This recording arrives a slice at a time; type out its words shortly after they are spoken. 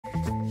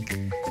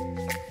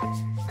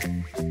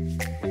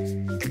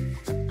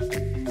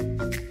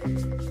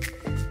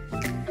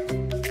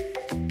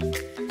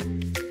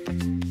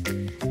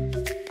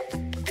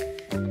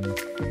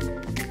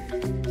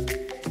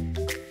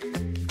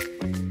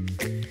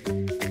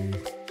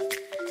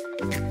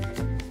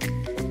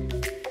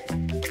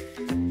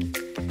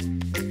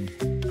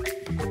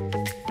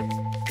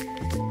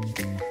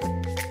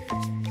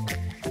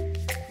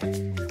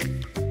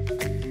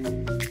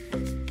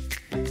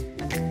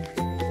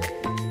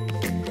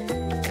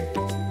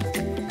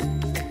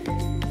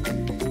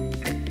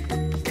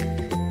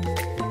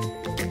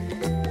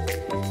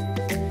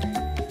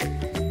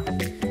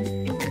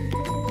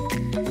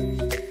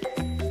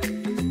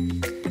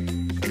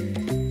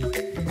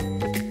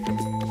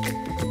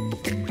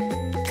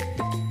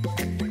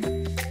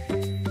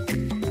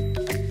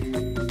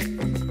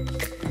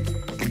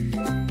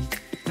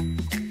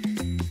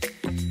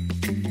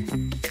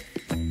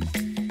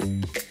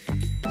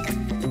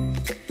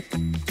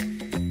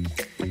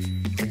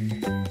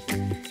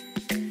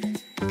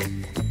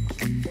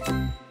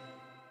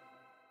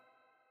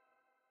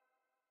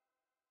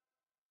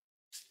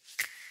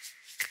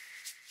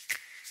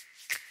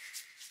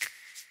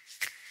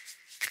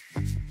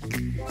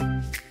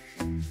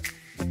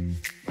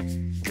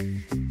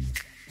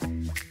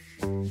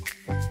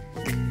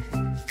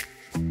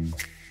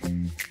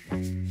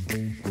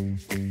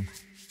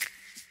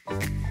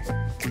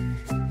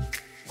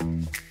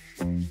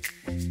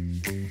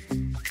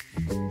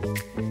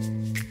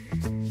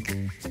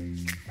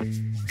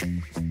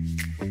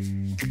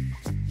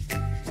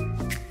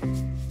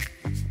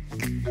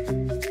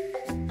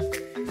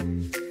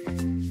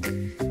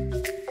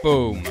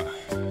Boom.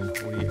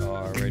 We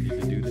are ready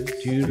to do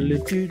this. You're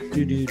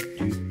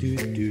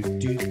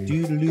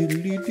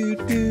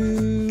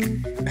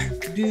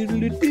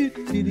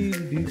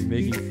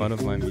making fun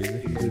of my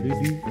music.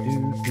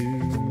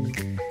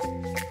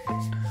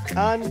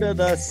 Under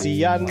the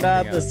sea,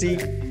 under the sea,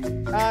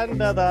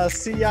 under the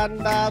sea,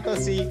 under the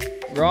sea.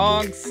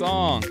 Wrong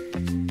song.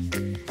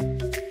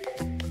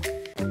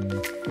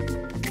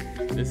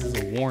 This is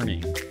a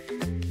warning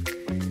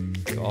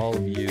to all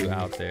of you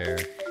out there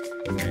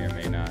who may or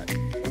may not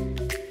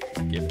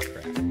give a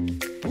crap.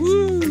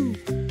 Woo!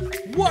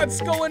 What's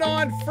going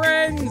on,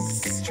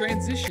 friends?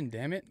 Transition,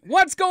 damn it.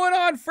 What's going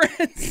on,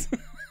 friends?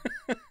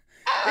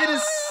 It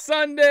is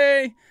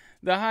Sunday,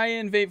 the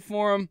high-end vape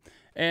forum,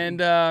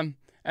 and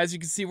as you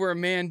can see, we're a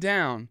man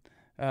down.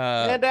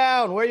 Man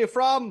down, where are you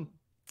from?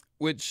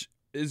 Which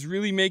is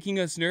really making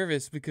us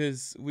nervous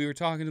because we were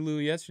talking to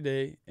Louie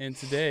yesterday, and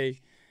today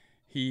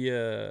he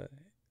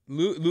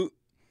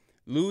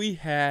Louie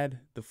had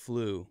the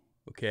flu,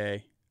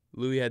 okay?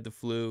 Louie had the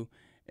flu,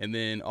 and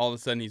then all of a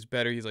sudden he's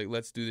better. He's like,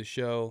 let's do the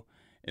show,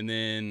 and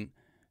then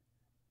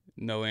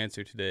no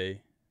answer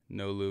today.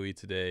 No Louie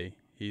today.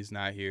 He's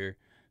not here.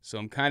 So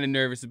I'm kind of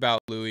nervous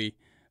about Louie.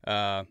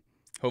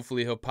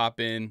 Hopefully he'll pop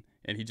in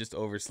and he just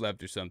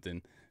overslept or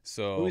something.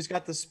 So Louie's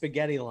got the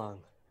spaghetti lung.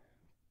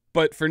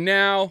 But for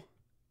now,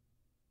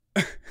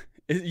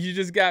 you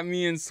just got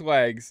me and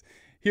Swags.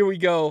 Here we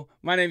go.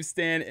 My name is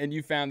Stan, and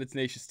you found the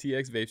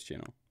TenaciousTXVapes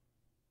channel.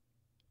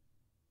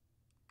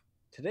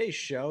 Today's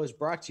show is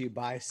brought to you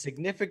by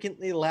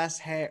Significantly Less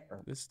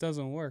Hair. This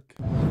doesn't work.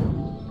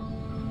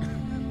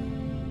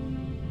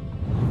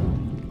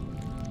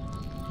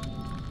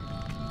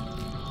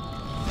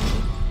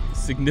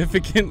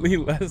 Significantly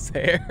less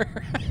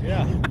hair.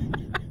 Yeah.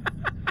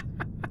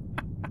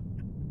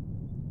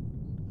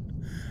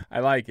 I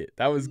like it.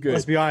 That was good.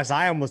 Let's be honest,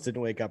 I almost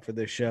didn't wake up for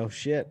this show.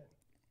 Shit.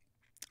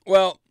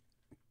 Well,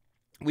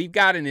 we've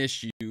got an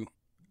issue.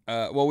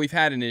 We've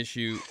had an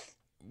issue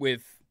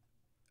with.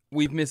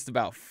 We've missed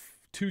about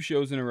 2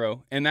 shows in a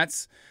row, and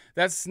that's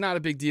not a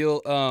big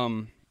deal.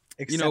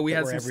 You know, we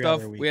had some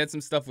stuff. We had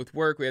some stuff with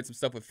work. We had some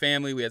stuff with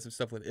family. We had some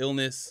stuff with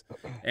illness,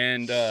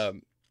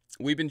 and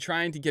we've been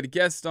trying to get a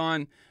guest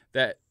on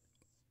that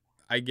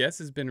I guess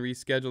has been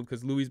rescheduled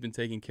because Louie's been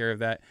taking care of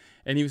that,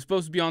 and he was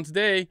supposed to be on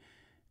today,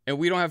 and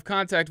we don't have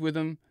contact with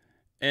him,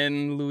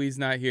 and Louie's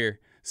not here.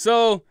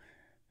 So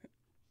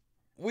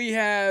we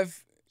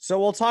have. So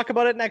we'll talk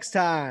about it next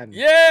time.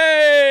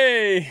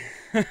 Yay!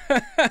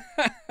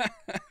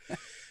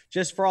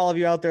 Just for all of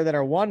you out there that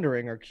are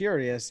wondering or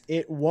curious,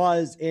 it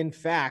was in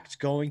fact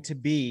going to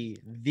be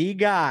the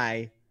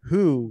guy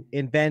who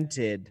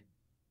invented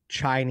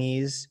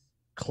Chinese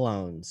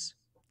clones.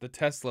 The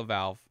Tesla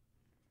valve.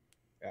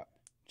 Yeah.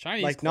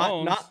 Chinese like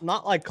clones.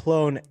 not like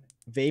clone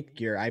vape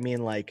gear. I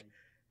mean like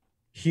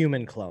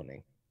human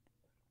cloning.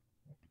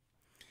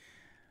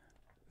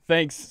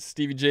 Thanks,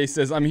 Stevie J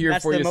says I'm here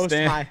for you,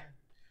 Stan.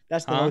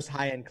 That's the most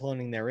high-end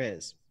cloning there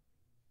is.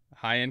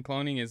 High-end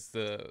cloning is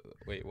the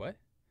wait, what?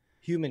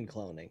 Human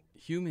cloning.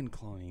 Human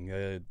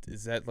cloning.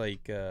 Is that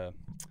like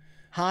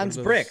Hans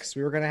Bricks?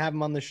 We were gonna have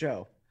him on the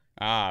show.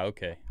 Ah,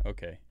 okay.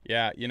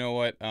 Yeah, you know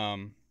what?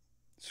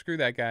 Screw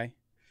that guy.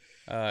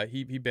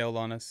 He bailed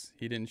on us.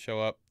 He didn't show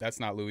up. That's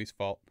not Louie's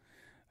fault.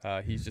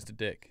 He's just a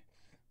dick.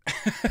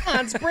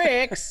 Hans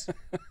Bricks.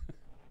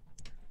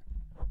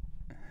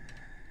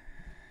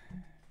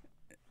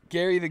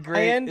 Gary the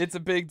Great, High-end? it's a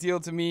big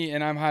deal to me,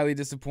 and I'm highly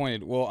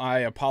disappointed. Well, I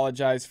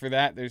apologize for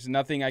that. There's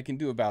nothing I can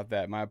do about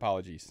that. My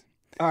apologies.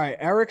 All right,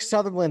 Eric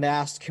Sutherland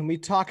asked, "Can we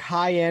talk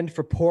high end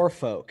for poor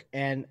folk?"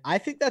 And I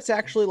think that's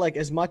actually like,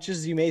 as much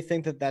as you may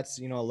think that that's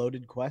a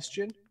loaded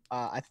question.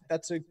 I think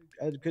that's a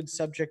good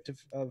subject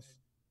of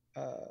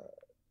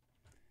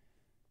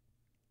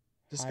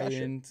discussion.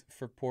 High end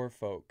for poor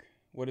folk.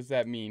 What does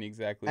that mean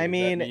exactly? I Does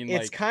that mean,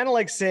 it's like kind of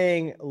like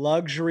saying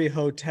luxury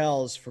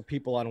hotels for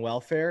people on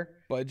welfare,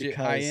 budget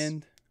high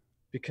end?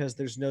 because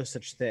there's no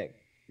such thing.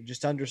 You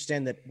just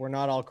understand that we're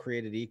not all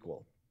created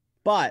equal.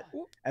 But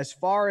as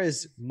far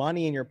as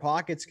money in your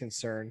pocket's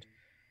concerned,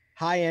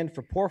 high end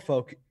for poor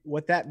folk,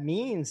 what that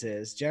means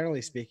is,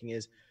 generally speaking,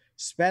 is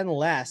spend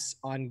less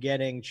on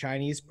getting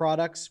Chinese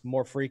products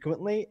more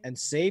frequently and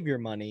save your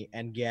money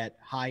and get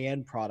high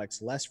end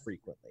products less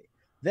frequently.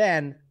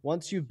 Then,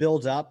 once you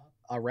build up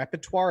a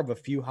repertoire of a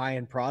few high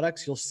end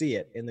products, you'll see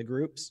it in the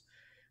groups.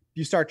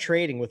 You start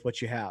trading with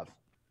what you have.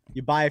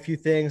 You buy a few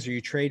things or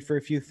you trade for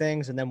a few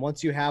things. And then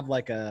once you have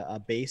like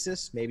a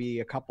basis, maybe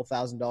a couple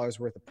 $1,000s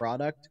worth of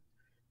product,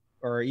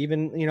 or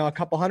even, a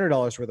couple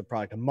 $100s worth of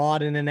product, a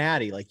mod and an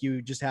addy, like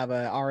you just have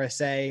a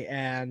RSA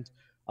and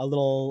a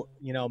little,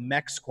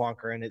 mech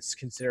squonker, and it's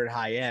considered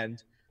high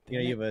end.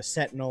 You have a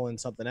Sentinel and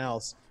something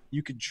else.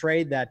 You could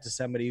trade that to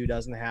somebody who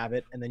doesn't have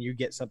it, and then you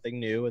get something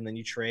new, and then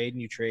you trade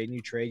and you trade and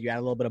you trade. You add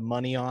a little bit of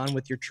money on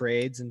with your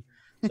trades. And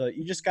so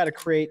you just got to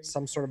create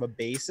some sort of a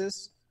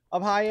basis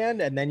of high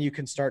end, and then you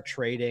can start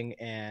trading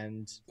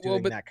and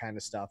doing that kind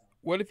of stuff.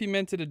 What if he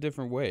meant it a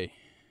different way?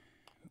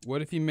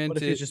 What if he meant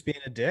he's just being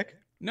a dick?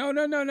 No.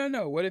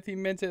 What if he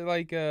meant it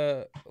like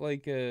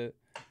a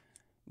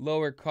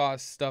lower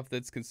cost stuff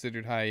that's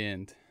considered high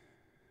end?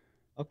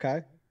 Okay.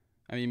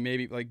 I mean,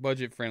 maybe like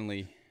budget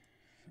friendly.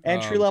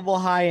 Entry level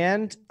high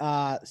end,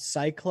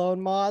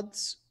 Cyclone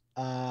mods.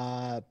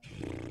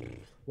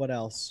 What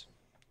else?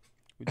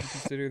 Would you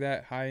consider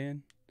that high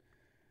end?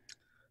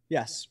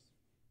 Yes.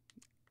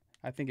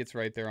 I think it's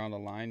right there on the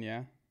line,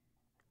 yeah.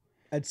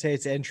 I'd say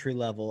it's entry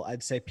level.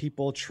 I'd say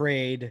people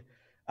trade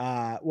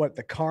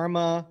the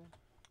Karma,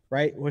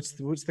 right? What's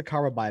the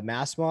Karma by?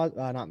 Mass mod?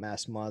 Not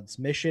Mass Mods.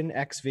 Mission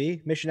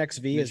XV. Mission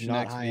XV is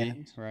not high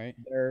end. Right.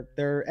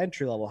 They're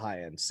entry level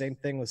high end. Same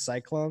thing with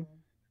Cyclone.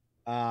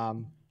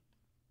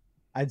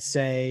 I'd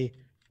say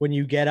when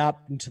you get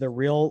up into the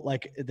real,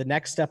 like the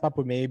next step up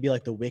would maybe be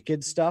like the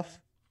Wicked stuff,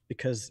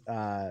 because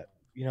the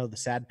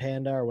Sad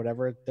Panda or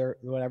whatever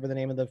the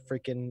name of the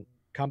freaking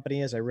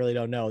company is, I really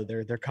don't know.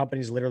 Their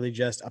company's literally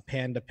just a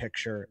panda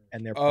picture,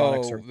 and their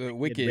products are the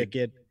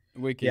Wicked.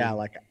 Yeah,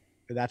 like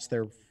that's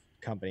their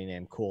company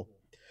name. Cool.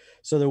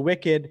 So the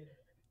Wicked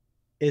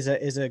is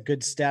a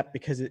good step,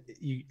 because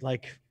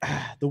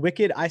the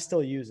Wicked, I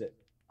still use it.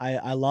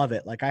 I love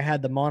it. Like I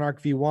had the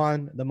Monarch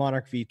V1, the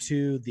Monarch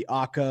V2, the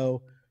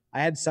Akko.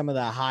 I had some of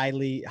the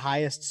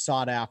highest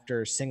sought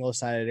after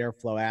single-sided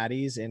airflow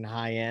addies in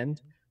high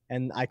end,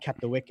 and I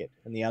kept the Wicked,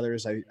 and the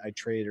others I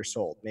traded or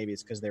sold. Maybe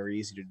it's because they were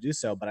easy to do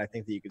so, but I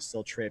think that you could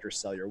still trade or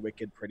sell your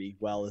Wicked pretty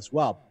well as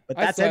well. But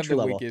that's entry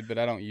level. Wicked, but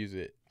I don't use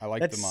it. I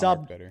like the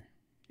Monarch better.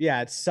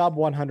 Yeah, it's sub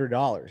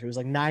 $100. It was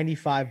like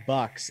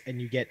 $95, and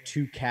you get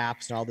 2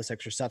 caps and all this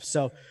extra stuff.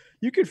 So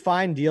you could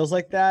find deals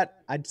like that.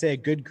 I'd say a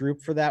good group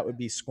for that would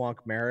be Squonk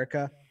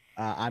America.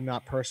 I'm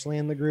not personally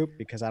in the group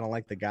because I don't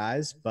like the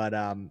guys, but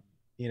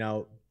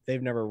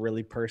they've never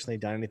really personally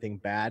done anything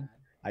bad.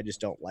 I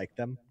just don't like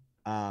them.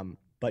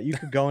 But you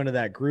could go into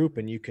that group,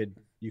 and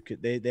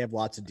they have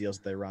lots of deals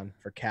that they run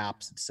for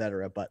caps,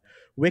 etc. But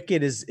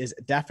Wicked is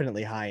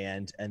definitely high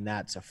end, and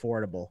that's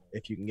affordable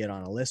if you can get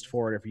on a list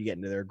for it, or if you get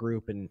into their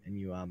group and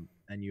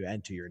you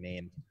enter your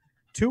name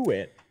to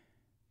it.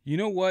 You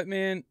know what,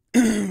 man?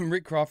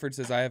 Rick Crawford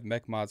says I have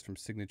mech mods from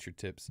Signature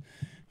Tips.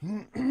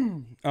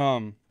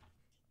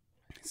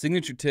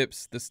 Signature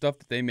Tips, the stuff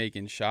that they make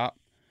in shop,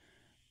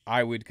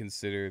 I would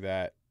consider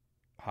that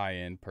high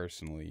end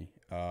personally.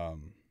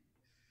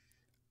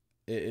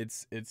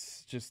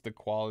 It's just the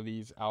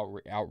quality's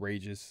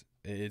outrageous.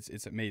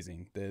 It's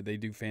amazing. They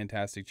do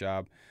fantastic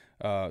job.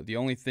 The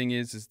only thing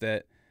is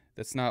that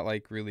that's not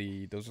like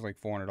really, those are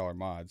like $400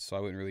 mods, so I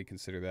wouldn't really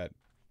consider that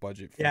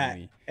budget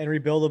friendly. Yeah, and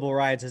rebuildable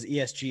ride says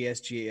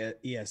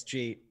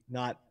ESG,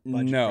 not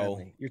budget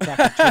friendly. You're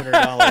talking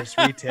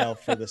 $200 retail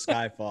for the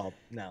Skyfall.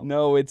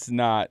 No, it's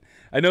not.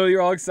 I know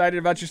you're all excited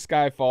about your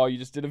Skyfall. You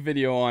just did a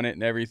video on it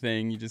and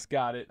everything. You just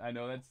got it. I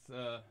know that's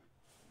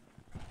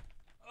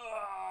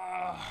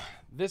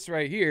this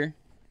right here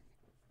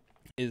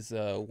is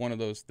one of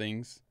those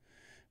things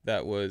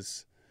that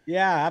was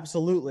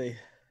absolutely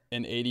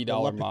an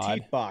 $80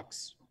 mod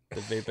box.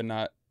 The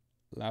Vape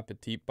La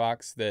Petite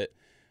box that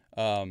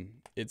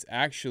it's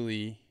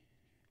actually,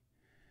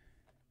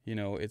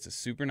 it's a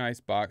super nice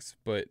box,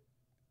 but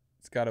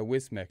it's got a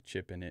Wismec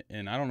chip in it,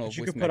 and I don't know if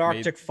you could put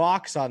Arctic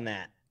Fox on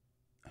that.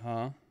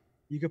 Huh?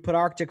 You could put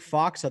Arctic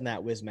Fox on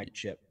that Wismec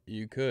chip.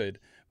 You could,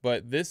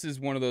 but this is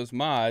one of those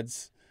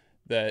mods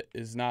that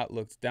is not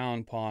looked down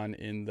upon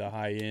in the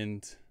high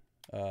end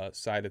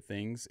side of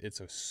things, it's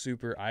a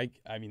super I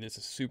mean it's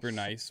a super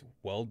nice,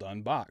 well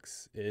done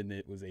box, and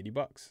it was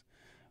 $80.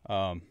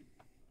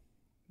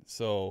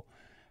 So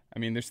I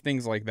mean there's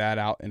things like that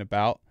out and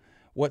about.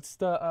 What's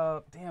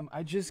the damn,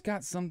 I just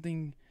got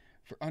something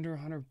for under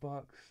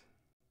 $100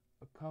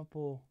 a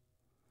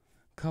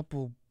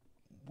couple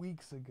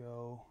weeks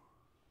ago.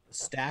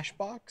 Stash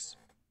box?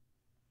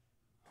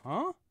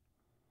 Huh?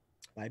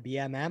 By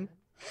BMM?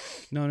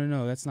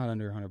 No, that's not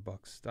under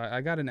 $100.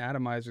 I got an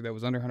atomizer that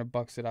was under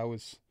 $100 that I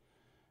was,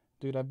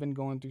 dude, I've been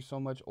going through so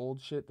much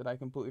old shit that I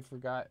completely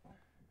forgot.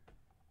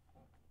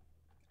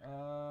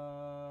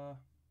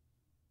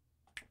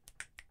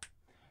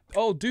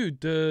 Oh,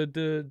 dude,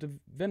 the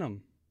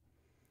Venom.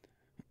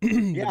 Yeah,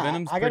 the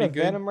Venom's I got a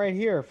good. Venom right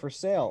here for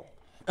sale.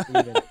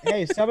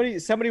 Hey,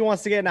 somebody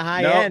wants to get in a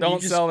high end.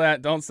 Don't sell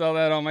that. Don't sell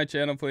that on my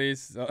channel,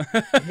 please.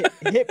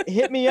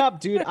 hit me up,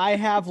 dude. I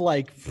have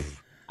like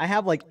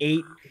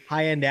 8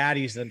 high-end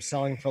addies that I'm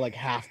selling for like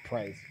half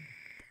price.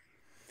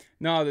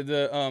 No,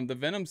 the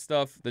Venom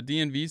stuff, the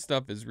DNV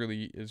stuff is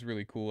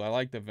really cool. I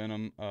like the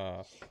Venom.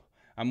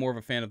 I'm more of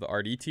a fan of the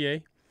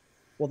RDTA.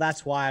 Well,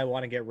 that's why I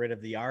want to get rid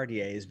of the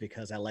RDAs,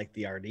 because I like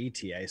the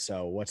RDTA.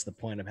 So what's the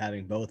point of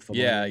having both?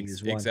 Yeah,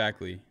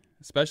 exactly.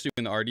 Especially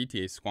when the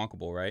RDTA is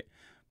squonkable, right?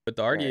 But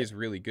the RDA is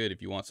really good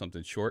if you want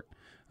something short.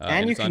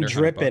 And you can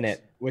drip in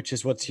it, which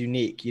is what's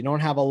unique. You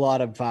don't have a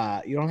lot of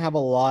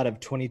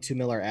 22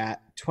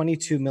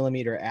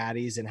 millimeter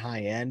addies in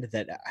high end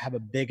that have a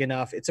big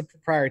enough. It's a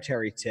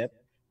proprietary tip,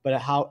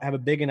 but have a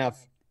big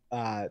enough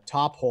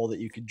top hole that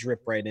you could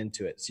drip right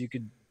into it. So you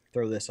could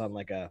throw this on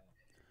like a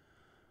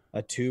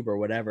tube or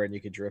whatever, and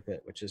you could drip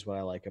it, which is what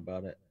I like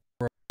about it.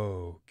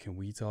 Bro, can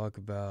we talk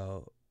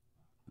about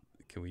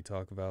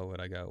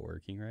what I got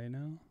working right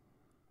now?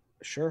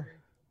 Sure.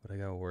 What I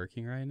got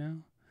working right now?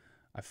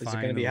 Is it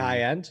going to be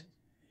high end?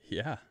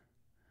 Yeah.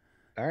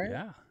 All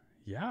right.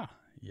 Yeah.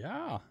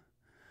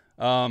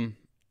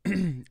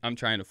 I'm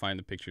trying to find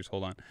the pictures.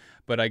 Hold on.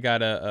 But I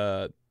got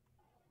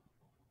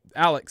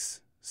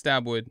Alex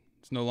Stabwood.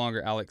 It's no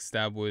longer Alex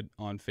Stabwood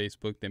on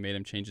Facebook. They made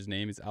him change his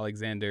name. It's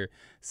Alexander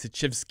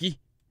Sichivsky.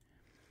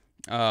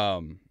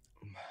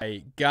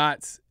 I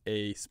got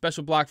a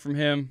special block from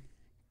him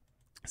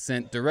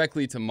sent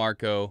directly to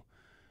Marco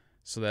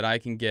so that I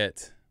can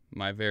get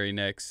my very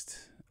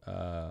next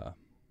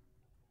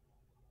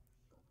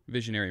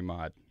visionary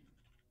mod.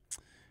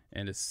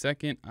 And the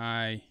second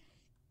I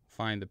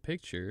find the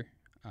picture,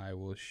 I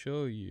will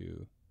show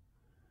you.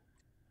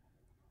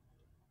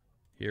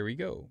 Here we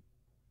go.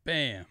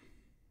 Bam.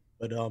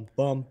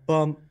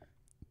 Ba-dum-bum-bum.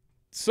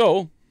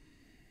 So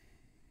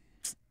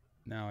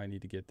now I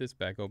need to get this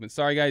back open.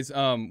 Sorry guys,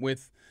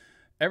 with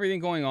everything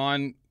going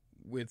on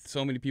with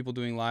so many people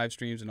doing live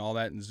streams and all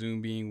that, and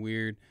Zoom being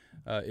weird,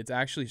 it's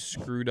actually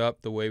screwed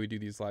up the way we do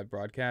these live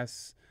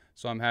broadcasts.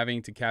 So I'm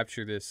having to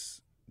capture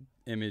this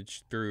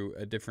image through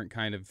a different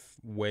kind of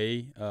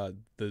way.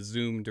 The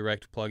Zoom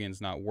direct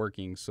plugin's not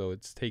working, so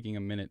it's taking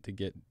a minute to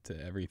get to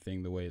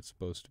everything the way it's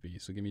supposed to be.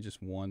 So give me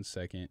just 1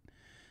 second,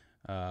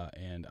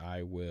 and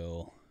I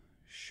will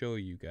show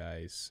you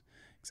guys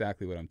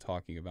exactly what I'm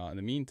talking about. In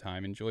the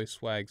meantime, enjoy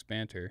Swag's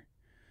banter.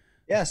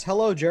 Yes,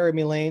 hello,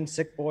 Jeremy Lane,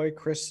 Sick Boy,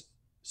 Chris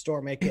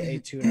Storm, aka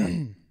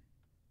Tuna,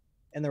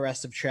 and the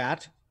rest of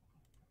chat.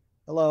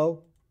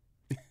 Hello.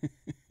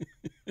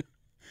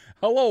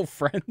 Hello,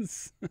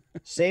 friends.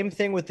 Same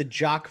thing with the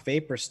Jock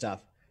Vapor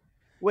stuff.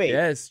 Wait.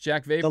 Yes,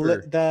 Jack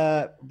Vapor.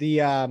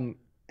 The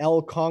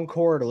L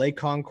Concord, Lake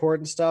Concord,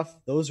 and stuff.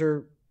 Those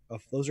are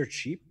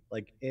cheap,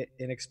 like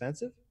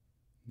inexpensive.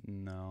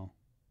 No,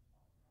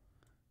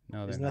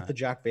 isn't that the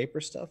Jock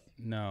Vapor stuff?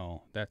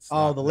 No, that's the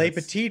Le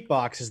Petite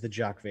box is the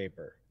Jock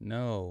Vapor.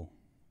 No,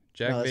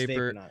 Jack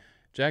Vapor.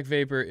 Jack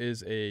Vapor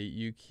is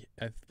I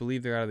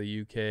believe they're out of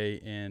the UK,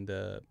 and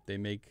they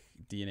make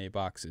DNA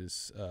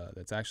boxes.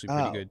 That's actually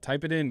pretty good.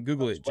 Type it in,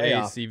 Google it,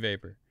 JAC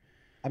Vapor.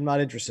 I'm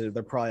not interested.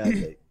 They're probably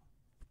ugly.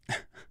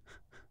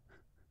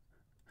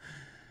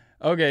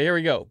 Okay, here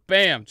we go.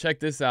 Bam!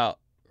 Check this out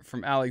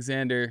from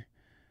Alexander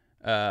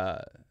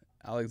Stabwood.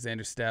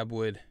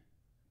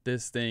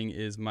 This thing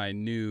is my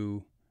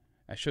new.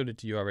 I showed it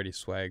to you already,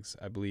 Swags.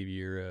 I believe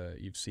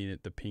you've seen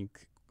it. The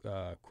pink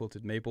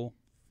quilted maple.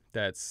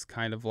 That's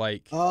kind of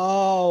like the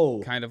one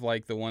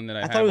that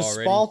I have already. I thought it was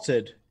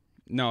spalted.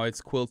 No,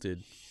 it's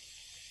quilted,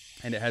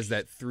 and it has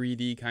that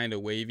 3D kind of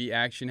wavy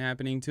action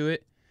happening to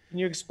it. Can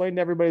you explain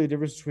to everybody the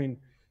difference between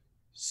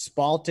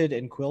spalted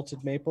and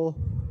quilted maple?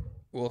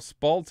 Well,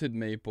 spalted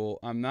maple,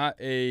 I'm not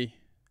a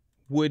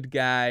wood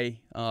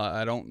guy.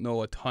 I don't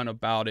know a ton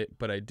about it,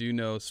 but I do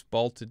know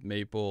spalted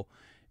maple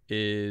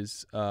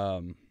is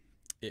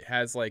it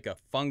has like a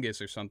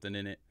fungus or something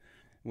in it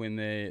when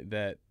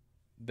that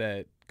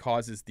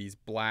causes these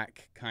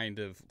black kind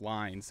of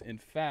lines. In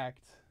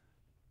fact,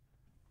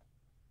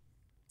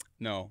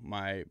 no,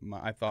 I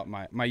thought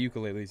my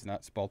ukulele is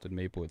not spalted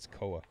maple, it's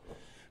koa.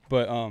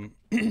 But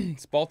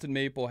spalted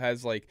maple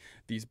has like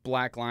these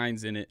black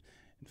lines in it.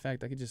 In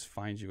fact, I could just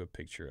find you a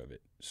picture of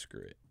it.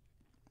 Screw it.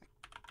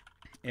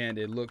 and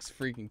it looks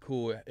freaking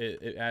cool.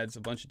 It adds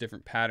a bunch of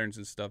different patterns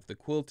and stuff. The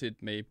quilted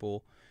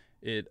maple,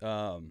 it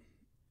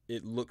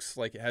looks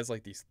like it has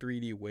like these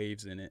 3D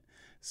waves in it.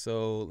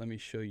 So let me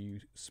show you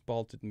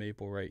spalted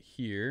maple right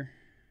here.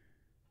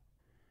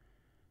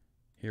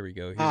 Here we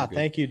go.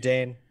 Thank you,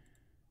 Dane.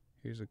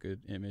 Here's a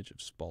good image of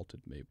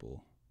spalted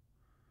maple.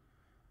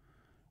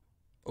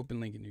 Open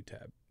link in new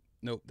tab.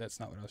 Nope, that's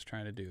not what I was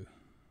trying to do.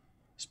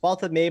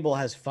 Spalted maple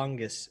has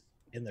fungus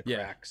in the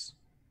cracks.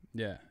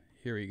 Yeah,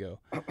 here we go.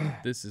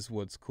 This is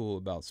what's cool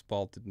about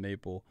spalted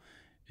maple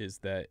is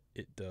that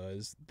it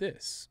does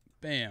this.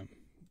 Bam,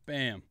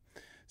 bam.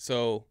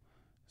 So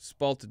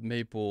spalted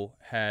maple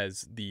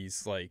has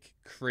these like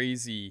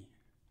crazy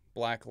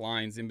black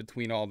lines in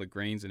between all the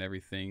grains and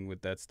everything.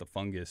 That's the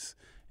fungus.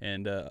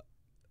 And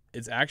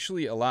it's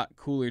actually a lot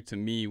cooler to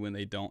me when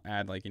they don't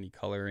add like any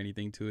color or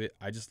anything to it.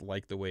 I just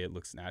like the way it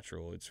looks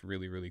natural. It's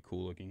really, really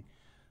cool looking.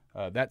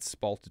 That's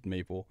spalted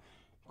maple.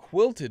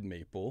 Quilted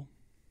maple.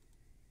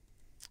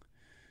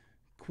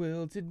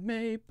 Quilted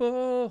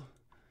maple.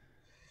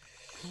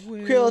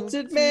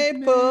 Quilted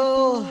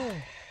maple.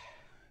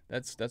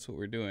 That's what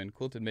we're doing.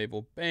 Quilted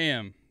maple.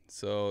 Bam.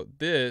 So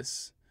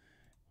this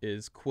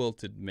is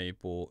quilted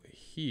maple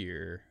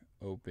here.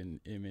 Open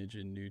image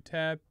in new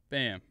tab.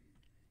 Bam.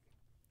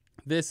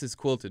 This is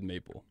quilted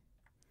maple.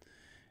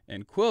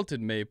 And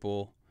quilted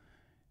maple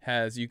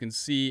has, you can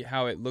see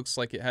how it looks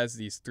like it has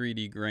these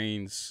 3D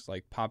grains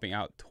like popping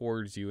out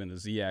towards you in the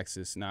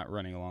Z-axis, not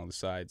running along the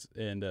sides.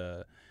 And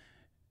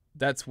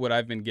that's what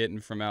I've been getting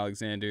from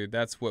Alexander.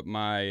 That's what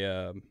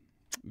my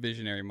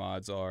visionary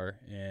mods are,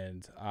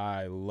 and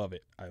I love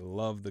it. I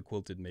love the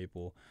quilted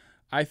maple.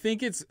 I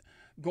think it's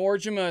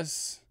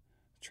gorgeous.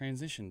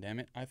 Transition, damn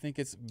it. I think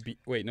it's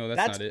wait, no,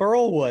 that's not it.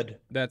 Burlwood.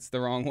 That's the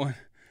wrong one.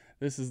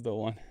 This is the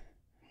one.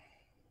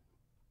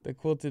 The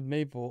quilted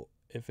maple,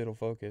 if it'll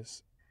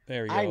focus.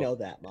 There we go. I know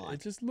that mod.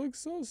 It just looks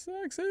so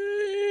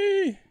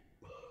sexy.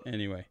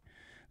 Anyway,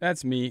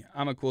 that's me.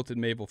 I'm a quilted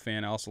maple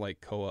fan. I also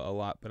like Koa a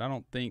lot, but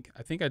I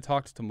think I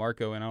talked to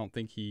Marco, and I don't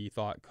think he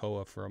thought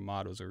Koa for a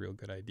mod was a real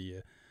good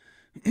idea.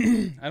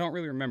 I don't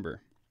really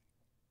remember.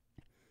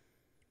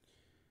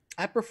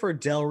 I prefer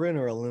Delrin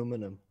or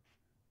aluminum.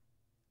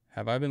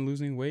 Have I been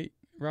losing weight,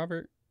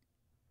 Robert?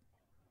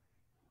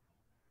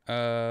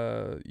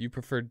 You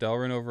prefer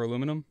Delrin over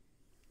aluminum?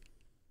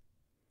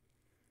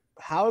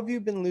 How have you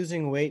been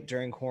losing weight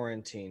during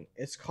quarantine?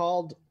 It's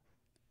called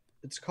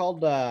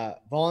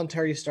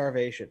voluntary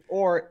starvation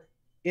or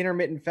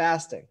intermittent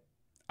fasting.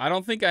 I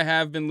don't think I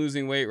have been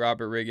losing weight,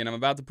 Robert Riggin. I'm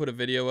about to put a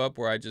video up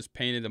where I just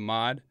painted a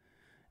mod,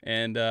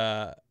 and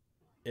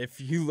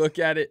if you look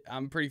at it,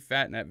 I'm pretty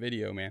fat in that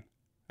video, man.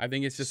 I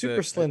think it's just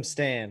super slim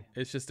Stan.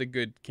 It's just a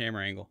good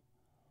camera angle.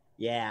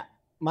 Yeah,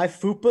 my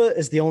fupa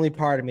is the only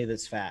part of me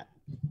that's fat.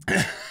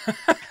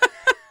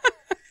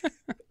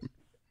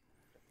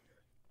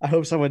 I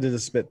hope someone did a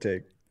spit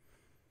take.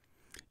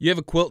 You have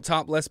a quilt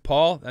top Les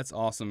Paul? That's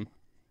awesome.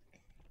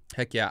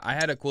 Heck yeah. I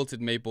had a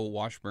quilted maple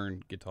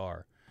Washburn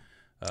guitar,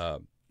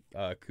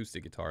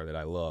 acoustic guitar that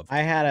I love. I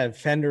had a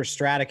Fender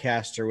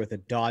Stratocaster with a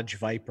Dodge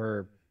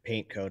Viper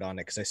paint coat on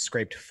it because I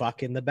scraped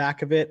fuck in the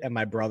back of it, and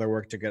my brother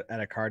worked at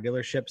a car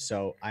dealership,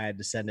 so I had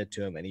to send it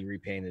to him, and he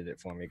repainted it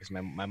for me because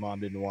my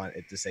mom didn't want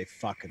it to say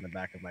fuck in the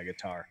back of my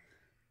guitar.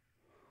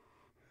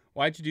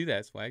 Why'd you do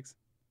that, Swags?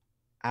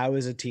 I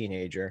was a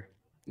teenager.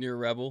 You're a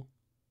rebel?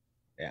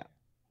 Yeah.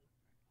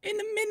 In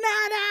the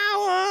midnight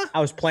hour.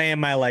 I was playing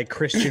my like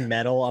Christian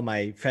metal on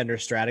my Fender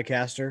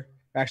Stratocaster.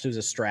 Actually, it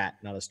was a Strat,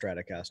 not a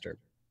Stratocaster.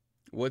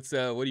 What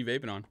are you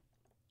vaping on?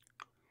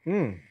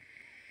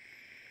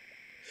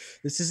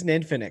 This is an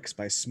Infinix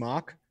by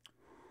Smock.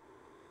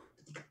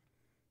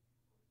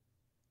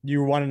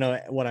 You want to know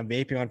what I'm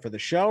vaping on for the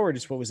show, or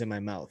just what was in my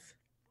mouth?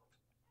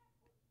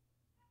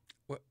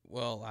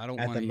 Well, I don't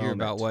want to hear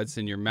about what's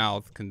in your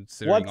mouth,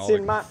 considering what's all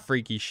the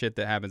freaky shit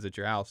that happens at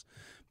your house.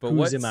 But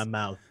what's in my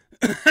mouth?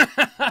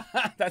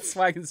 That's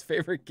Swaggins'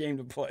 favorite game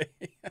to play.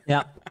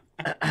 Yeah.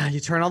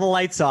 You turn all the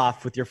lights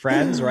off with your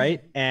friends,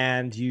 right?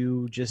 And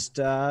you just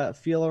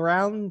feel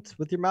around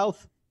with your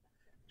mouth.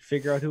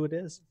 Figure out who it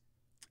is.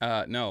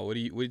 No.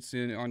 What's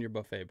on your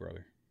buffet,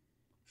 brother?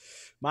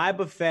 My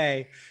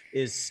buffet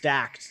is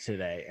stacked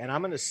today, and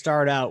I'm going to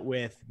start out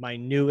with my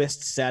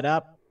newest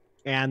setup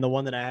and the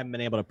one that I haven't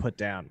been able to put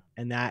down,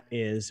 and that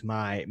is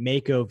my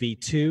Mako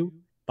V2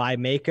 by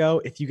Mako.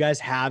 If you guys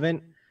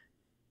haven't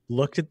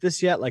looked at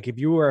this yet, like if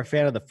you were a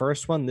fan of the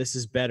first one, this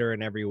is better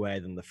in every way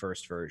than the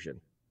first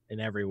version. In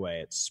every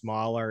way, it's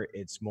smaller,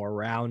 it's more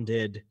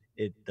rounded,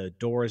 the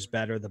door is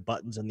better, the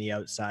buttons on the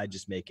outside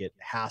just make it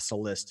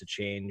hassleless to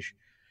change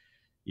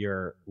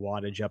your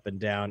wattage up and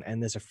down,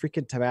 and there's a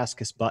freaking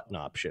Damascus button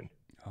option.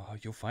 Oh,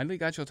 you finally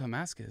got your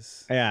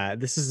Damascus. Yeah,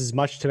 this is as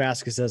much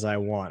Damascus as I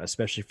want,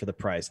 especially for the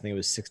price. I think it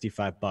was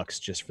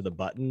 $65 just for the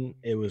button.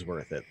 It was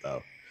worth it,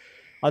 though.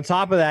 On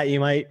top of that, you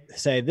might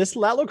say,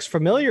 that looks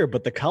familiar,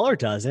 but the color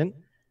doesn't.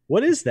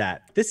 What is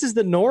that? This is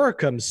the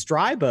Noricum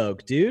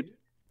Strybogue, dude.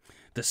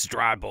 The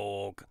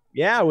Strybogue.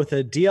 Yeah, with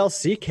a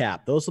DLC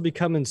cap. Those will be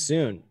coming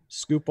soon.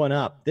 Scoop one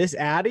up. This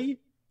Addy,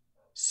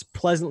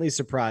 pleasantly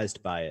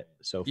surprised by it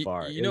so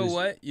far. You know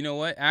what? You know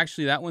what?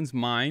 Actually, that one's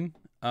mine.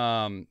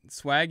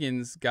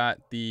 Swaggins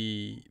got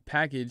the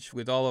package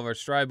with all of our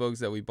Strybogs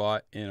that we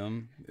bought in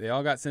them. They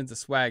all got sent to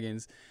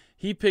Swaggins.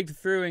 He picked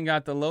through and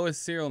got the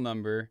lowest serial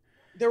number.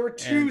 There were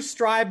two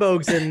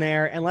Strybogs in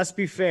there, and let's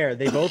be fair,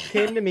 they both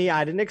came to me.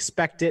 I didn't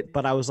expect it,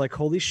 but I was like,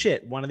 holy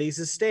shit, one of these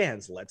is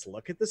Stan's. Let's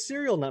look at the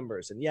serial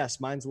numbers. And yes,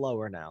 mine's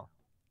lower now.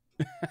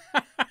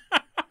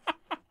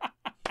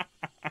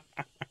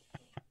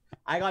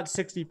 I got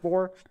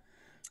 64.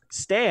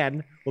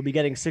 Stan will be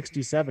getting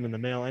 67 in the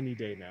mail any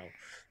day now.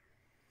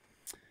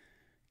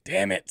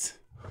 Damn it.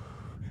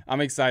 I'm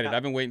excited.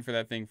 I've been waiting for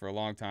that thing for a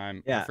long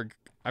time. Yeah.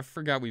 I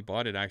forgot we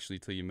bought it actually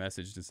till you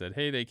messaged and said,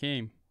 hey, they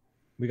came.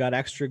 We got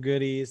extra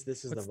goodies.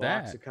 This is What's the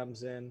box that? it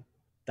comes in.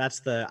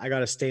 I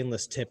got a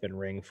stainless tip and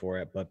ring for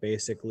it, but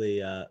basically,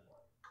 there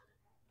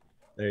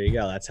you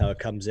go. That's how it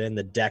comes in.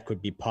 The deck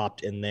would be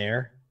popped in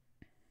there.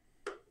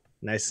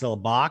 Nice little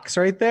box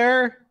right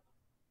there.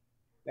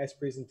 Nice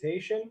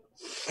presentation.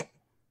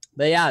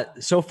 But yeah,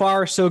 so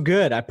far so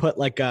good. I put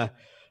a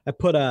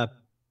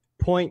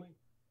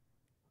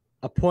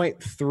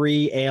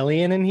 0.3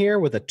 alien in here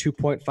with a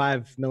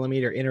 2.5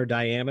 millimeter inner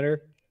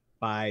diameter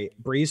by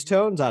Breeze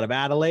Tones out of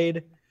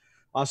Adelaide,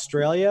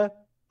 Australia.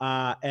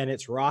 And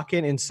it's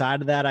rocking.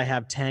 Inside of that, I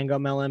have Tango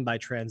Melon by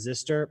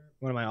Transistor,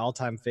 one of my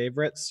all-time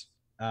favorites.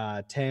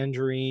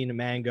 Tangerine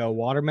Mango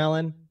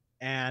Watermelon.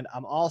 And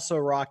I'm also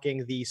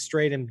rocking the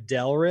Stratum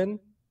Delrin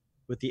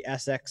with the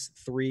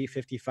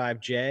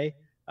SX355J.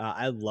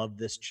 I love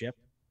this chip.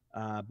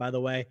 By the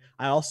way,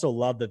 I also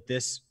love that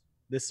this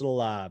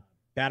little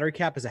battery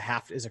cap is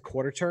a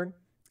quarter turn.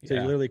 So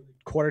you literally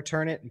quarter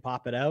turn it and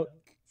pop it out.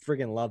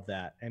 Friggin' love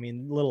that. I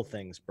mean, little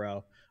things,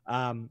 bro.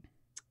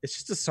 It's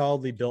just a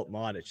solidly built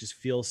mod. It just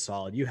feels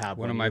solid. You have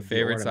one of my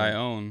favorites I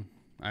own.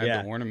 I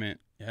have the ornament.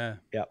 Yeah.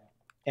 Yep.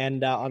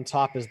 And on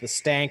top is the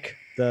Stank,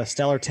 the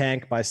Stellar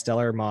Tank by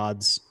Stellar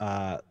Mods.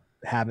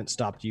 Haven't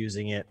stopped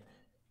using it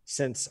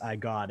since I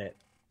got it.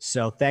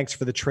 So thanks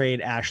for the trade,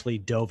 Ashley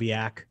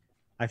Doviak.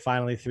 I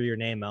finally threw your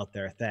name out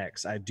there.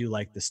 Thanks. I do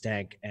like the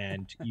Stank,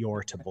 and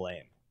you're to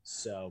blame.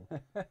 So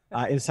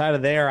inside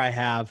of there, I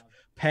have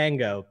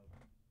Pango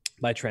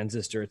by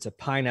Transistor. It's a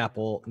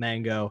pineapple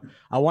mango.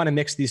 I want to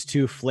mix these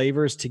two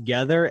flavors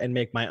together and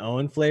make my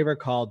own flavor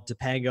called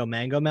Topango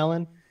Mango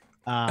Melon.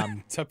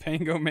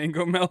 Topango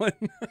Mango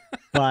Melon.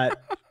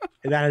 But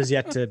that has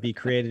yet to be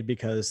created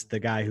because the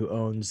guy who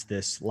owns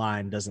this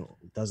line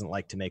doesn't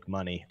like to make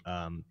money.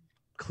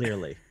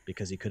 Clearly,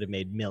 because he could have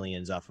made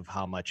millions off of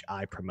how much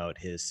I promote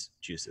his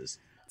juices.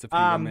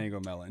 Topango Mango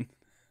Melon.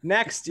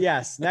 Next,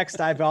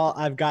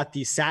 I've got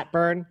the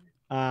Satburn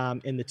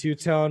in the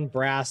two-tone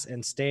brass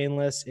and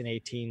stainless in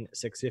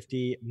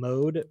 18650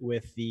 mode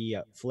with the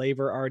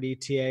flavor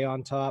RDTA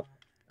on top,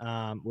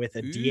 with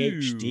a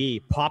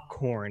DHD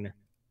popcorn.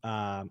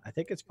 I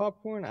think it's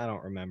popcorn. I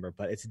don't remember,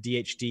 but it's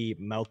DHD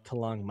mouth to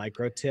lung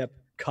micro tip,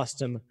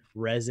 custom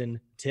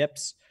resin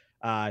tips,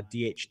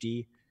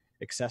 DHD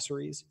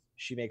accessories.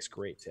 She makes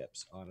great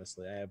tips.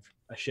 Honestly, I have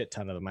a shit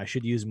ton of them. I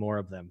should use more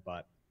of them,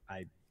 but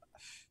I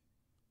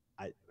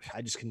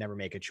just can never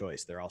make a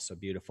choice. They're all so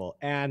beautiful.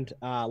 And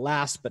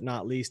last but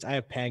not least, I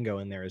have Pango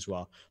in there as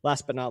well.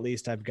 Last but not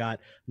least, I've got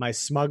my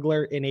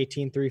Smuggler in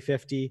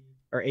 18350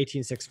 or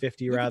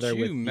 18650 rather.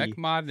 With mech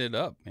modded it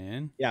up,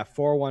 man. Yeah,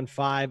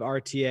 415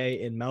 RTA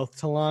in mouth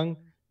to lung.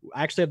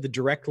 I actually have the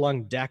direct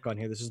lung deck on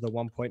here. This is the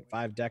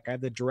 1.5 deck. I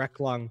have the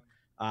direct lung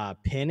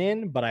pin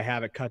in, but I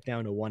have it cut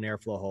down to one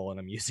airflow hole and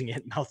I'm using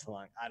it mouth to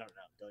lung. I don't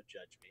know. Don't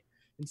judge me.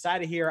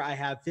 Inside of here, I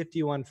have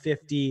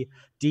 5150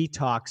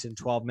 detox in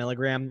 12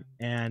 milligram,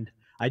 and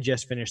I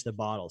just finished the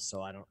bottle,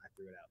 so I threw it out.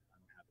 I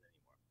don't have it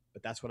anymore.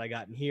 But that's what I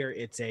got in here.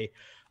 It's a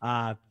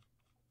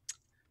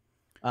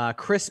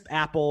crisp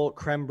apple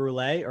creme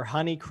brulee or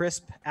honey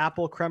crisp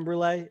apple creme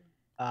brulee,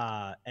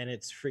 and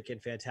it's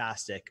freaking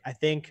fantastic. I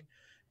think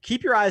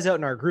keep your eyes out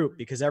in our group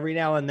because every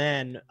now and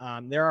then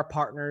they're our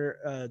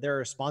partner.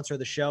 They're a sponsor of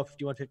the show,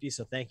 5150.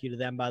 So thank you to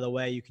them, by the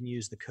way. You can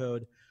use the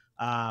code.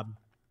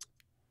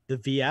 The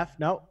VF?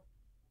 Nope.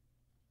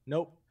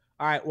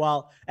 All right.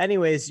 Well,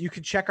 anyways, you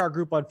can check our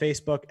group on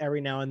Facebook.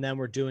 Every now and then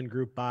we're doing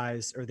group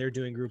buys, or they're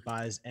doing group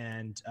buys,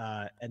 and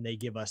they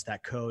give us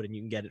that code and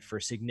you can get it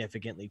for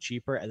significantly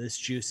cheaper. And this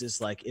juice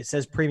is like, it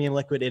says premium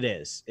liquid. It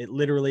is. It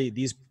literally,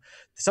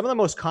 some of the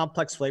most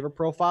complex flavor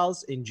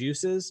profiles in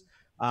juices,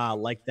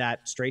 like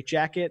that Straight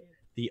Jacket,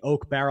 the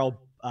oak barrel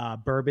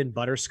bourbon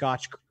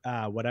butterscotch,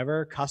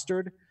 whatever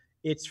custard.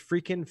 It's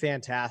freaking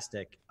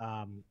fantastic.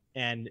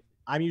 And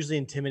I'm usually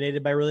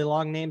intimidated by really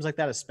long names like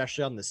that,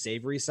 especially on the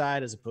savory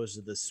side, as opposed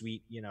to the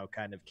sweet,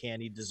 kind of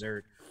candy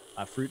dessert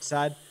fruit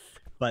side.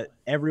 But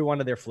every one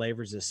of their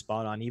flavors is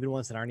spot on, even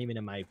ones that aren't even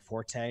in my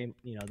forte.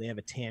 They have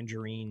a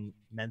tangerine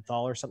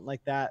menthol or something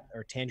like that,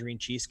 or tangerine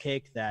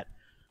cheesecake that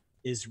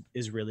is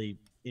really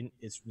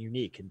it's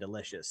unique and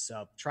delicious.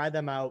 So try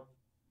them out.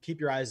 Keep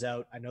your eyes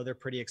out. I know they're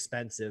pretty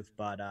expensive,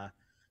 but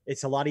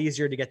it's a lot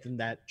easier to get than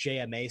that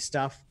JMA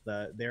stuff.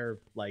 They're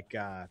like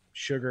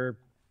sugar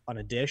on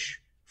a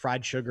dish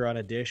fried sugar on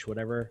a dish,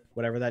 whatever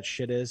that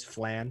shit is,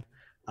 flan.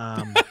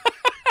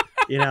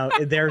 You know,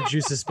 their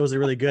juice is supposedly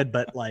really good,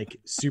 but like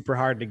super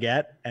hard to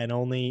get and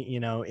only, you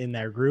know, in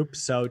their group.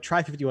 So try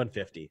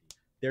 5150.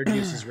 Their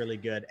juice is really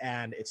good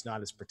and it's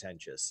not as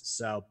pretentious.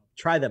 So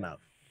try them out.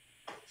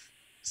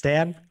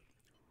 Stan,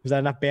 was that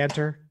enough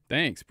banter?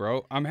 Thanks,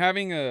 bro. I'm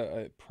having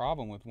a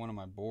problem with one of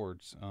my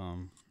boards.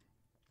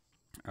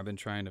 I've been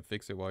trying to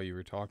fix it while you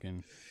were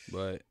talking,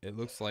 but it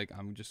looks like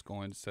I'm just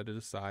going to set it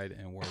aside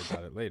and worry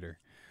about it later.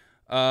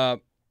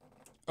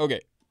 Okay.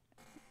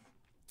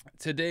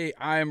 Today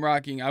I am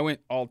rocking. I went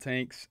all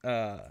tanks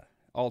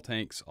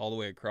all the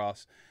way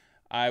across.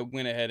 I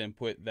went ahead and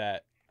put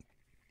that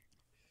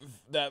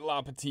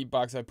La Petite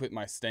box. I put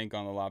my stank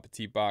on the La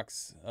Petite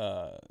box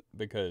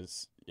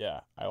because yeah,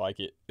 I like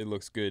it. It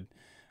looks good.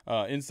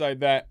 Inside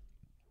that,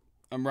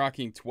 I'm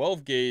rocking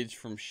 12 gauge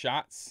from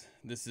Shots.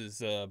 This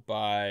is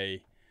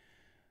by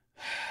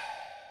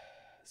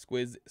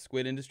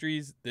Squid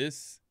Industries.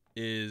 This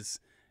is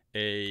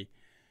a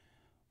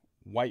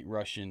White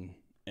Russian,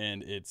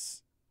 and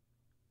it's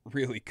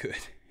really good.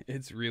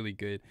 It's really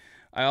good.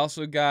 I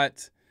also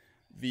got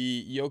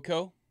the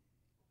Yoko,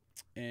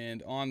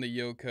 and on the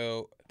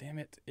Yoko, damn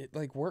it, it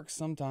like works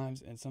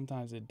sometimes and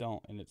sometimes it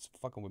don't, and it's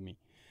fucking with me.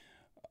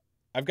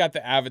 I've got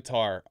the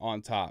Avatar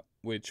on top,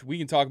 which we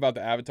can talk about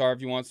the Avatar if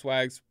you want,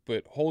 Swags,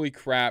 but holy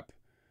crap,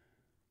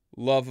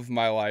 love of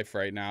my life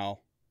right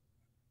now.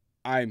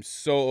 I'm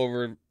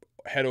so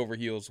head over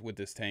heels with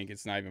this tank.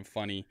 It's not even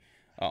funny.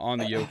 On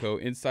the Yoko,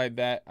 inside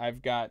that,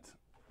 I've got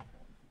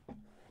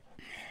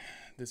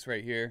this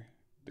right here,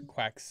 the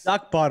Quacks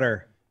Duck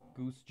butter.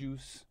 Goose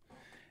Juice.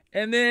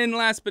 And then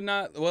last but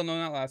not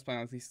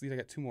least, I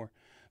got two more.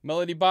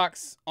 Melody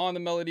Box. On the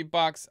Melody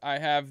Box, I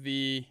have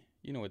the,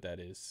 you know what that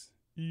is.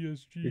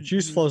 ESG. Your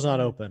juice flow's not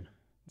open.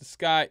 The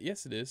Sky,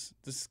 yes it is.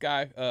 The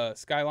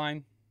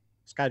Skyline.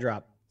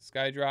 Skydrop.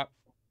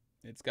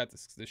 It's got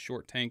the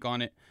short tank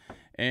on it.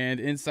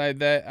 And inside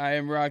that, I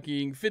am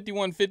rocking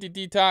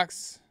 5150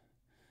 Detox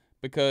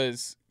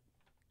because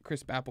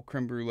crisp apple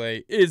creme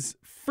brulee is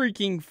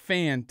freaking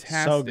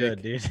fantastic. So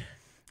good, dude.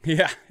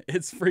 Yeah,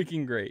 it's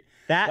freaking great.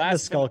 That and the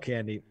skull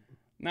candy.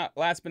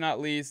 Last but not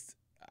least,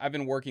 I've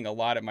been working a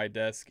lot at my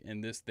desk,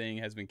 and this thing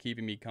has been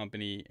keeping me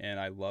company, and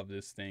I love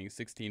this thing.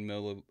 16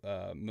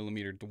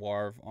 millimeter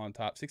dwarf on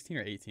top. 16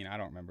 or 18, I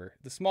don't remember.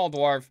 The small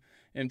dwarf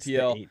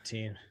MTL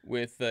 18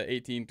 with the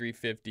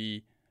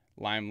 18350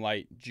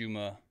 Limelight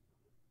Juma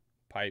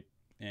pipe.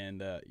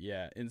 And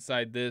yeah,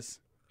 inside this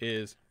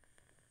is...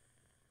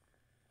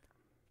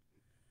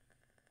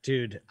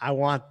 Dude, I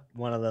want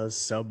one of those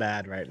so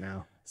bad right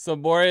now.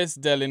 Sabores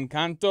del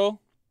Encanto,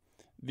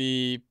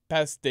 the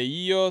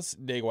Pastelillos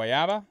de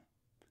Guayaba.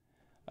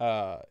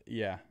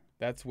 Yeah,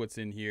 that's what's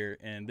in here.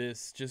 And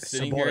this just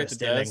sitting here at the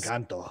desk.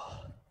 Encanto.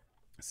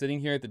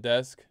 Sitting here at the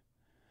desk,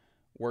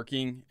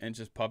 working and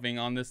just puffing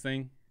on this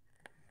thing.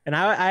 And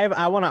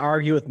I want to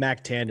argue with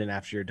Mac Tandon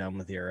after you're done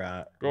with your.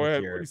 Go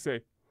ahead. What do you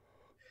say?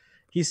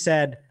 He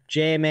said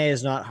JMA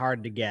is not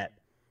hard to get,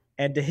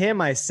 and to him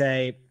I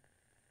say,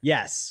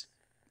 yes,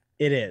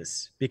 it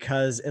is,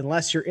 because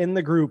unless you're in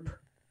the group,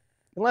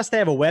 unless they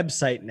have a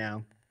website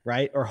now,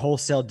 right, or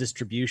wholesale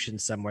distribution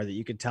somewhere that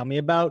you can tell me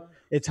about,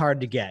 it's hard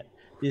to get.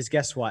 Because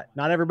guess what?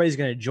 Not everybody's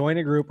going to join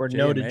a group or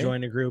know to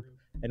join a group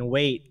and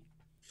wait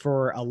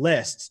for a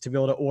list to be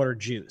able to order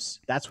juice.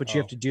 That's what you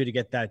have to do to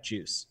get that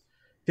juice.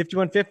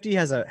 5150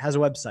 has a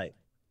website.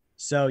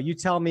 So you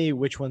tell me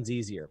which one's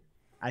easier.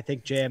 I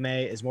think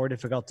JMA is more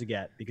difficult to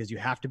get because you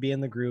have to be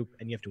in the group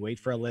and you have to wait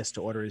for a list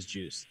to order his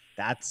juice.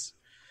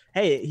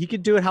 Hey, he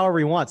could do it however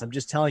he wants. I'm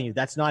just telling you,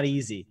 that's not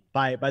easy.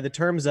 By the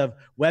terms of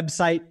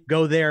website,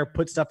 go there,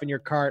 put stuff in your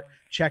cart,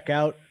 check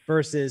out,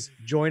 versus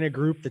join a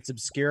group that's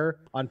obscure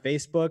on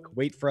Facebook,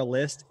 wait for a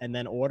list, and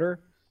then order.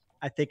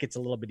 I think it's a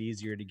little bit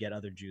easier to get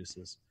other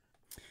juices.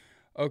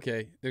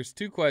 Okay, there's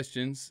two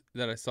questions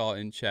that I saw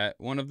in chat.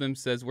 One of them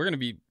says, we're going to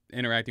be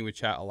interacting with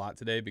chat a lot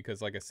today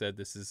because, like I said,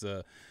 this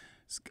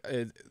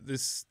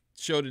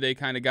show today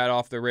kind of got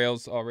off the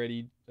rails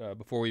already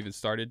before we even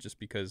started, just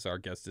because our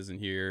guest isn't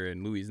here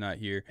and Louie's not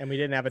here. And we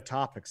didn't have a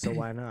topic, so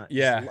why not?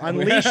 Yeah. Just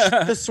unleash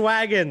the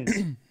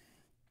swaggins.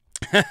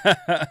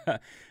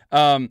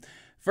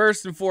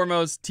 First and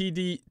foremost,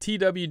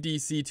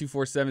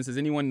 TWDC247 says,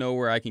 anyone know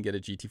where I can get a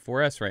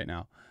GT4S right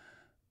now?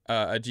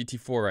 A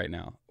GT4 right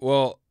now?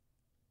 Well,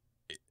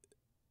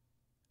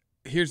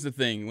 here's the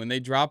thing. When they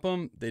drop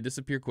them, they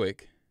disappear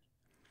quick.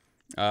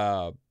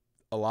 A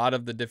lot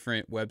of the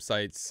different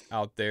websites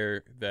out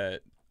there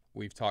that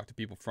we've talked to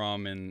people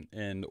from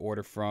and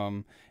order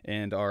from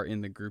and are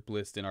in the group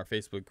list in our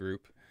Facebook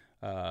group,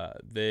 a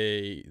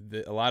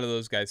lot of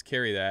those guys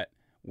carry that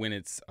when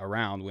it's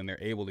around, when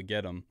they're able to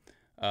get them.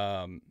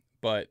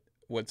 But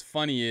what's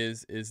funny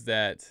is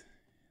that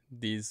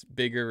these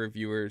bigger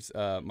reviewers,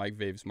 Mike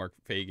Vapes, Mark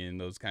Fagan,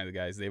 those kind of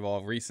guys, they've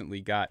all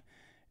recently got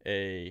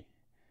a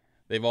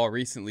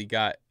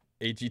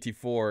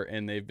GT4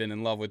 and they've been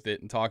in love with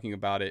it and talking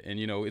about it. And,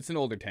 you know, it's an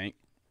older tank.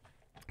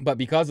 But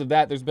because of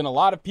that, there's been a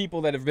lot of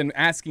people that have been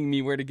asking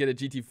me where to get a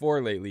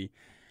GT4 lately.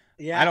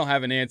 Yeah. I don't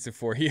have an answer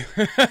for you.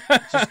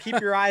 Just keep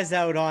your eyes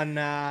out on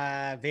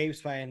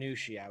Vapes by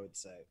Anushi, I would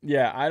say.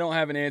 Yeah, I don't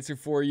have an answer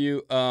for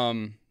you.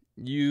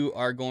 You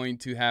are going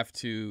to have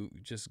to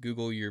just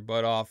Google your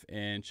butt off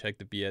and check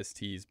the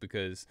BSTs,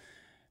 because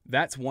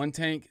that's one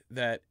tank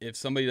that if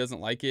somebody doesn't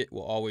like it,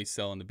 will always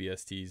sell in the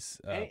BSTs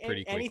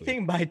pretty quickly.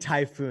 Anything by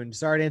Typhoon.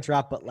 Sorry to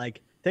interrupt, but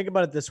like think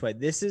about it this way.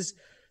 This is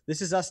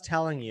us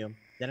telling you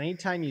that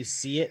anytime you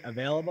see it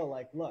available,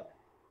 like look,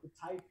 the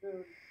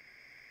Typhoon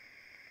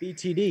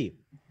BTD.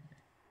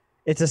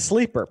 It's a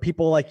sleeper.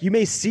 People like, you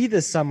may see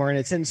this somewhere and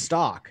it's in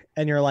stock,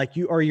 and you're like,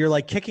 you're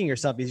like kicking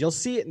yourself because you'll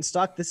see it in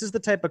stock. This is the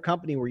type of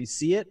company where you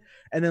see it,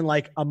 and then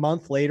like a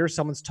month later,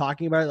 someone's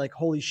talking about it, like,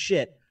 holy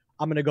shit,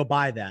 I'm gonna go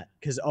buy that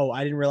because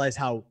I didn't realize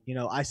how,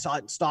 I saw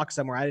it in stock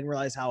somewhere. I didn't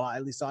realize how I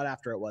highly sought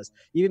after it was.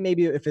 Even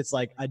maybe if it's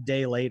like a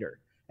day later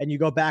and you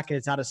go back and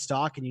it's out of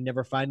stock and you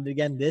never find it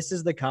again. This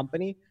is the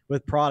company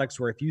with products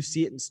where if you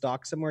see it in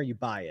stock somewhere, you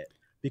buy it.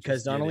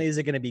 Because not only is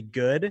it going to be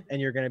good and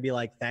you're going to be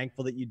like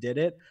thankful that you did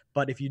it,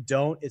 but if you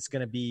don't, it's going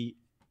to be,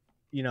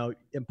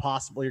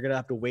 impossible. You're going to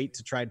have to wait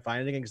to try and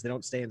find it again because they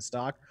don't stay in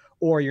stock,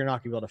 or you're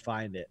not going to be able to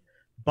find it.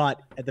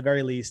 But at the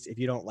very least, if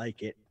you don't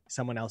like it,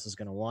 someone else is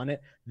going to want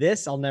it.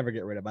 This I'll never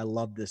get rid of. I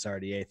love this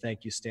RDA.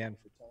 Thank you, Stan,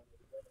 for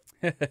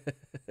telling me.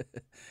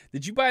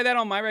 Did you buy that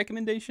on my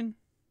recommendation?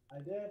 I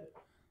did.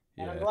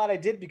 Yeah. And I'm glad I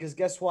did, because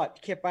guess what?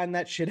 You can't find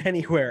that shit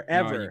anywhere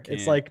ever. No,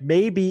 it's like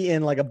maybe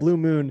in like a blue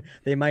moon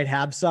they might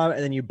have some,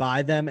 and then you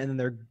buy them and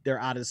then they're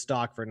out of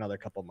stock for another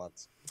couple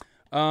months.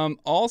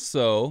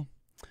 Also,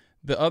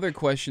 the other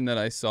question that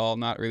I saw,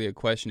 not really a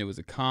question, it was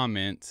a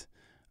comment.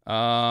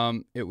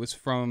 It was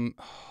from,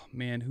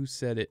 who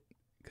said it?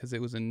 Because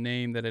it was a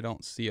name that I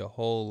don't see a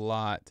whole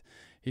lot.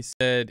 He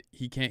said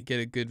he can't get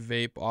a good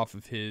vape off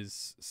of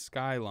his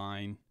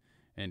Skyline,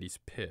 and he's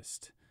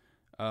pissed.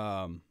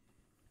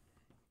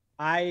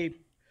 I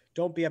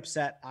don't be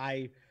upset.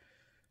 I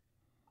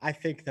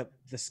think that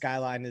the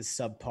Skyline is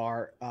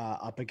subpar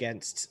up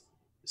against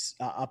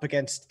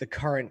the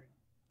current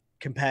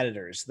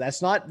competitors.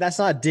 That's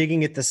not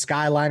digging at the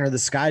Skyline or the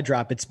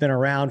Skydrop. It's been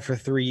around for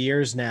 3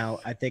 years now.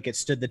 I think it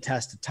stood the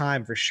test of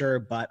time for sure.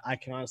 But I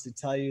can honestly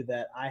tell you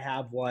that I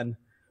have one.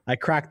 I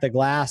cracked the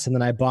glass and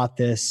then I bought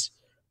this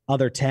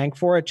other tank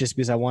for it just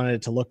because I wanted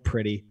it to look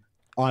pretty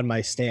on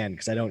my stand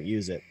because I don't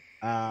use it.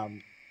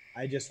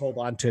 I just hold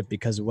on to it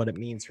because of what it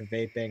means for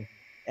vaping,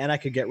 and I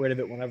could get rid of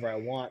it whenever I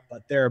want,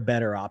 but there are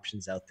better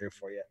options out there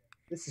for you.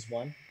 This is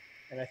one,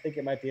 and I think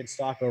it might be in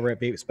stock over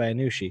at Vapes by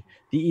Anushi.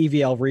 The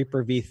EVL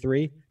Reaper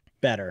V3,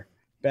 better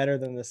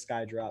than the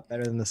Skydrop,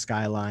 better than the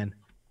Skyline.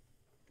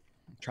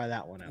 Try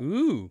that one out.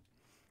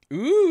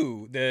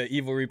 Ooh, the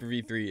Evil Reaper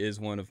V3 is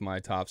one of my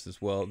tops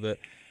as well.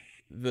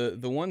 The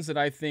ones that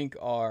I think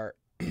are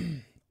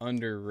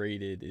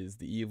underrated is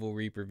the Evil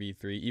Reaper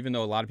V3, even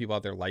though a lot of people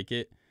out there like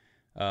it.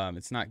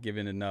 It's not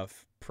given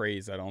enough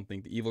praise, I don't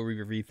think. The Evil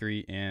Reaper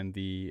V3 and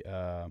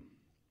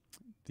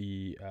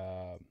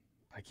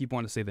I keep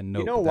wanting to say the Note.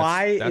 You know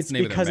why? That's it's the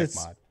name because of the it's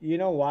mod. You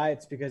know why?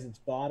 It's because it's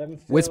bottom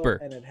fill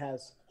Whisper. and it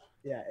has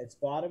it's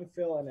bottom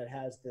fill and it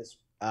has this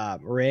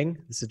ring,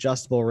 this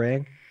adjustable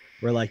ring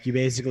where like you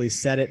basically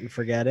set it and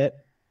forget it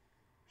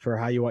for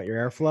how you want your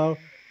airflow.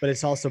 But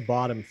it's also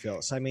bottom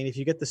fill. So, I mean, if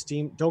you get the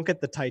steam, don't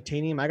get the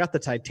titanium. I got the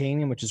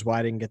titanium, which is why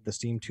I didn't get the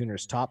Steam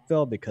Tuner's top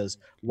fill, because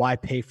why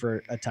pay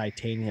for a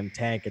titanium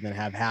tank and then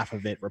have half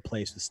of it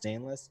replaced with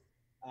stainless?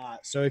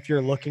 So if you're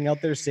looking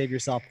out there, save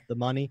yourself the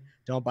money.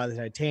 Don't buy the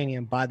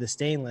titanium, buy the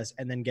stainless,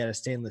 and then get a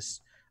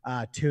stainless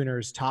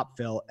Tuner's top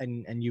fill,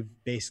 and you've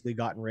basically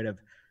gotten rid of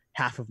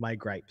half of my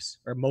gripes,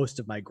 or most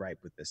of my gripe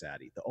with this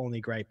Addy. The only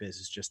gripe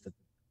is just the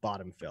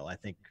bottom fill. I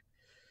think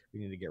we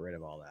need to get rid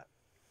of all that.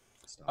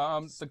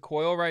 The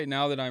coil right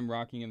now that I'm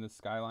rocking in the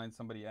Skyline,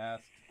 somebody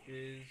asked,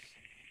 is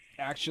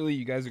actually,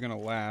 you guys are gonna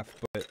laugh,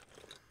 but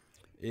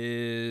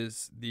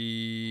is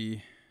the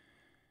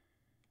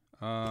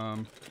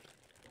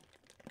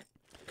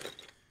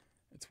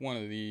it's one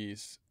of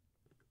these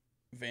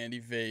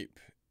Vandy Vape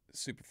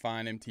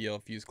Superfine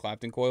MTL fused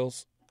Clapton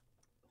coils.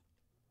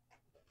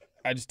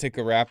 I just took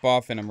a wrap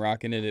off and I'm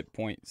rocking it at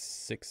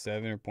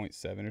 0.67 or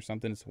 0.7 or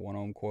something. It's a 1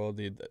 ohm coil.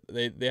 They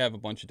have a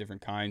bunch of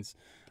different kinds.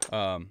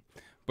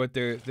 But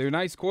they're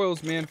nice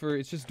coils, man.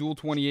 It's just dual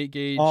 28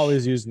 gauge.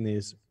 Always using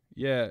these.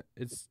 Yeah,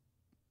 it's.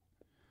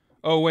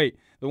 Oh wait,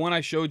 the one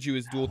I showed you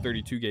is dual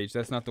 32 gauge.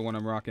 That's not the one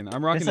I'm rocking.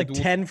 I'm rocking. It's like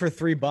 10 for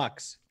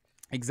 $3.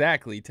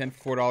 Exactly, 10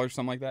 for $4,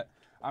 something like that.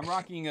 I'm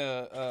rocking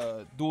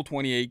a dual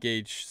 28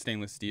 gauge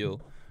stainless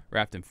steel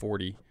wrapped in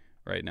 40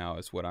 right now.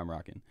 Is what I'm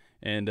rocking,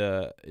 and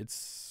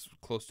it's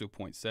close to a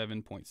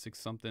 0.7, 0.6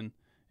 something,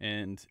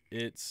 and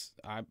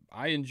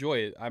I enjoy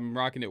it. I'm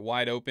rocking it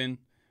wide open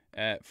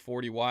at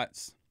 40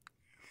 watts.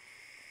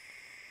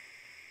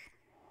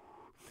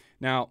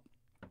 Now,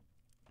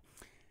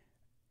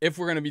 if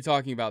we're going to be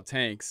talking about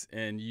tanks,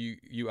 and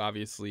you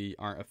obviously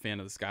aren't a fan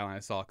of the Skyline, I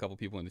saw a couple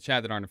people in the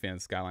chat that aren't a fan of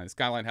the Skyline. The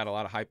Skyline had a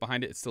lot of hype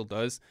behind it. It still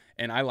does,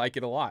 and I like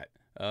it a lot.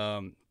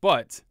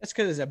 But that's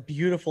because it's a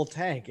beautiful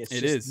tank. It's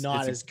just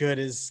not as good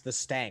as the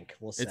stank,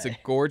 we'll say. It's a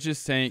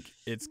gorgeous tank.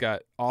 It's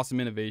got awesome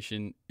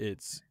innovation.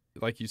 It's,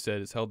 like you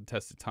said, it's held the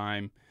test of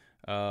time.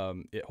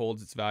 It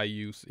holds its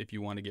value if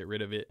you want to get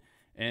rid of it.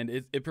 And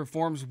it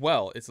performs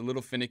well. It's a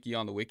little finicky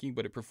on the wicking,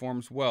 but it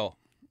performs well.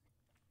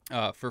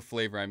 For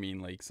flavor, I mean,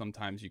 like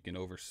sometimes you can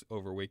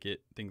overwick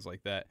it, things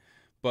like that.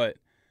 But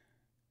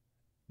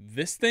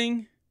this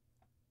thing,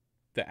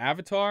 the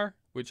Avatar,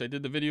 which I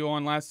did the video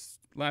on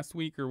last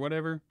week or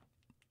whatever.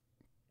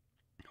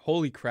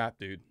 Holy crap,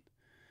 dude.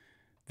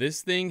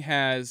 This thing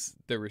has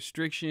the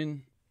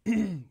restriction.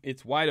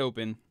 It's wide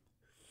open.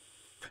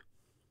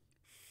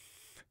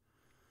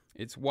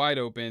 It's wide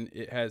open.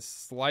 It has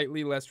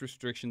slightly less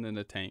restriction than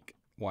the tank.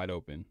 Wide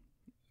open.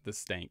 The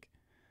stank.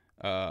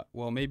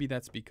 Well, maybe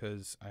that's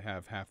because I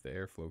have half the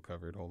airflow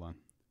covered. Hold on.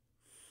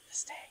 The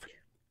stank.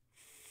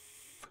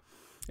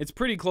 It's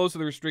pretty close to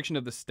the restriction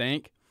of the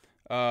stank.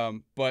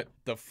 But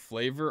the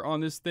flavor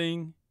on this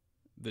thing,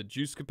 the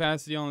juice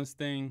capacity on this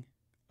thing,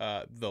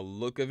 the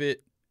look of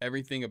it,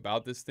 everything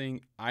about this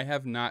thing, I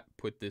have not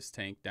put this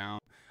tank down.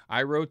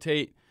 I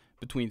rotate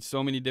between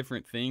so many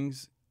different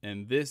things,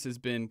 and this has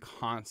been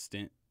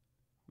constant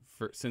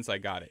since I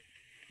got it.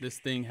 This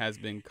thing has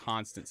been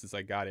constant since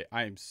I got it.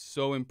 I am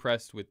so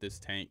impressed with this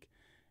tank,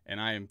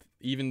 and I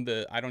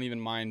don't even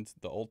mind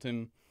the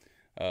Ultim.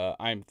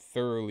 I'm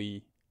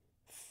thoroughly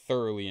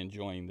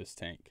enjoying this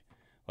tank.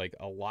 Like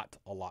a lot.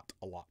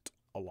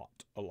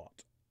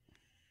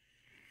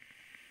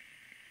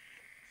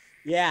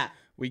 Yeah.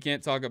 We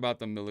can't talk about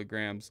the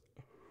milligrams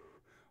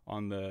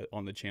on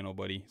the channel,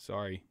 buddy.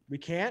 Sorry. We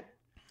can't?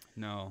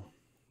 No.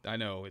 I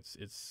know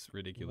it's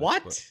ridiculous.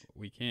 What? But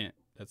we can't.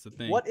 That's the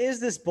thing. What is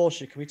this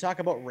bullshit? Can we talk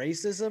about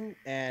racism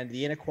and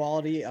the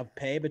inequality of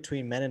pay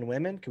between men and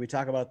women? Can we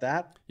talk about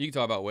that? You can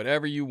talk about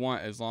whatever you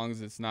want as long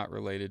as it's not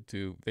related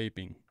to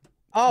vaping.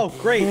 Oh,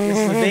 great. It's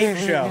the vape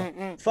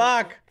show.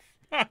 Fuck.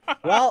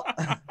 Well.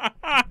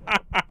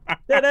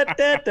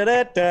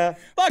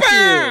 Fuck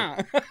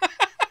you.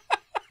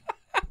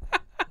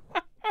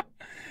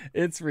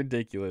 It's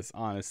ridiculous,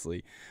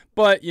 honestly.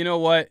 But you know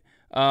what?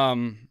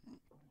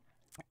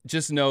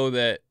 Just know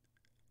that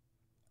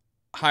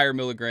higher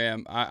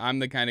milligram, I'm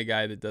the kind of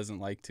guy that doesn't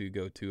like to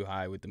go too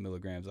high with the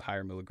milligrams. A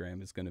higher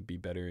milligram is going to be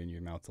better in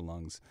your mouth to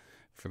lungs,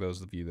 for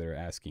those of you that are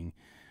asking.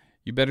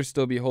 You better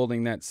still be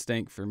holding that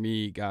stank for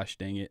me, gosh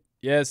dang it.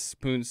 Yes,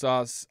 Poon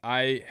Sauce,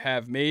 I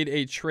have made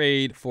a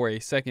trade for a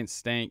second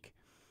stank,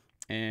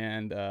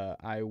 and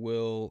I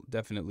will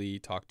definitely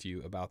talk to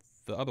you about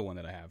the other one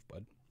that I have,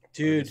 bud.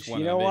 Dude,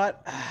 you know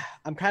what?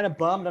 I'm kind of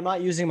bummed I'm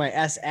not using my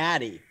S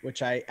Addy,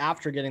 which I,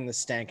 after getting the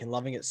stank and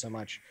loving it so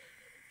much,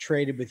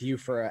 traded with you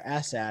for a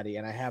S Addy,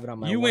 and I have it on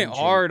my. You went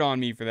hard on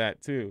me for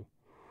that too.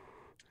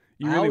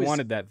 You really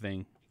wanted that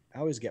thing. I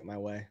always get my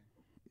way.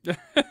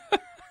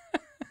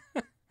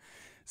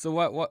 So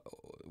what?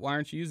 Why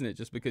aren't you using it?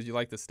 Just because you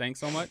like the stank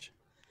so much?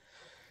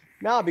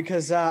 No,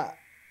 because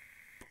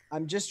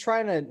I'm just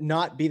trying to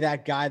not be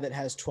that guy that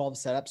has 12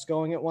 setups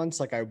going at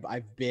once, like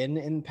I've been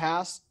in the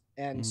past.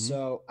 And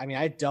so, I mean,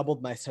 I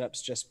doubled my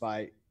setups just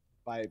by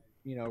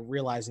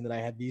realizing that I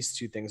had these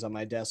two things on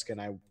my desk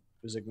and I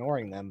was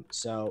ignoring them.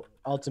 So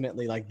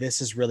ultimately, like,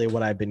 this is really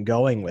what I've been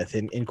going with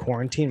in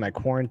quarantine. My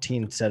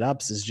quarantine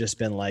setups has just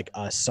been like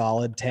a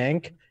solid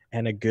tank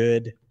and a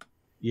good,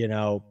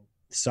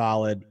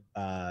 solid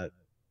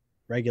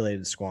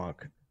regulated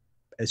squonk.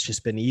 It's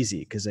just been easy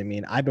because, I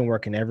mean, I've been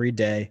working every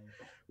day,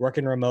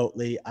 working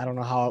remotely. I don't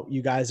know how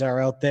you guys are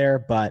out there,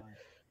 but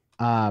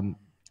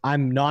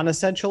I'm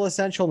non-essential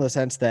in the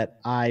sense that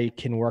I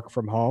can work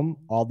from home.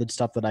 All the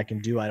stuff that I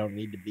can do, I don't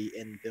need to be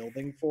in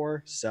building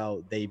for.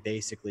 So they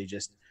basically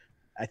just,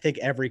 I think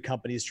every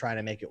company is trying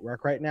to make it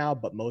work right now,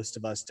 but most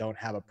of us don't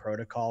have a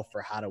protocol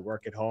for how to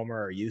work at home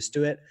or are used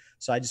to it.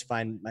 So I just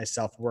find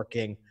myself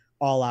working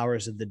all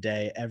hours of the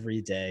day,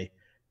 every day.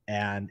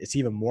 And it's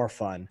even more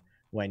fun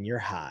when you're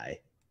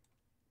high.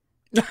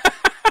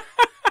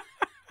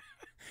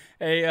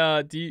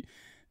 Hey,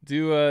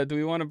 do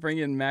we want to bring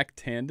in Mac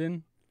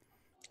Tandon?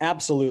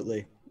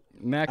 Absolutely.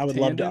 Mac I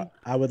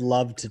would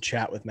love to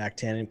chat with Mac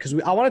Tandon because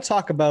I want to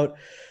talk about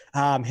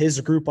his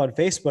group on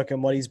Facebook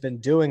and what he's been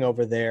doing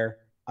over there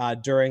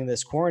during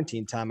this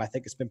quarantine time. I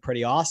think it's been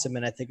pretty awesome,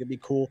 and I think it'd be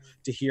cool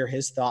to hear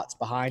his thoughts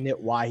behind it,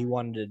 why he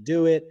wanted to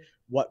do it,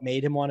 what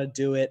made him want to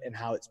do it, and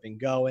how it's been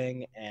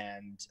going.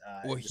 And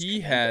well,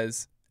 he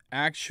has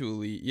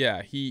actually,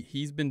 yeah,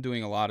 he's been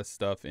doing a lot of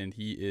stuff, and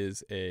he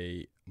is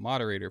a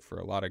moderator for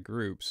a lot of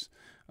groups.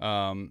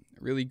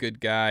 Really good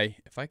guy.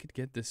 If I could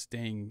get this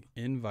dang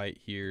invite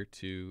here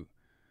to,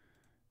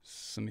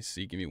 let me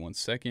see, give me 1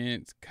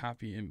 second.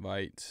 Copy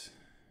invite.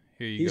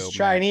 Here you go. He's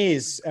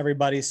Chinese,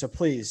 everybody, so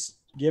please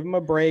give him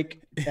a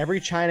break. Every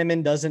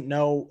Chinaman doesn't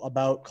know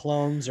about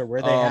clones or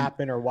where they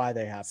happen or why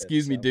they happen.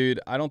 Excuse me, dude.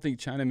 I don't think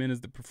Chinaman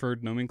is the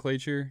preferred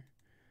nomenclature.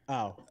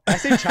 Oh, I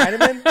say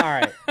Chinaman? All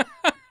right.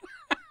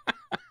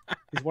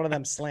 He's one of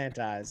them slant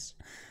eyes.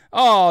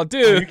 Oh,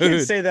 dude. You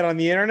can't say that on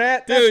the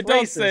internet. Dude,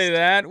 don't say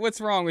that.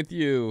 What's wrong with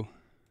you?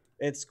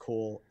 It's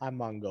cool. I'm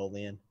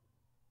Mongolian.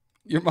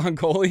 You're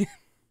Mongolian?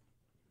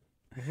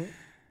 Mm-hmm.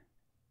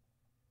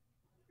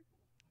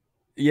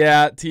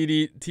 Yeah,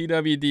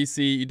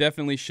 TWDC, you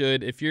definitely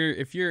should. If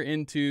you're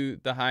into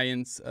the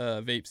high-end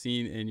vape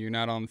scene and you're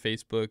not on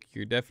Facebook,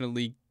 you're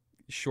definitely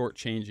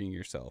shortchanging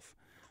yourself.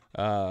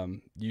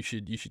 You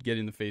should get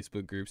in the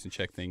Facebook groups and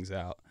check things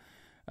out.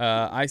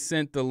 I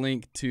sent the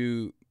link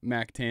to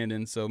Mac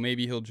Tandon, so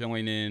maybe he'll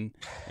join in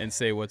and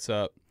say what's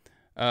up.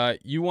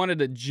 You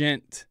wanted a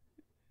gent.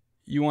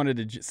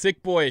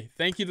 Sick Boy.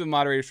 Thank you to the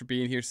moderators for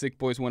being here. Sick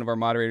Boy's one of our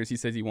moderators. He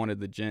says he wanted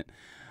the gent.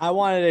 I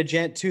wanted a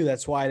gent too.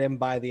 That's why I didn't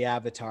buy the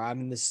avatar.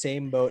 I'm in the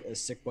same boat as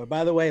Sick Boy.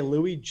 By the way,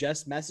 Louie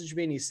just messaged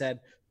me and he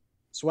said,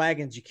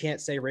 Swaggins, you can't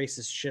say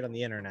racist shit on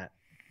the internet.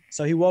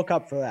 So he woke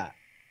up for that.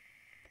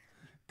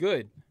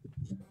 Good.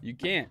 You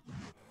can't.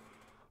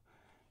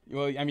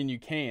 Well, I mean, you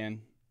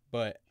can,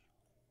 but.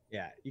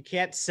 Yeah, you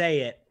can't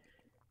say it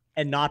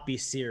and not be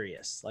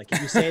serious. Like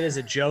if you say it as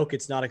a joke,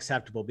 it's not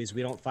acceptable because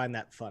we don't find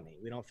that funny.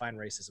 We don't find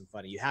racism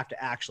funny. You have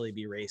to actually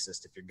be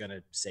racist if you're going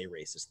to say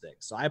racist things.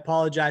 So I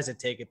apologize. I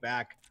take it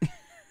back.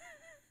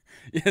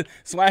 Yeah,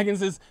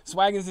 Swaggins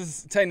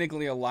is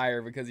technically a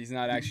liar because he's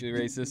not actually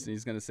racist and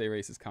he's going to say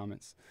racist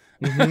comments.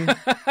 Mm-hmm.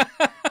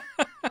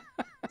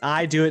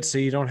 I do it so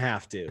you don't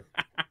have to.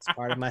 It's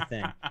part of my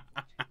thing.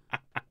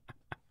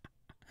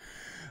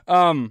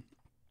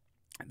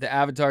 The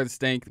Avatar, the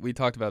Stank, we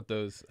talked about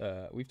those.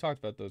 We've talked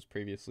about those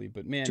previously,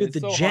 but man, dude, it's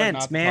the so gent,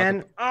 hard not man.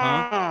 to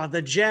talk about,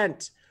 The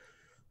gent.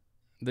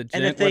 The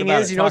gent. And the thing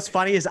is, you know what's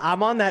funny is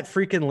I'm on that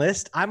freaking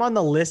list. I'm on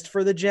the list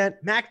for the gent.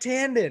 Mac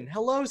Tandon.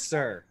 Hello,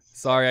 sir.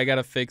 Sorry, I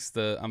gotta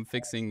I'm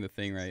fixing the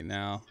thing right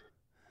now.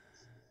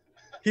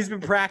 He's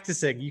been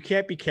practicing. You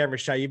can't be camera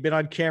shy. You've been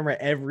on camera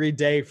every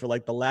day for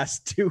like the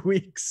last 2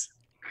 weeks.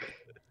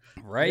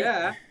 Right?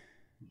 Yeah.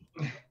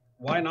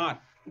 Why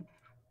not?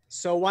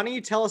 So why don't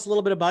you tell us a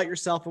little bit about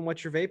yourself and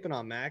what you're vaping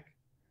on, Mac?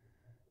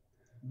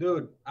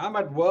 Dude, I'm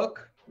at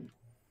work.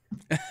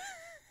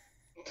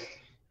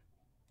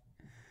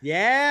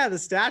 Yeah, the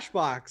stash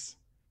box.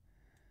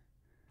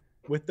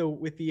 With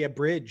the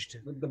abridged.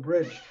 With the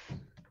bridge.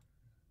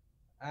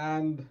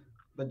 And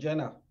the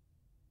Jenna.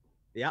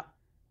 Yep.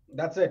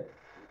 That's it.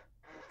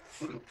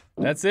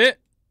 That's it?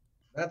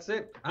 That's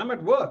it. I'm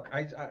at work.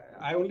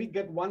 I only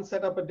get one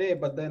setup a day,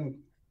 but then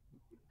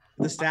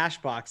the stash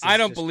box. I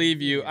don't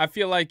believe you. I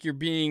feel like you're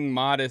being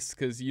modest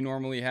because you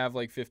normally have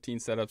like 15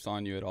 setups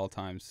on you at all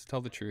times. Tell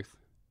the truth.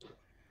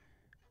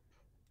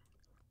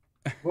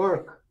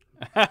 work.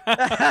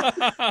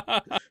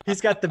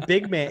 He's got the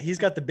big man. He's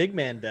got the big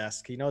man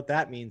desk. You know what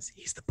that means?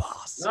 He's the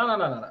boss.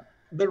 No.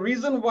 The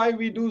reason why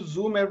we do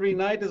Zoom every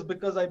night is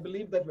because I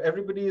believe that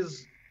everybody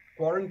is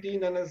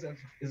quarantined and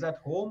is at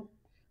home.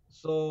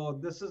 So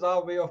this is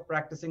our way of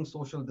practicing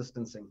social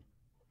distancing.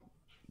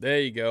 There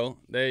you go.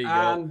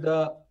 And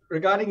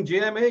regarding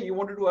JMA, you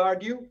wanted to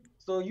argue.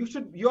 So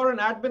you're an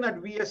admin at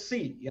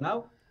VSE, you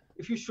know?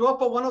 If you show up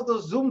for one of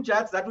those Zoom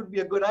chats, that would be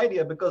a good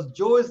idea because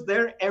Joe is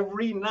there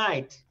every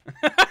night.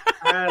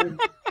 And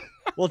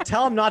well,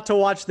 tell him not to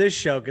watch this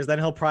show because then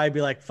he'll probably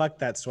be like, fuck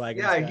that swag.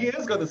 Yeah, he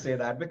is going to say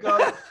that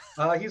because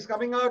he's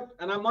coming out,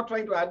 and I'm not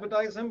trying to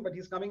advertise him, but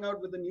he's coming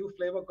out with a new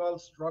flavor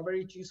called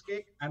strawberry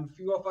cheesecake. And a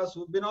few of us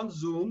who've been on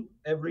Zoom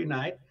every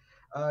night,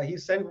 he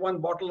sent one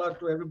bottle out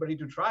to everybody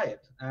to try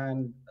it.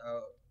 And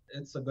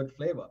it's a good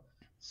flavor.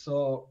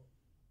 So,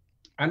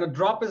 and a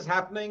drop is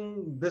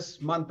happening this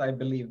month, I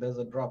believe. There's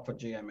a drop for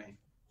JMA.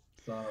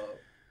 So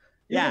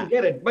you can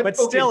get it. But okay,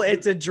 still,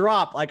 it's a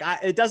drop. Like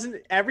it doesn't,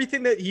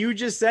 everything that you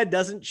just said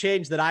doesn't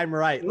change that I'm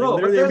right. No,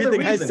 like, but literally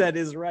everything I said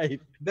is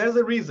right. There's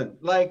a reason.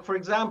 Like, for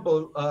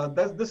example,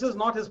 this is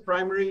not his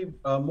primary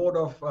mode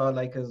of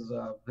like his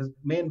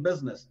main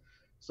business.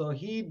 So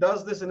he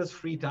does this in his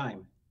free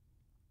time.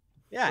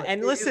 Yeah, so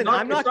and listen,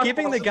 I'm not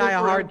giving the guy a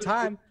hard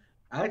time.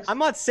 I'm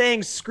not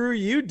saying screw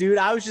you, dude.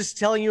 I was just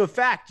telling you a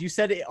fact. You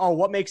said, oh,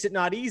 what makes it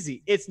not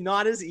easy? It's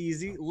not as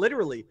easy,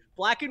 literally,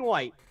 black and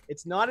white.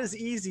 It's not as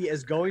easy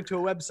as going to a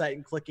website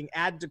and clicking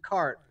add to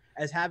cart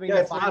as having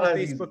to find a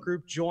Facebook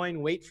group,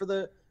 join, wait for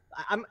the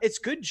it's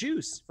good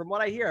juice from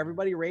what I hear.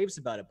 Everybody raves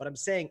about it, but I'm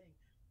saying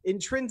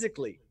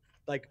intrinsically,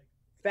 like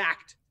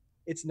fact,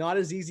 it's not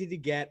as easy to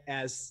get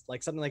as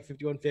like something like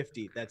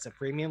 5150. That's a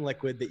premium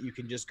liquid that you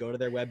can just go to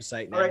their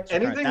website and all right,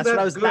 anything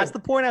that's the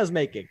point I was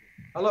making.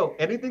 Hello,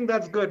 anything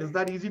that's good, is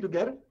that easy to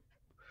get?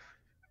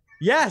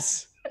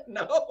 Yes.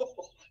 No.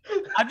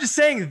 I'm just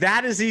saying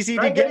that is easy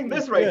to get. Getting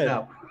this right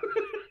now.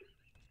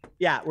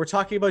 Yeah, we're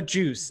talking about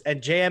juice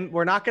and JM.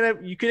 We're not gonna.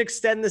 You can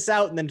extend this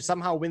out and then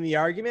somehow win the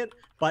argument,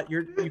 but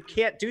you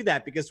can't do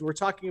that because we're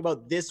talking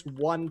about this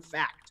one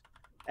fact,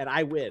 and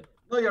I win.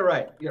 No, you're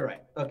right. You're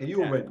right. Okay, you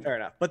win. Fair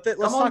enough. But let's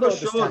talk about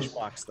the stash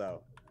box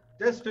though.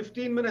 Just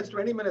 15 minutes,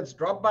 20 minutes.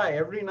 Drop by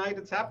every night.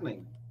 It's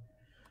happening.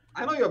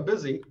 I know you're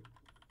busy.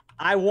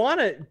 I want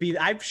to be.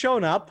 I've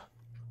shown up.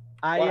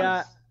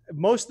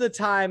 most of the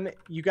time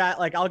you got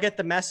like, I'll get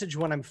the message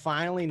when I'm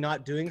finally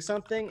not doing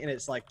something and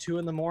it's like 2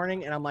 in the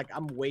morning and I'm like,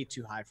 I'm way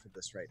too high for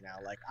this right now.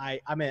 Like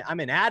I'm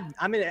an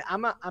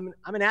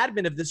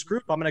admin of this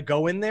group. I'm going to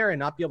go in there and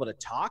not be able to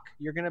talk.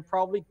 You're going to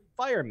probably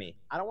fire me.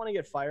 I don't want to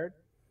get fired.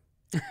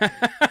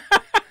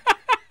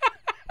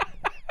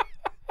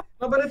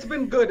 No, but it's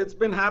been good. It's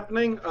been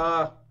happening,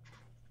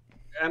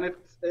 and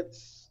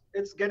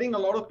it's getting a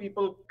lot of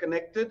people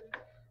connected.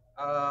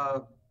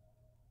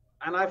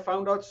 And I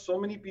found out so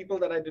many people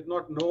that I did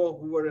not know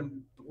who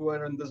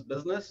were in this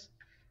business.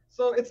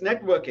 So it's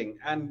networking,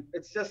 and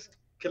it's just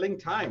killing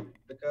time,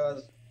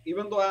 because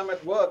even though I'm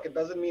at work, it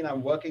doesn't mean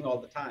I'm working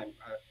all the time.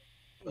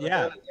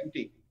 Yeah, it's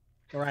empty.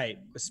 Right,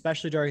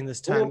 especially during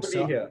this time. Nobody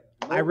So here.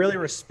 I really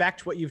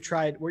respect what you're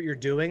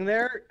doing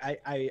there.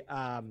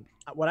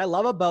 What I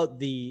love about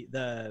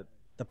the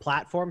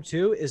platform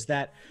too is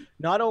that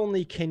not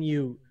only can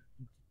you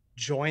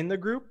join the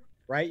group,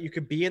 right? You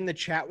could be in the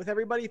chat with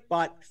everybody,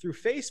 but through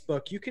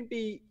Facebook, you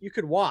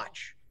could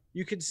watch.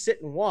 You could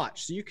sit and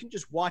watch. So you can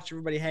just watch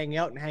everybody hang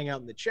out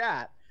in the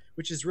chat,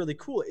 which is really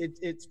cool.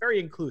 It's very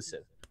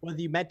inclusive.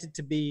 Whether you meant it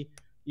to be,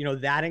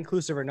 that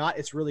inclusive or not,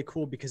 it's really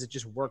cool because it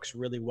just works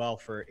really well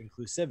for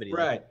inclusivity.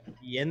 Right.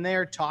 Like, be in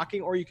there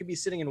talking, or you could be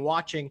sitting and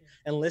watching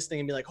and listening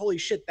and be like, holy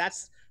shit,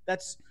 that's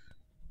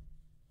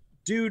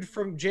dude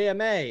from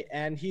JMA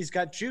and he's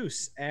got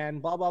juice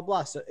and blah, blah,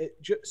 blah. So if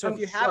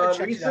you haven't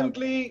checked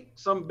recently, it out,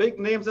 some big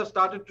names have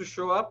started to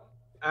show up,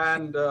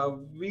 and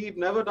we've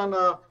never done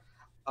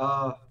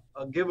a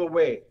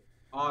giveaway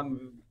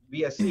on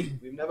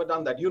VSE. We've never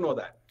done that. You know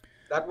that.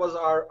 That was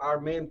our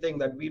main thing,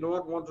 that we do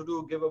not want to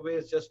do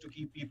giveaways just to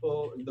keep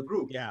people in the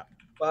group. Yeah.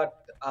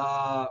 But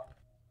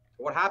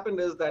what happened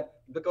is that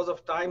because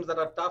of times that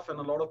are tough and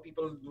a lot of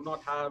people do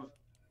not have,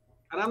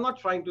 and I'm not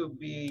trying to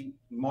be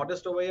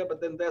modest over here,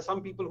 but then there are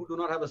some people who do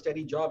not have a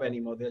steady job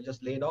anymore. They're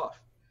just laid off.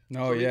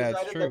 No, so we yeah,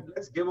 decided it's true. that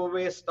let's give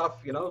away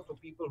stuff, to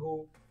people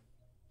who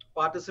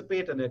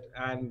participate in it.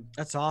 And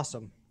that's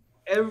awesome.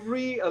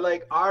 Every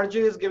like RJ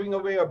is giving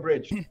away a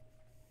bridge,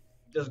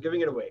 just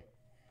giving it away.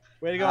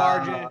 Way to go,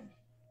 RJ.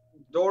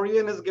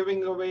 Dorian is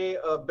giving away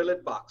a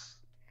billet box.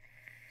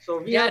 So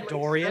we have like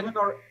Dorian.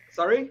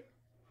 Sorry?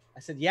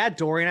 I said, yeah,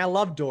 Dorian. I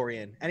love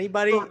Dorian.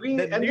 Anybody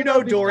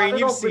Dorian,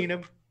 you've seen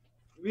him.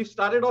 We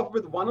started off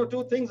with 1 or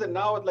 2 things, and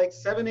now like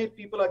 7, 8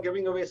 people are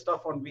giving away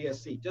stuff on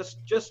VSC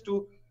just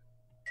to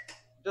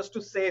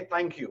say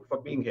thank you for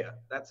being here.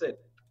 That's it.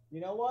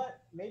 You know what?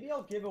 Maybe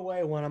I'll give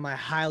away one of my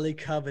highly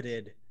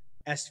coveted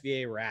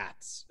SVA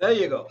rats. There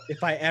you go.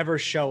 If I ever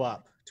show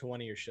up to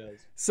one of your shows.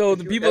 So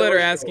the people that are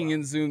asking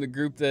in Zoom, the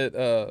group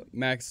that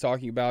Mac's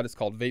talking about is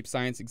called Vape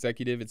Science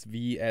Executive. It's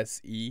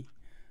VSE.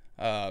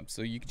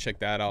 So you can check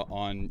that out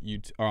on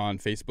YouTube or on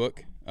Facebook.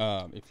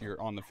 If you're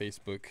on the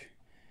Facebook,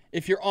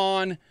 if you're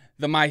on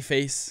the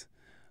MyFace,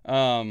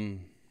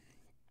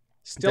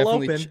 still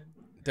open.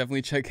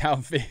 Definitely check out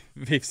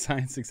Vape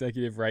Science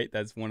Executive. Right,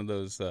 that's one of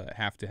those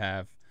have to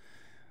have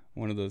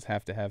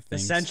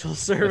things. Essential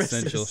services.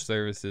 Essential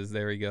services.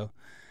 There we go.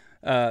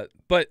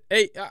 But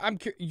hey,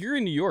 you're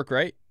in New York,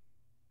 right?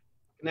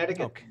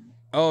 Connecticut. Okay.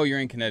 Oh, you're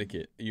in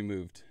Connecticut. You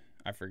moved.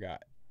 I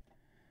forgot.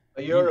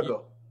 A year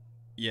ago.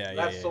 Yeah.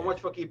 That's so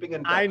much for keeping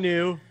in touch. I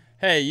knew.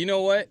 Hey, you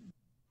know what?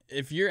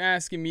 If you're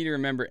asking me to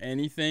remember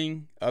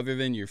anything other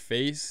than your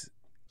face,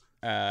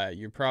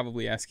 you're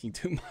probably asking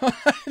too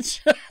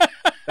much.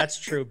 That's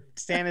true.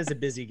 Stan is a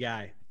busy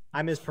guy.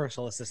 I'm his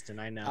personal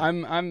assistant. I know.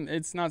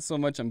 It's not so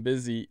much I'm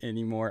busy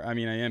anymore. I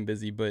mean, I am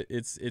busy, but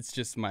it's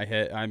just my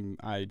head.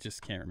 I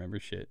just can't remember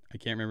shit. I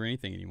can't remember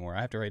anything anymore.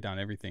 I have to write down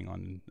everything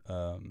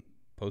on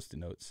Post-it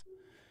notes,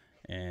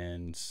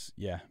 and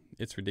yeah,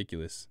 it's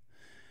ridiculous.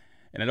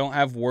 And I don't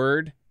have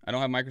Word. I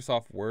don't have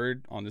Microsoft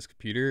Word on this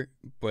computer,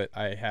 but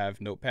I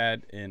have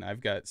Notepad, and I've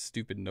got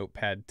stupid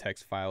Notepad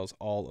text files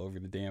all over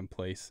the damn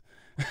place.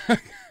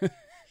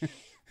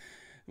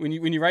 When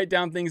you write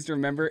down things to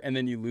remember and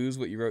then you lose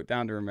what you wrote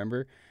down to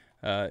remember,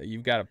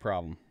 you've got a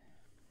problem.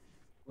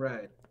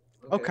 Right.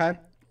 Okay.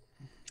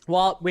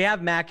 Well, we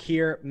have Mac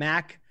here.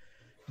 Mac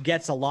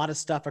gets a lot of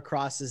stuff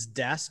across his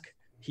desk.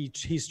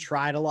 He's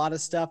tried a lot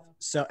of stuff.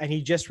 And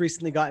he just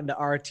recently got into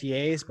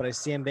RTAs, but I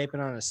see him vaping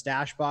on a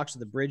stash box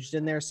with the bridged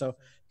in there. So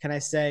can I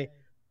say,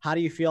 how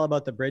do you feel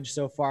about the bridge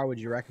so far? Would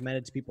you recommend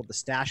it to people? The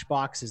stash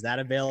box, is that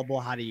available?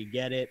 How do you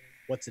get it?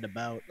 What's it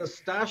about? The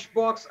stash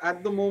box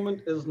at the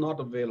moment is not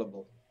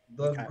available.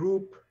 The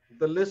group,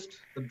 the list,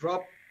 the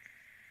drop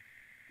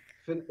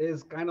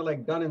is kind of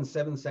like done in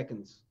 7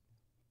 seconds.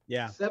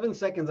 Yeah. 7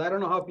 seconds. I don't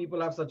know how people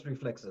have such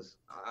reflexes.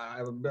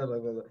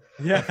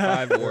 Yeah.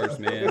 F5 wars,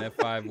 man.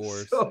 F5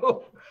 wars.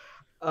 So,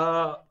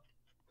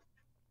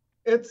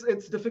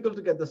 it's difficult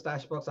to get the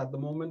stash box at the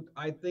moment.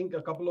 I think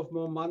a couple of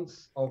more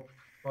months of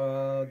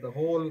the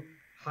whole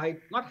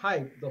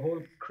the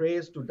whole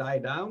craze to die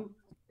down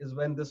is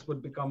when this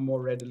would become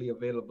more readily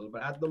available.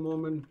 But at the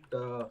moment,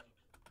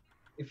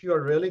 if you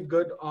are really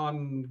good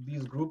on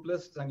these group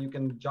lists and you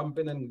can jump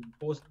in and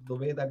post the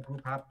way that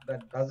group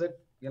that does it,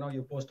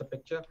 you post a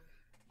picture,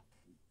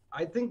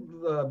 I think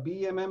the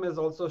BMM has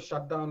also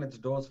shut down its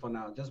doors for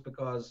now, just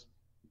because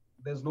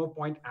there's no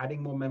point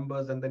adding more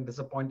members and then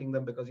disappointing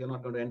them because you're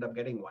not going to end up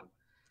getting one.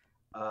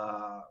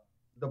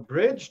 The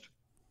bridged,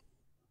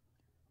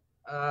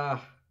 uh,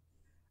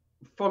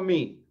 for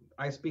me,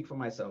 I speak for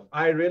myself.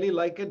 I really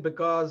like it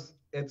because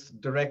it's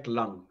direct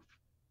lung.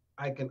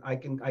 I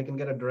can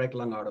get a direct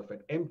lung out of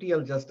it.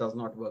 MTL just does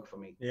not work for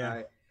me.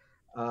 Yeah.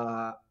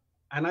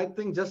 And I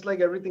think just like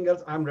everything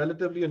else, I'm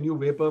relatively a new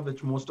vapor,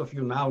 which most of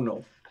you now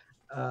know.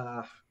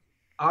 Uh,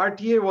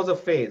 RTA was a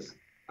phase.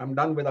 I'm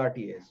done with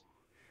RTAs.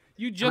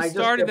 You And just I just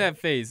started kept- that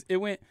phase. It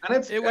went And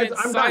I'm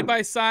side done.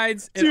 by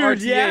sides and Dude,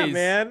 RTAs. yeah,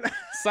 man.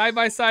 Side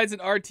by sides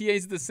and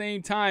RTAs at the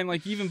same time.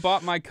 Like you even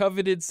bought my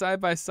coveted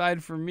side by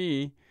side for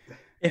me.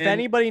 If And-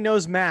 anybody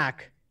knows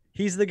Mac,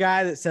 he's the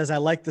guy that says, I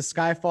like the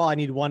Skyfall. I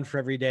need one for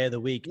every day of the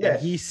week.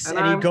 Yes, And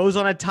and he I'm- goes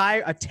on a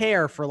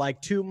tear for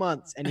like 2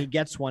 months and he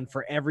gets one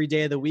for every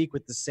day of the week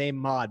with the same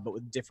mod, but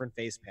with different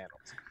face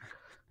panels.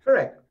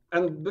 Correct.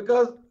 And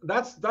because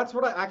that's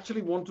what I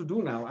actually want to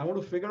do now. I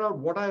want to figure out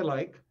what I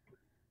like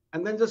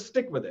and then just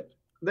stick with it.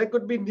 There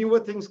could be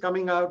newer things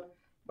coming out,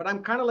 but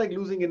I'm kind of like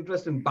losing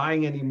interest in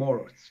buying any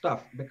more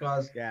stuff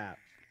because Yeah.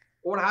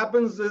 what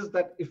happens is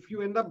that if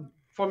you end up,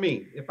 for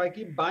me, if I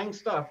keep buying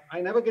stuff,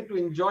 I never get to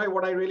enjoy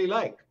what I really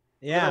like.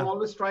 Yeah. I'm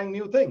always trying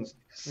new things.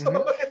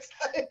 So it's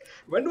like,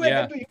 when do I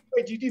Yeah. get to use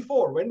my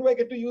GT4? When do I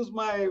get to use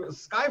my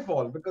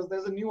Skyfall? Because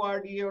there's a new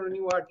RDA or a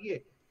new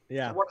RTA.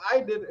 Yeah. So what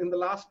I did in the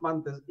last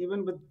month is,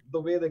 even with the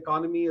way the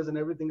economy is and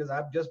everything is,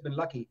 I've just been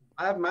lucky.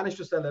 I have managed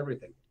to sell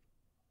everything.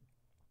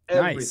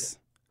 Nice.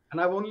 And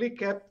I've only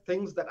kept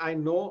things that I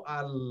know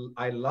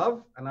I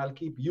love and I'll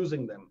keep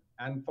using them.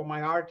 And for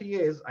my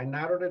RTAs, I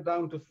narrowed it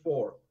down to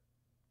 4.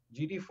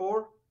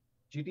 GT4,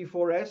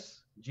 GT4S,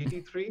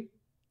 GT3,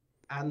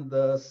 and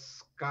the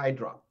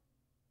Skydrop.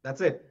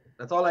 That's it.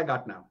 That's all I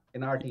got now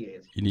in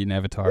RTAs. You need an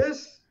avatar.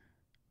 This,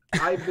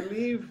 I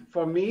believe,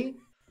 for me,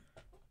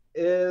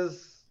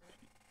 is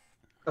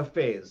a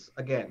phase.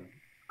 Again,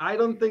 I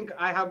don't think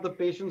I have the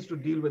patience to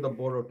deal with a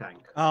Boro tank.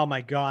 Oh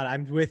my God.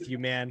 I'm with you,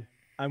 man.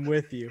 I'm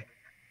with you.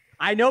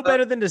 I know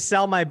better than to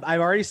sell I've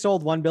already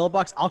sold one billet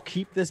box. I'll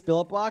keep this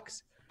billet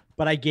box,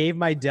 but I gave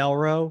my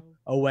Delro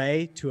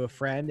away to a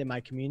friend in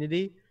my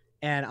community.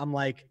 And I'm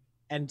like,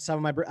 and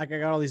some of I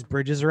got all these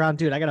bridges around,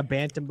 dude. I got a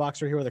Bantam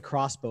box right here with a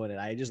crossbow in it.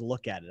 I just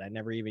look at it. I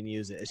never even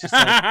use it. It's just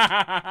like,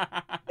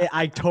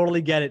 I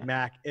totally get it,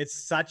 Mac. It's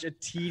such a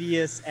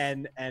tedious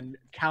and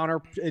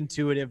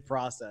counterintuitive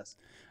process.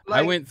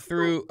 I went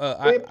through.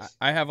 Vapes.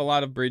 I have a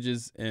lot of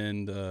bridges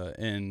and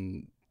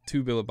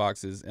 2 billet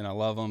boxes, and I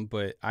love them,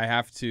 but I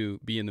have to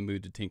be in the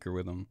mood to tinker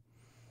with them.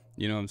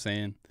 You know what I'm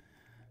saying?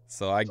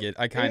 So I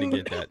kind of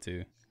get that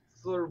too.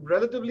 So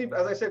relatively,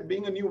 as I said,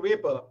 being a new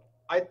vapor,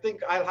 I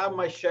think I'll have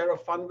my share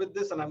of fun with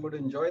this and I'm going to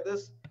enjoy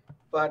this.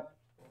 But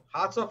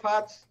hearts of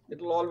hearts,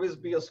 it'll always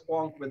be a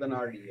squonk with an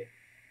RDA.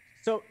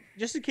 So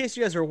just in case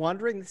you guys are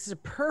wondering, this is a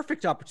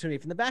perfect opportunity.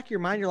 If in the back of your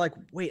mind, you're like,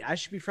 wait, I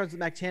should be friends with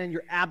Mac Tannen.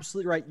 You're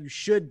absolutely right. You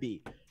should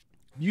be.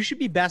 You should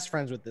be best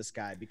friends with this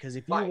guy because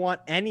if you Fine.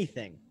 want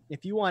anything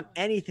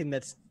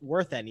that's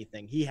worth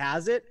anything, he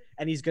has it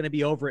and he's going to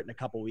be over it in a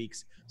couple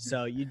weeks.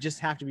 So you just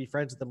have to be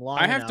friends with him long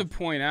I have enough to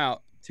point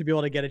out. to be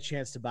able to get a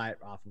chance to buy it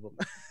off of him.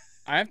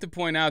 I have to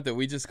point out that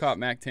we just caught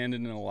Mac Tannen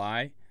in a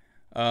lie.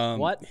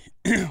 What?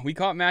 We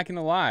caught Mac in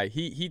a lie.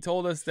 He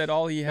told us that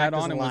all he had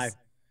Mac on him doesn't was.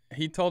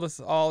 He told us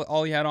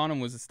all he had on him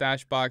was a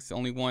stash box, the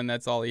only one.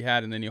 That's all he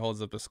had, and then he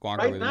holds up a squonker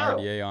Right with now.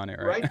 an RDA on it.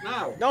 Right. Right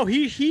now. No,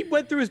 he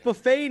went through his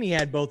buffet and he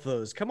had both of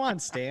those. Come on,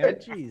 Stan.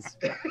 Jeez.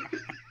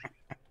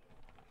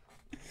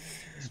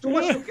 It's too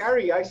much to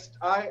carry. I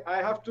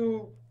have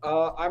to,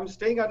 I'm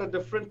staying at a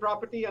different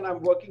property and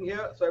I'm working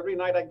here. So every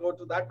night I go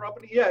to that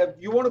property. Yeah, if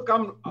you want to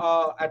come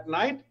at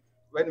night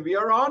when we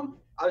are on,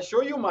 I'll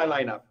show you my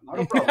lineup. Not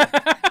a problem.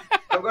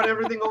 I've got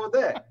everything over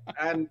there.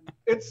 And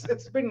it's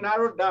been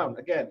narrowed down.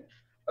 Again,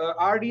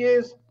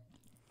 RDAs,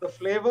 the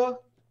flavor,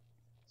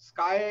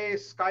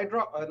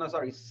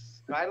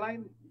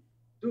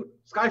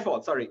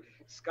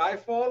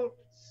 Skyfall,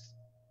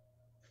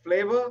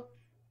 flavor,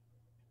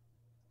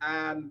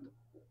 and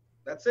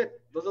that's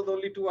it. Those are the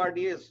only 2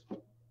 RDAs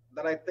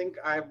that I think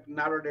I've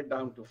narrowed it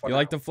down to. You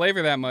like the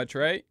flavor that much,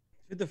 right?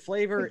 Dude, the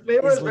flavor, The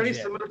flavor is legit. very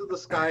similar to the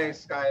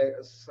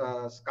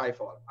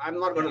Skyfall. I'm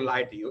not going to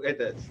lie to you. It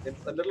is.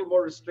 It's a little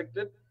more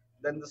restricted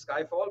than the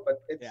Skyfall,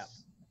 but it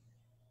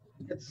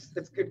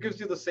gives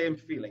you the same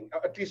feeling.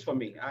 At least for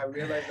me, I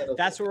realize that.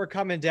 That's what we're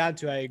coming down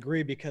to. I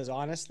agree because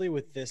honestly,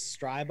 with this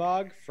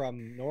Strybog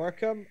from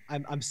Noricum,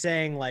 I'm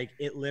saying like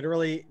it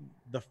literally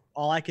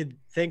all I could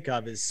think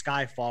of is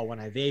Skyfall when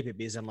I vape it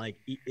because I'm like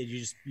you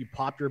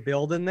pop your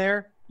build in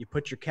there, you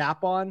put your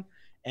cap on,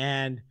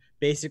 and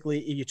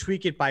basically you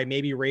tweak it by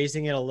maybe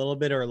raising it a little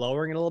bit or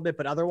lowering it a little bit,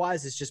 but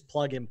otherwise it's just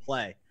plug and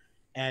play,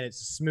 and it's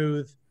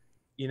smooth,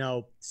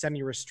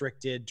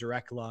 semi-restricted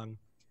direct lung.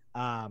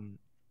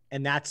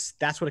 And that's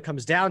what it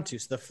comes down to.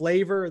 So the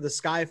flavor, the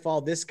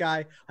Skyfall, this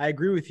guy, I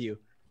agree with you,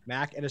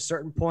 Mac. At a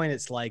certain point,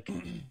 it's like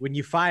when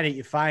you find it,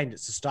 you find it.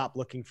 So stop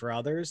looking for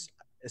others,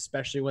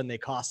 especially when they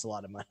cost a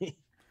lot of money.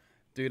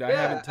 Dude, I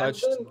Yeah, haven't and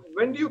touched. then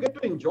when do you get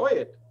to enjoy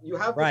it? You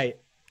have this Right.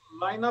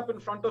 line up in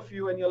front of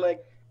you, and you're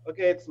like,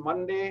 okay, it's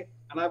Monday,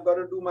 and I've got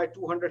to do my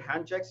 200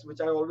 hand checks,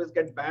 which I always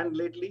get banned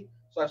lately,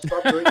 so I've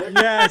stopped doing it.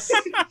 Yes.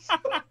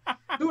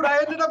 Dude, I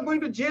ended up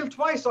going to jail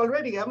twice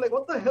already. I'm like,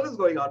 what the hell is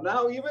going on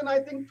now? Even I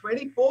think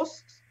 20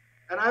 posts,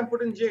 and I'm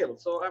put in jail.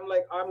 So I'm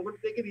like, I'm going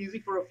to take it easy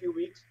for a few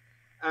weeks,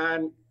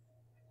 and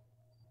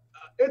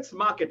it's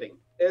marketing.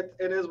 It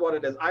is what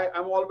it is.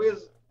 I'm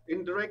always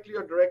indirectly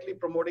or directly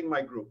promoting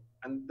my group,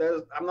 and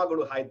I'm not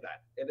going to hide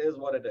that. It is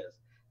what it is,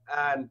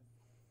 and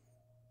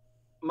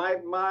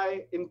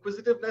my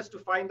inquisitiveness to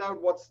find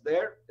out what's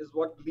there is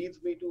what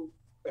leads me to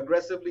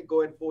aggressively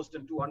go and post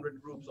in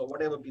 200 groups or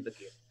whatever be the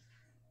case.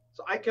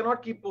 So I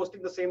cannot keep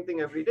posting the same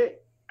thing every day,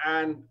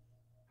 and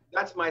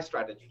that's my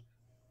strategy.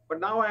 But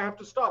now I have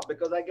to stop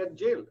because I get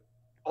jailed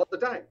all the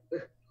time.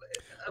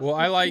 Well,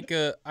 I like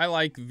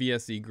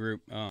VSE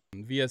group,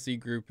 VSE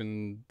group,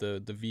 and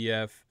the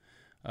VF,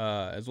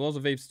 as well as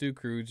the VapeStew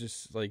crew.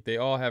 Just like they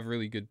all have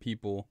really good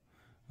people,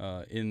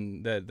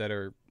 in that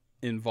are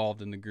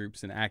involved in the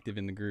groups and active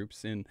in the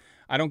groups. And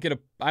I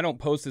don't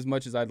post as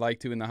much as I'd like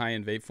to in the high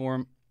end vape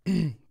forum,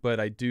 but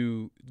I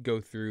do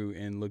go through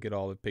and look at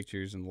all the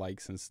pictures and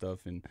likes and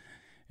stuff.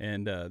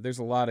 And there's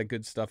a lot of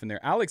good stuff in there.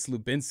 Alex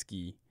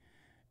Lubinsky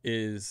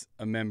is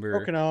a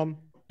member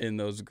in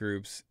those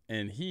groups,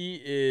 and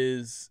he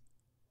is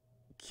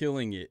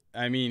killing it.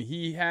 I mean,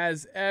 he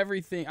has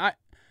everything. I'm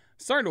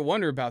starting to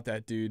wonder about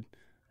that dude.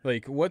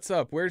 Like, what's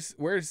up?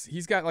 Where's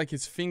he's got like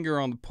his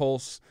finger on the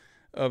pulse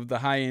of the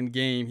high end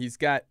game. He's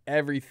got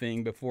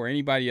everything before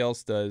anybody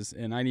else does,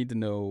 and I need to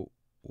know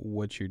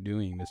what you're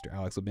doing, Mr.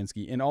 Alex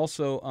Lubinsky. And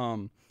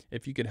also,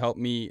 if you could help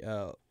me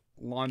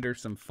launder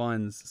some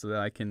funds so that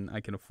I can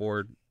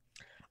afford.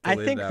 I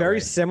think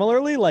very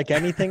similarly, like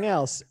anything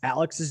else,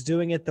 Alex is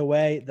doing it the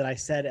way that I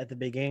said at the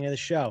beginning of the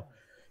show.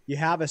 You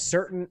have a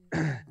certain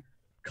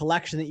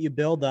collection that you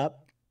build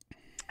up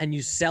and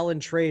you sell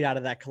and trade out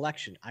of that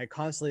collection. I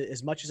constantly,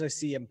 as much as I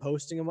see him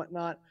posting and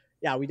whatnot,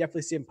 yeah, we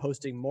definitely see him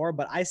posting more,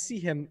 but I see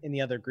him in the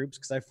other groups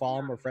because I follow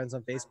him. We're friends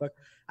on Facebook.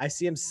 I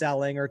see him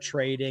selling or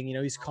trading. You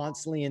know, he's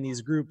constantly in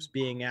these groups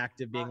being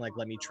active, being like,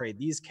 let me trade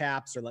these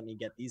caps or let me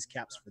get these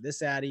caps for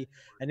this Addy.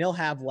 And he'll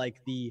have like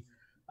the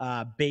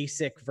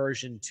basic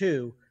version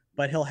 2,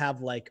 but he'll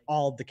have like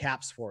all of the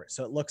caps for it.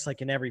 So it looks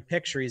like in every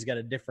picture he's got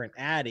a different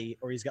Addy,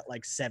 or he's got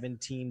like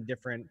 17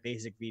 different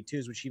basic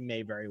V2s, which he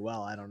may very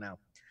well. I don't know.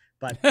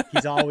 But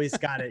he's always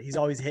got it. He's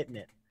always hitting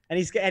it. And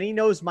he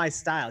knows my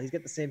style. He's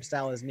got the same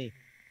style as me.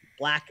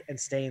 Black and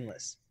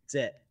stainless. That's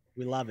it.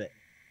 We love it.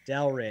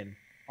 Delrin,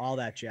 all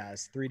that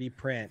jazz. 3D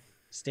print,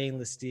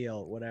 stainless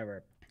steel,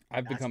 whatever.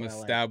 I've become a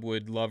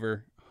stabwood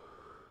lover.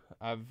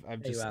 I've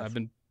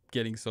been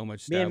getting so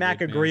much stabwood. Me and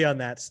Mac agree on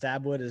that.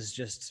 Stabwood is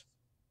just,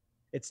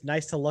 it's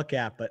nice to look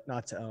at, but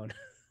not to own.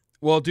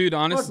 Well, dude,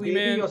 honestly,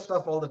 man, your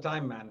stuff all the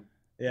time, man.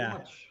 Yeah,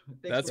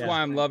 that's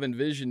why I'm loving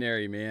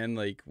Visionary, man.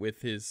 Like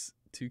with his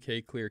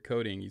 2K clear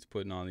coating he's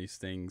putting on these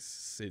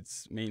things,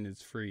 it's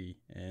maintenance free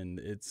and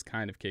it's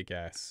kind of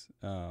kick-ass.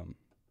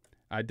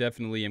 I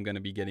definitely am going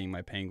to be getting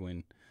my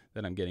Penguin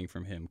that I'm getting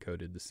from him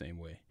coated the same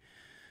way.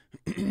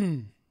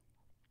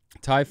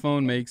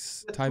 Typhoon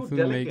makes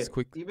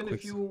quick. Even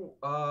if you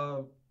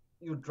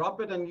you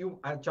drop it and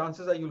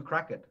chances are you'll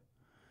crack it.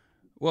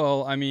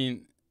 Well, I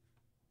mean,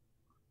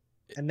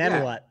 and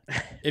then what?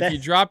 If you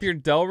drop your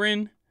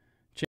Delrin,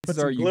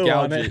 chances are you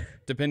gouge it,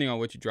 depending on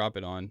what you drop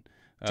it on.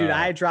 Dude,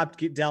 I dropped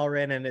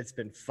Delrin and it's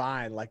been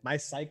fine. Like my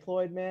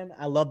Cycloid, man,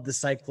 I love the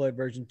Cycloid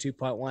version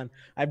 2.1.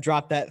 I've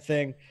dropped that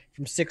thing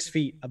from 6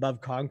 feet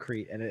above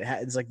concrete, and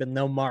it's like been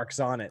no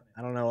marks on it.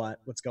 I don't know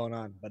what's going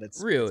on, but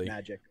it's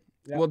magic.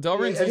 Yep. Well,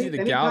 Delrin's easy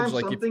to gouge.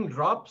 Like something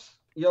drops,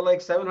 you're like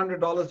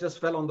 $700 just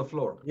fell on the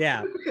floor.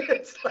 Yeah,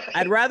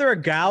 I'd rather a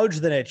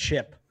gouge than a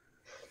chip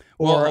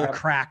or a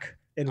crack.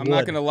 I'm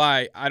not gonna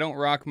lie, I don't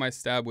rock my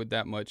Stabwood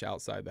that much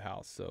outside the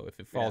house. So if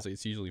it falls,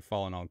 it's usually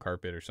falling on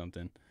carpet or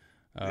something.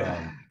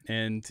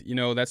 And you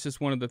know, that's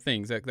just one of the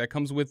things that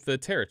comes with the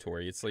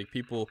territory. It's like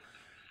people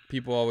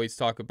always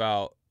talk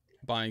about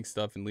buying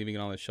stuff and leaving it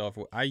on the shelf.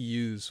 I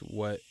use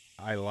what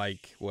I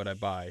like, what I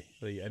buy.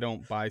 Like I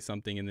don't buy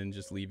something and then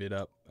just leave it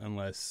up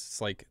unless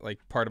it's like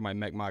part of my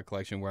mech mod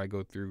collection where I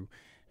go through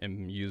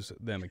and use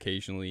them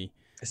occasionally.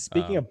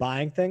 Speaking of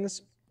buying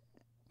things,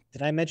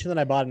 did I mention that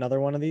I bought another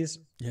one of these?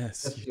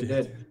 Yes, you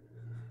did.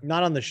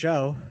 Not on the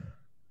show.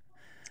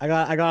 I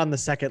got on the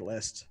second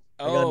list.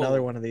 I got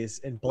another one of these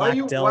in black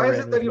Delrin. Why is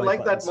it that you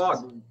like that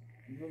mod?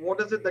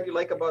 What is it that you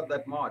like about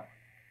that mod?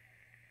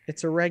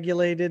 It's a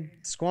regulated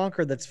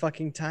squonker that's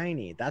fucking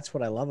tiny. That's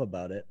what I love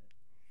about it.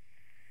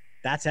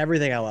 That's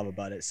everything I love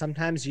about it.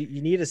 Sometimes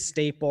you need a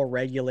staple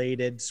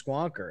regulated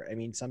squonker. I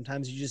mean,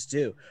 sometimes you just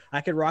do.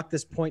 I could rock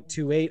this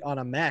 0.28 on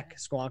a mech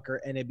squonker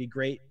and it'd be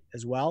great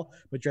as well,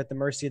 but you're at the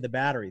mercy of the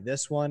battery.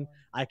 This one,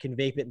 I can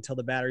vape it until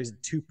the battery's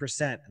at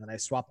 2%, and then I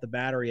swap the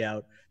battery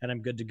out and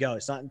I'm good to go.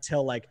 It's not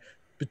until like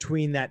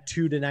between that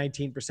 2 to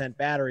 19%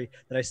 battery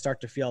that I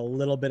start to feel a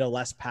little bit of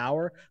less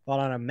power. But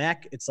on a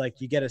mech, it's like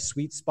you get a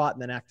sweet spot,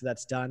 and then after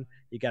that's done,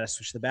 you got to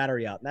switch the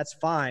battery out. And that's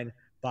fine,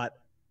 But,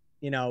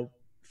 you know,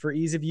 for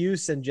ease of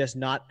use and just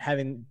not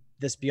having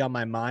this be on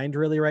my mind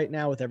really right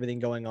now with everything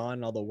going on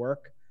and all the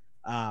work,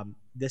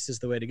 this is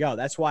the way to go.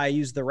 That's why I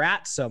use the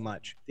rats so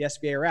much, the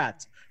SBA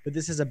rats. But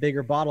this is a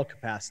bigger bottle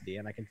capacity,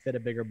 and I can fit a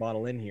bigger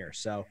bottle in here.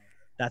 So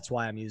that's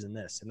why I'm using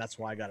this, and that's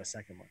why I got a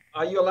second one.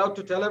 Are you allowed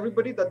to tell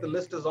everybody that the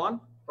list is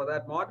on for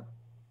that mod?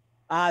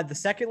 The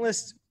second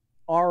list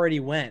already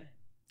went.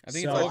 I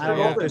think so it's over, I don't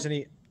know yeah. if there's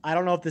any. I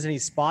don't know if there's any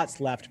spots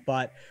left,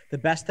 but the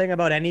best thing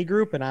about any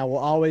group, and I will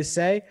always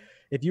say,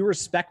 if you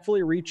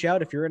respectfully reach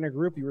out, if you're in a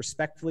group, you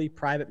respectfully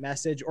private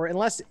message, or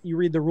unless you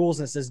read the rules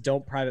and it says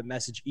don't private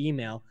message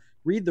email,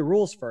 read the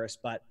rules first.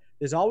 But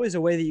there's always a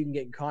way that you can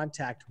get in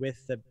contact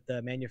with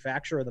the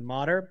manufacturer or the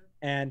modder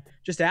and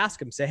just ask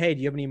him, say, hey,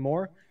 do you have any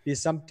more?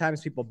 Because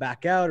sometimes people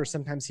back out, or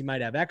sometimes he might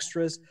have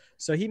extras.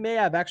 So he may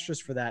have extras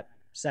for that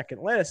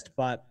second list,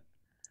 but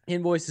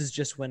invoices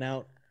just went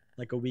out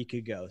like a week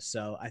ago.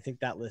 So I think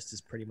that list is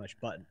pretty much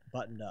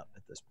buttoned up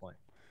at this point.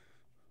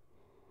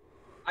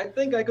 I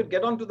think I could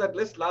get onto that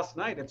list last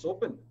night. It's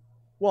open.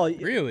 Well,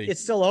 Really?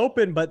 it's still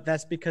open, but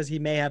that's because he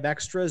may have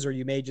extras, or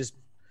you may just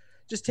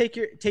take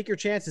your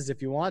chances if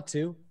you want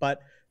to.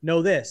 But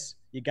know this,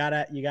 you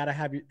gotta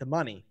have the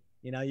money.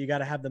 You know, you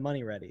gotta have the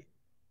money ready.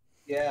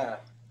 Yeah.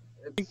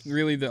 I think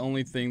really the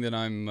only thing that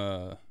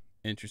I'm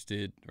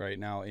interested right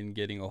now in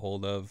getting a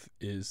hold of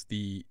is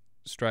the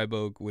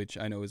Strybog, which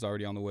I know is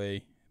already on the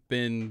way.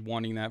 Been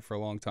wanting that for a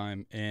long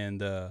time,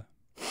 and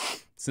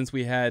since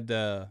we had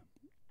why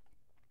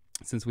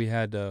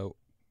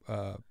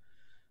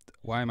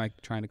am I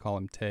trying to call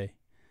him Tay?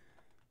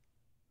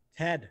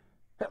 Ted.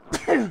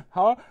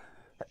 Huh?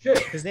 Shit.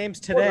 His name's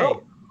Today. Oh,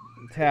 no.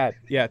 Tad.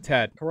 Yeah,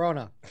 Tad.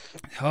 Corona.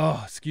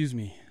 Oh, excuse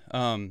me.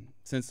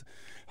 Since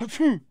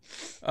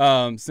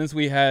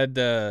we had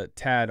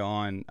Tad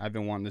on, I've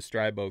been wanting the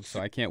Strybog, so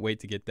I can't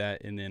wait to get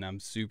that. And then I'm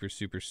super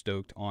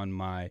stoked on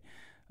my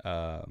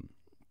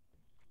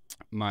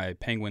my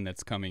penguin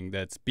that's coming,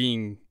 that's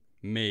being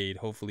made.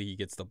 Hopefully he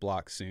gets the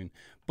block soon.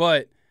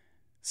 But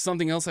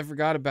something else I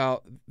forgot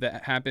about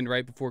that happened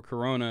right before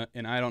Corona,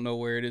 and I don't know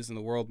where it is in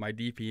the world. My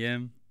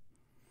DPM.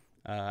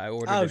 I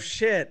ordered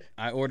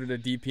I ordered a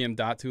DPM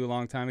 .2 a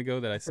long time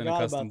ago that I sent a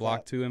custom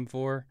block to him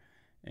for,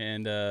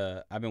 and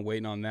I've been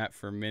waiting on that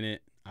for a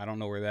minute. I don't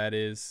know where that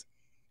is.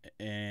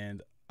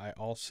 And I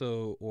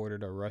also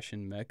ordered a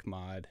Russian mech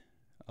mod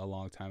a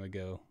long time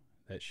ago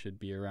that should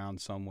be around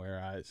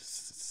somewhere.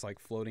 It's like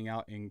floating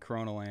out in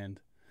Corona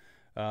land.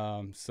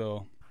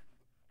 So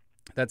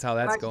that's how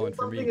that's going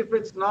for me. If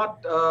it's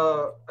not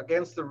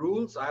against the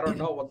rules, I don't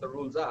know what the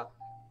rules are.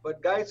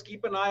 But guys,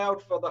 keep an eye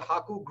out for the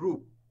Haku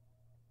group.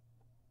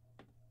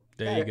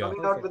 There you go. They're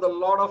coming out with a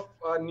lot of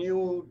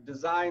new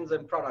designs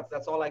and products.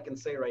 That's all I can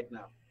say right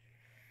now.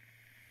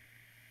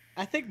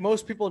 I think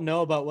most people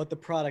know about what the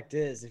product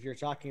is. If you're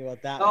talking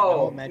about that,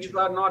 no, these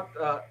are not.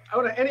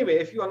 Anyway,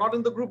 if you are not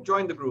in the group,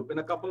 join the group in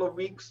a couple of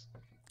weeks.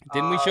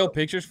 Didn't we show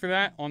pictures for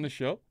that on the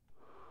show?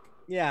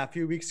 Yeah, a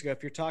few weeks ago.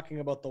 If you're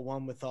talking about the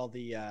one with all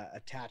the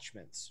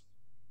attachments.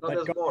 No,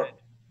 there's more.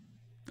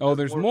 Oh,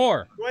 there's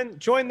more.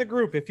 Join the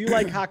group if you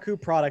like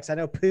Haku products. I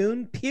know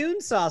Poon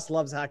Sauce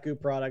loves Haku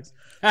products.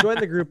 Join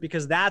the group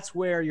because that's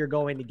where you're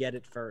going to get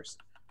it first.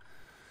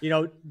 You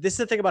know, this is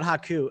the thing about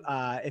Haku.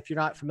 If you're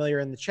not familiar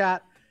in the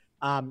chat,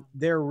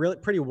 they're really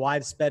pretty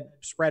widespread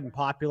and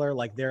popular.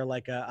 Like they're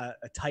like a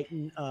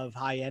titan of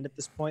high end at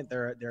this point.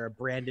 They're a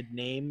branded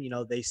name. You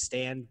know, they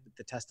stand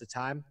the test of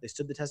time. They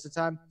stood the test of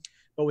time.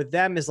 But with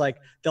them is like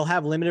they'll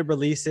have limited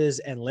releases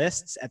and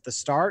lists at the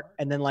start,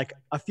 and then like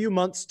a few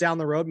months down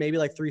the road, maybe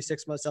like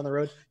 3-6 months down the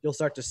road, you'll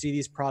start to see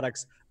these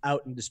products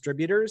out in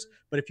distributors.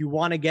 But if you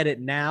want to get it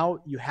now,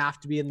 you have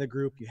to be in the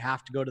group. You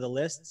have to go to the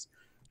lists.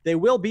 They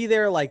will be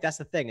there. Like that's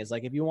the thing is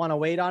like if you want to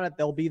wait on it,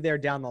 they'll be there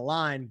down the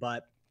line.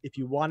 But if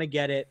you want to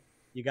get it,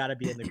 you got to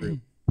be in the group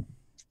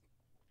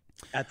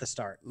at the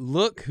start.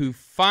 Look who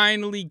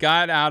finally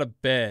got out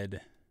of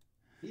bed.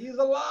 He's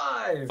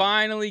alive.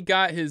 Finally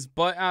got his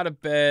butt out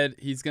of bed.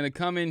 He's going to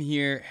come in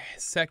here,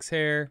 sex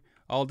hair,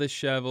 all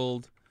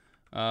disheveled.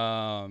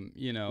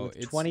 You know,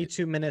 with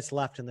 22 minutes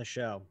left in the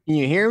show. Can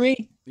you hear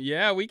me?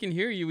 Yeah, we can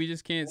hear you. We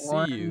just can't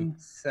see you. 1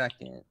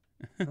 second.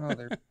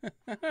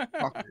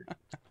 Motherfucker.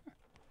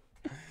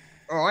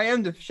 Oh, I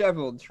am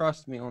disheveled.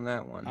 Trust me on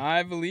that one.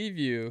 I believe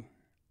you.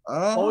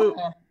 Oh.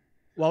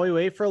 While we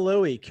wait for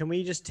Louie, can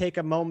we just take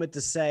a moment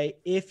to say,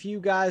 if you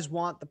guys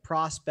want the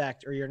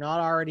prospect or you're not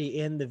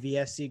already in the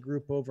VSE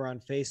group over on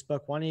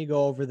Facebook, why don't you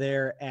go over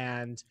there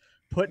and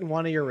put in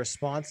one of your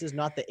responses,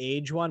 not the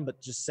age one,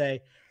 but just say,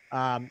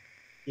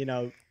 you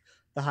know,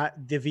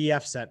 the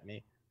VF sent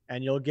me,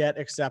 and you'll get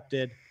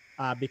accepted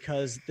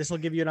because this will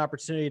give you an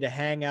opportunity to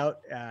hang out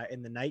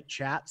in the night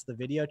chats, the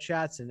video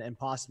chats, and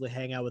possibly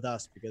hang out with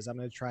us, because I'm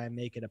going to try and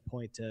make it a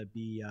point to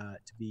be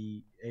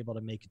able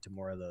to make it to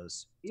more of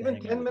those. Even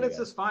 10 minutes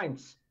is fine.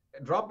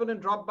 Drop in and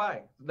drop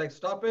by. Like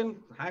stop in,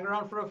 hang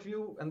around for a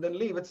few, and then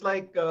leave. It's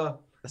like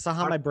that's not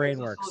how my brain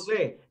works.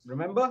 Jose,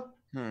 remember?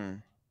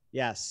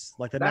 Yes,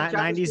 like the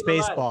 90s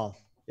baseball.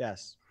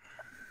 Yes.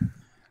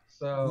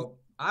 So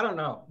I don't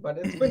know, but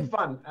it's been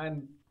fun,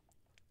 and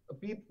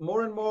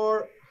more and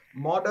more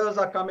modders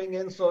are coming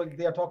in, so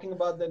they are talking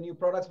about their new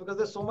products because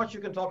there's so much you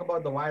can talk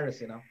about the virus,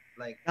 you know.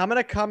 Like, I'm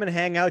gonna come and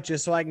hang out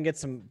just so I can get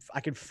some. I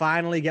can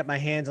finally get my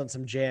hands on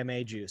some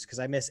JMA juice because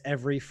I miss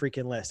every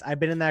freaking list. I've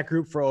been in that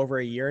group for over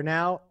a year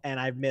now, and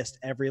I've missed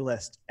every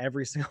list,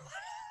 every single.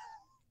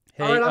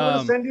 Hey, all right, I'm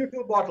gonna send you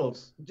 2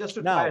 bottles just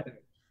to try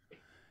it.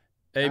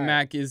 Hey, All right.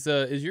 Mac, is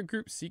your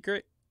group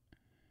secret?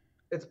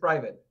 It's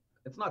private.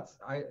 It's not.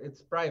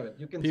 It's private.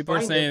 You can. People are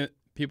find saying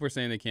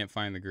it. they can't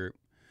find the group.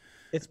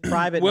 It's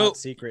private, Well, not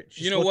secret.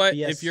 Just you know look what?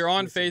 VS If you're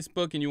on VSE.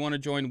 Facebook and you want to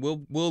join,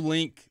 we'll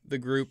link the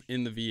group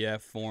in the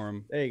VF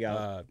forum. There you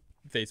go.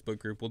 Facebook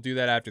group. We'll do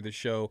that after the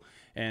show.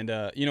 And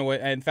you know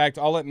what? In fact,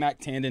 I'll let Mac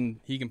Tandon.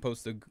 He can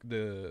post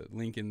the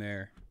link in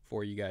there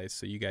for you guys,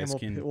 so you guys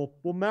can.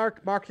 We'll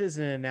mark it as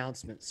an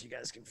announcement, so you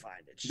guys can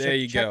find it. There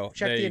you go.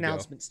 Check There the you go.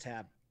 announcements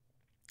tab.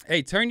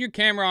 Hey, turn your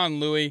camera on,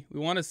 Louie. We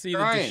want to see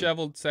the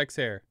disheveled sex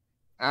hair.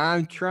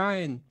 I'm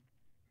trying.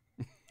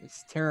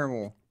 It's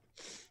terrible.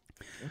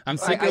 I'm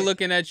sick of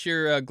looking at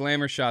your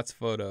glamour shots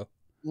photo.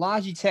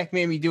 Logitech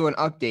made me do an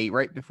update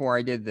right before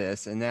I did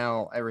this, and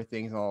now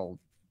everything's all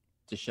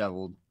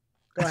disheveled.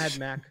 Go ahead,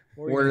 Mac.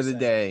 What were you Word of gonna the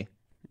say?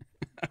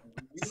 day.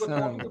 We were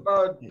talking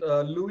about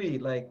Louie.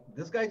 Like,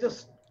 this guy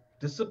just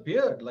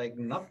disappeared. Like,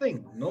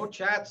 nothing. No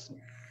chats.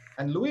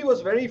 And Louie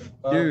was very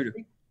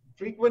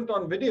frequent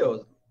on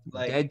videos.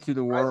 Like, Dead to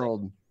the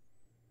world.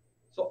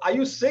 So are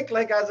you sick?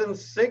 Like, as in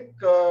sick,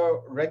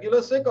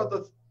 regular sick, or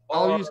the?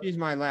 I'll just use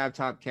my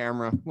laptop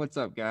camera. What's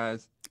up,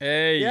 guys?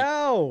 Hey,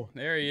 Yo,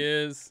 there he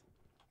is.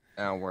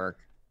 That'll work.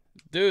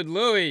 Dude,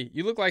 Louie,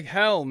 you look like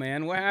hell,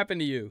 man. What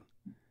happened to you?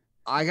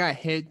 I got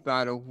hit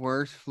by the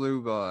worst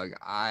flu bug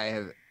I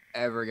have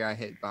ever got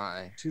hit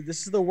by. dude,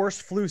 this is the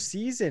worst flu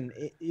season,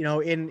 you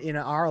know, in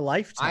our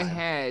lifetime. I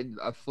had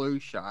a flu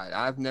shot.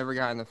 I've never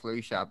gotten a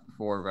flu shot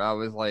before, but I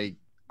was like,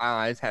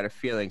 I just had a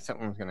feeling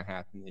something was going to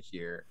happen this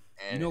year.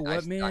 And You know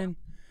what, man?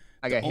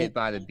 I got hit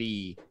by the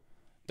bee.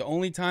 The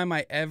only time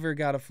I ever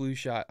got a flu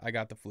shot, I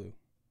got the flu.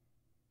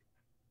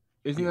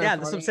 Isn't that Yeah,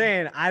 that's what I'm funny?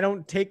 saying. I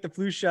don't take the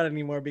flu shot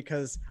anymore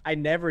because I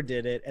never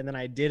did it. And then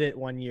I did it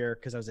one year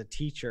because I was a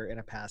teacher in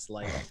a past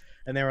life.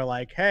 And they were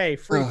like, hey,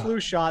 free flu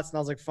shots. And I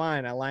was like,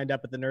 fine. I lined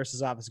up at the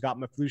nurse's office, got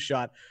my flu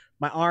shot.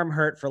 My arm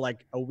hurt for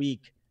like a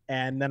week.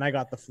 And then I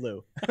got the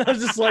flu. I was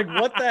just like,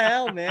 what the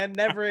hell, man?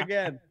 Never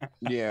again.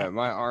 Yeah,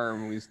 my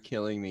arm was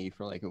killing me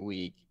for like a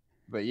week.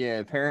 But yeah,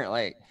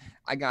 apparently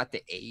I got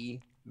the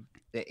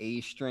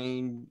A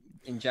strain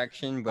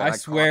injection. But I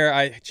swear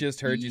I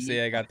just heard you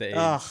say I got the AIDS.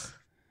 Ugh,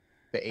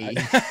 the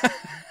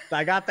A.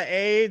 I got the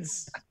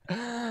AIDS.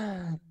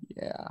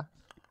 Yeah.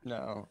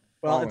 No.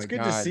 Well, Oh it's my good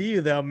to God. see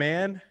you, though,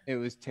 man. It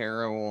was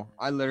terrible.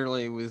 I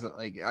literally was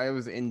like, I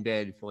was in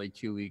bed for like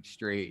 2 weeks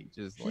straight.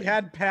 Just He like,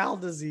 had pal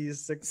disease,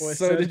 sick boy.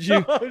 So said. did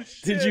you- Oh, Did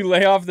shit. you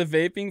lay off the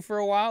vaping for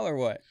a while or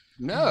what?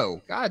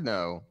 no, God,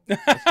 no.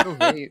 I still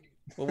vape.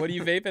 Well, what are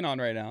you vaping on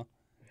right now?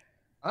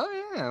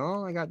 Oh, yeah.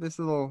 Well, I got this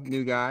little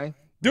new guy.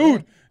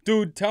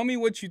 Dude, tell me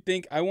what you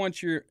think. I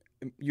want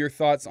your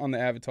thoughts on the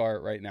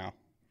avatar right now.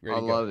 Ready I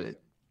to go. love it.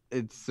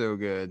 It's so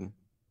good.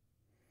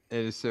 It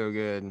is so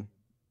good.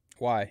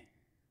 Why?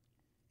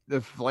 The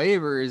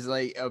flavor is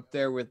like up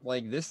there with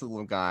like this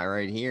little guy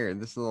right here,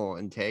 this little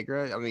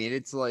Integra. I mean,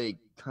 it's like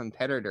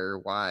competitor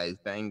wise,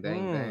 bang,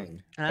 bang,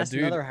 bang. And that's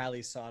Dude, another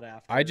highly sought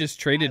after. I just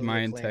traded highly my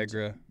acclaimed.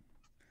 Integra.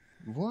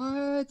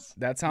 What?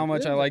 That's how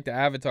much I Really? like the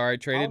avatar. I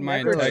traded I'll my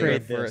never Integra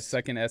trade for a this.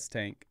 second S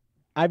tank.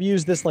 I've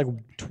used this like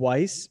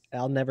twice.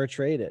 I'll never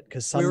trade it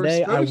because We were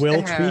someday I supposed to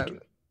will have- tweak.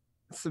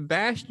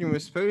 Sebastian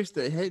was supposed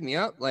to hit me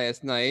up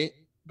last night,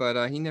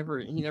 but he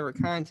never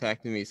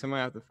contacted me. So I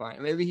might have to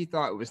find. Maybe he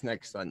thought it was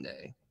next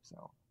Sunday.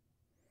 So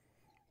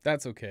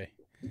That's okay.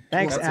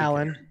 Thanks, That's okay.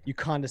 Alan, you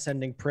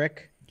condescending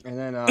prick. and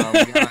then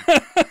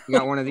we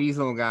got one of these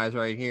little guys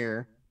right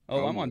here.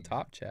 Oh, I'm on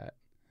Top Chat.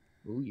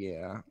 Oh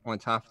yeah, on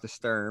top of the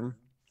stern.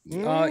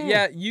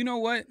 Yeah, you know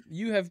what?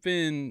 You have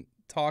been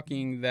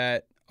talking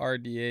that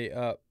RDA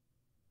up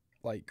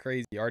like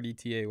crazy.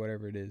 RDTA,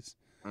 whatever it is.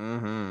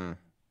 Mm-hmm.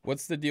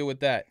 What's the deal with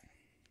that?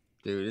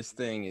 Dude, this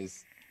thing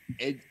is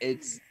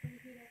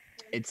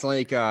it's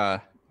like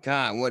God,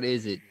 what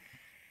is it?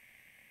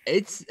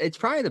 It's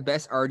probably the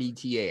best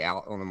RDTA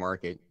out on the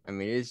market. I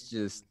mean, it's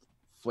just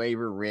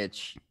flavor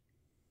rich,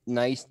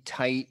 nice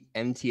tight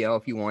MTL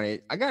if you want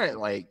it. I got it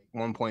like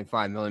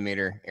 1.5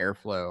 millimeter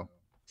airflow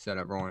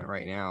setup on it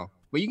right now.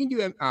 But you can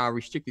do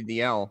restricted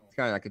DL. It's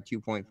kind of like a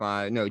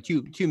 2.5, no,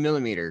 2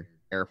 millimeter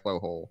airflow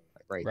hole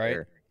right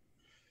there.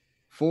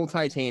 Full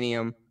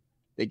titanium.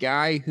 The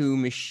guy who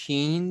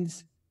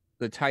machines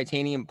the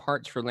titanium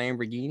parts for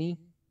Lamborghini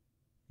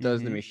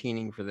does the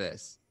machining for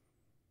this.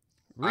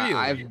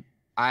 Really?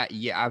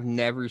 I've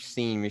never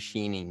seen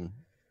machining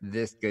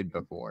this good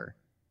before.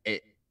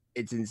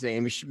 It's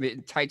insane.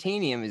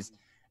 Titanium is.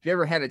 If you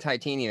ever had a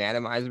titanium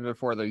atomizer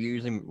before, they're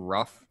usually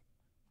rough.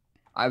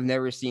 I've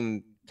never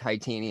seen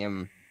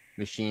titanium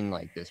machine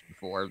like this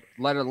before,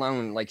 let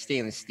alone like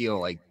stainless steel.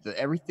 Like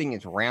everything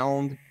is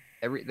round.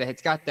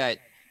 It's got that.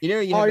 You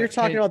know. Oh, you're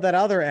talking about that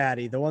other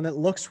Addy, the one that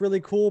looks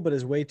really cool but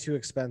is way too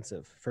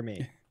expensive for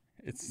me.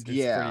 It's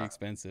pretty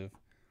expensive.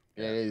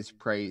 It is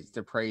it's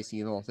a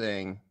pricey little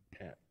thing.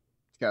 Yeah.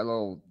 It's got a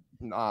little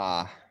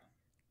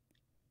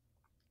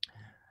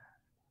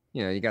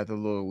you got the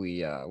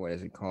Louie, what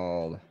is it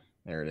called?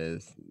 There it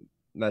is.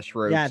 Mesh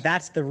ropes. Yeah,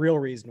 that's the real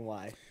reason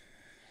why.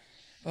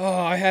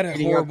 Oh, I had a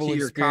Feeding up horrible to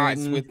your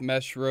experience cotton. with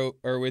mesh rope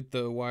or with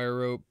the wire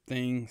rope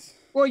things.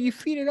 Well, you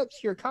feed it up to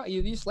your cotton.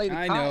 You just lay the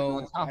I cotton know,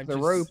 on top I've of the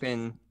just- rope,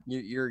 and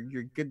you're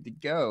good to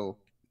go.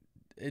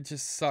 It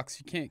just sucks.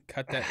 You can't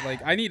cut that.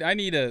 Like I need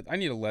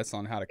a lesson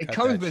on how to It cut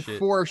comes that with shit.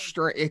 4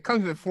 strips. It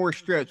comes with 4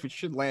 strips, which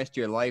should last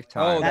you a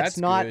lifetime. Oh, That's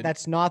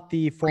that's not good.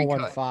 the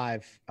Pre-cut.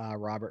 415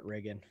 Robert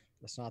Reagan.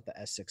 That's not the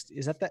S60.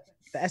 Is that the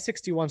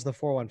S61's the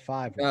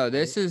 415? No,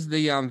 this is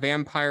the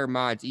Vampire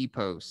Mods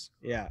EPOS.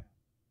 Yeah.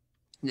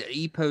 The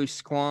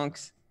EPOS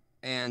squonks,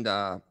 and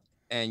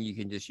you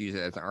can just use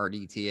it as an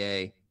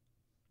RDTA.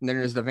 And then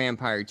there's the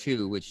Vampire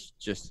 2, which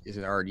just is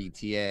an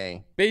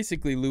RDTA.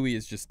 Basically, Louie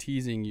is just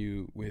teasing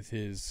you with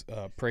his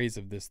praise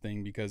of this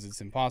thing because it's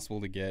impossible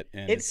to get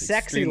and It's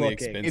sexy extremely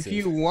looking. expensive. If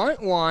you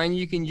want one,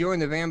 you can join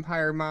the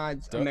Vampire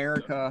Mods Duh.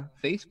 America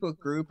Facebook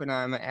group, and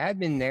I'm an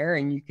admin there,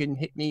 and you can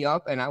hit me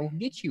up, and I will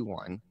get you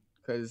one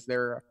because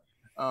there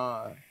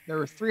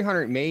were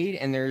 300 made,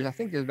 and I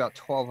think there's about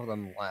 12 of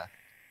them left.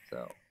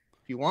 So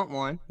if you want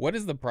one, What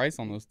is the price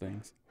on those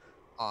things?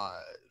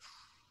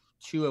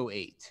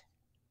 $208.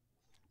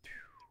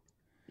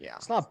 Yeah.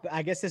 It's not.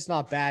 I guess it's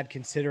not bad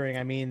considering.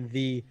 I mean,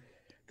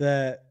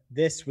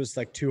 this was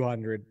like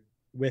 200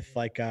 with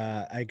like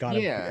I got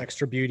an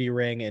extra beauty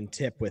ring and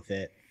tip with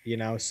it.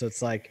 So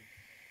it's like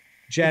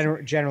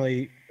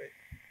generally,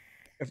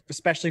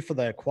 especially for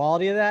the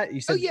quality of that.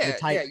 You said the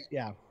type,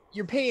 yeah.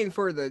 You're paying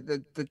for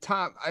the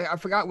top. I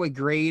forgot what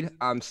grade.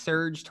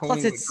 Surge told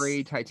me what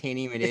grade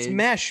titanium it is. It's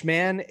mesh,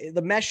 man.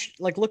 The mesh,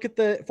 like look at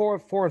the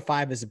 4 and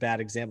 5 is a bad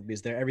example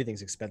because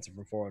everything's expensive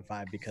from 4 and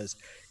 5 because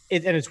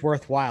it's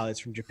worthwhile.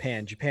 It's from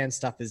Japan. Japan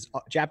stuff is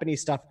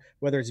Japanese stuff,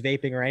 whether it's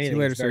vaping or anything,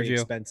 it's very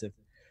expensive.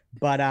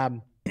 But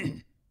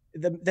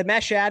the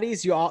mesh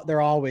addies,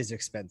 they're always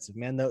expensive,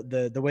 man.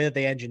 The way that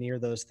they engineer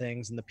those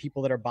things and the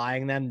people that are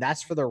buying them,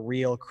 that's for the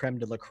real creme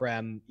de la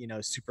creme,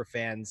 super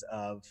fans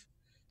of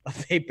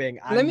vaping.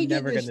 I'm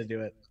never going to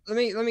do it.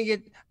 Let me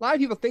get. A lot of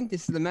people think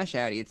this is a mesh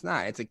addy. It's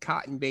not. It's a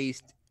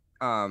cotton-based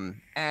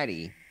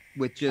addy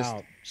with just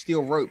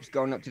steel ropes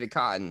going up to the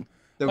cotton.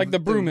 Like the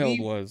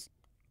Broomhild was.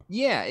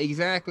 Yeah,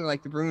 exactly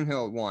like the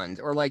Broomhild ones,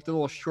 or like the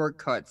little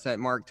shortcuts that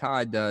Mark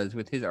Todd does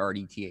with his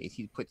RDTAs.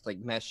 He puts like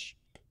mesh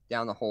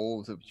down the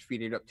holes to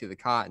feed it up to the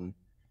cotton.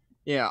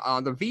 Yeah,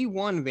 the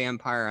V1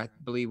 Vampire I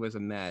believe was a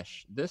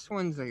mesh. This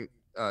one's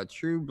a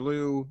true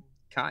blue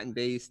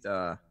cotton-based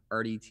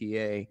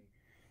RDTA.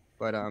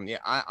 But yeah,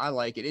 I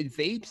like it. It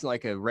vapes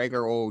like a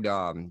regular old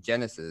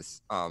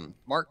Genesis.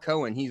 Mark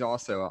Cohen, he's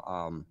also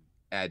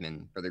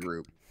admin for the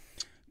group.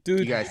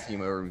 Dude, you guys see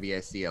him over in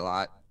VSE a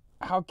lot.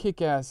 How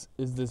kick-ass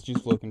is this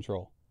juice flow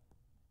control?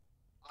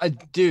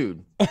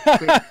 Dude,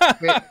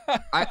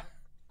 I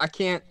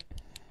can't.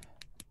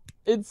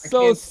 It's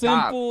so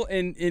simple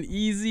and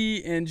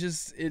easy and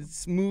just it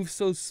moves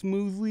so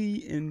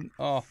smoothly and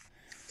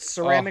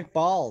ceramic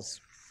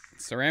balls.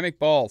 Ceramic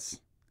balls.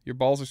 Your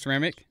balls are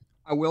ceramic?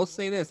 I will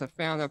say this. I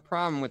found a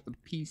problem with the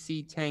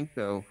PC tank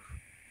though.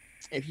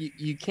 If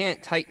you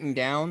can't tighten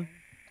down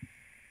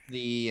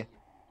the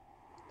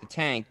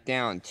tank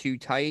down too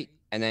tight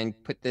and then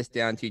put this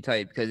down too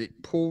tight because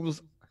it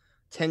pulls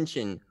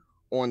tension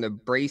on the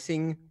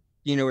bracing,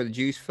 where the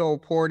juice fill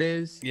port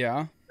is?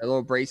 Yeah. A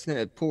little bracing,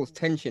 it pulls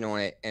tension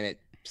on it and it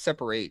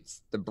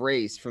separates the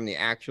brace from the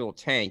actual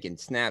tank and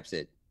snaps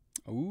it.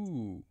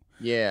 Ooh.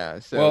 Yeah,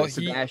 so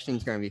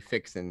Sebastian's going to be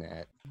fixing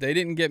that. They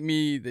didn't get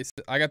me.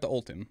 I got the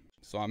Ultim,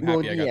 so I'm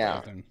happy I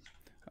got the Ultim.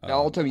 The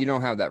Ultim you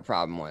don't have that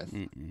problem with.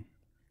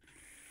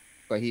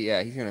 But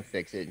he's going to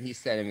fix it. He's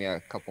sending me a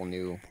couple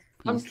new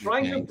I'm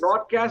trying to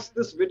broadcast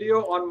this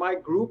video on my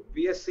group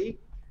VSE.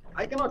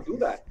 I cannot do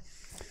that.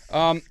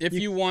 If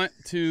you want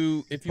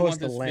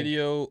this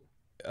video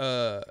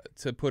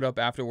to put up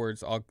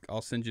afterwards,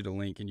 I'll send you the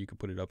link and you can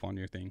put it up on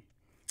your thing.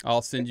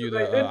 I'll send you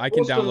the I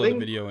can download the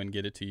video and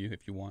get it to you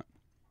if you want.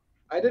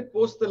 I did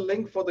post the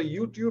link for the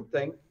YouTube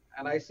thing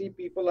and I see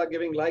people are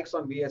giving likes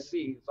on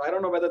VSE. So I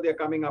don't know whether they're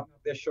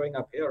showing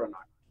up here or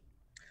not.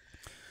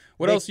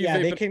 What else you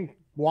they can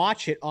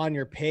watch it on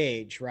your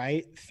page,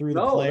 right? Through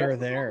the player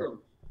there.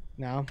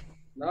 No.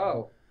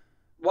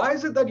 Why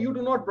is it that you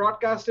do not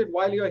broadcast it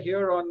while you're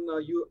here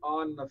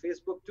on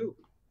Facebook too?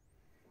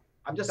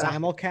 I'm just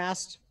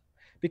simulcast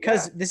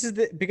because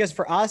because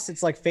for us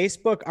it's like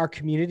Facebook, our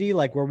community,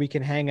 like where we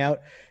can hang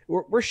out.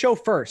 We're show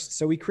first,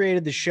 so we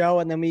created the show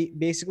and then we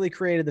basically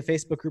created the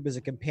Facebook group as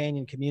a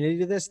companion community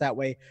to this. That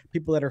way,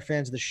 people that are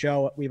fans of the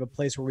show, we have a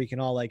place where we can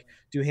all like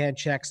do hand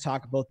checks,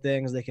 talk about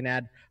things. They can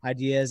add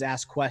ideas,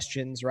 ask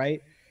questions,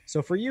 right?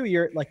 So for you,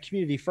 you're like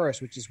community first,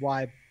 which is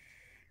why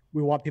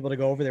we want people to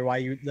go over there. Why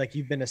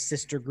you've been a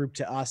sister group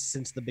to us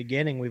since the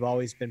beginning. We've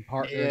always been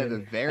partnered. Yeah,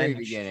 the very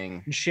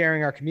beginning. And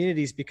sharing our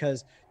communities,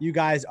 because you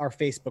guys are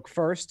Facebook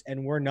first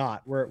and we're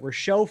not. We're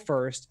show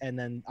first, and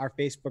then our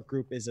Facebook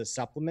group is a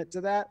supplement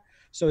to that.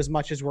 So as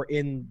much as we're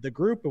in the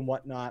group and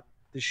whatnot,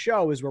 the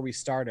show is where we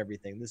start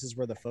everything. This is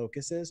where the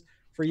focus is.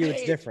 For you,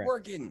 it's different. It's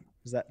working.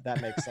 Does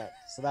that makes sense?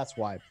 So that's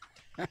why.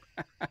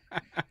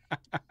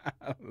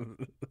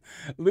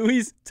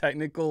 Louie's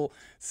technical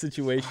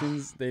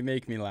situations, they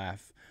make me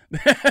laugh.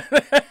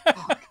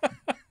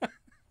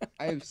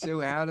 I am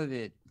so out of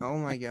it. Oh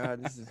my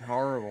god, this is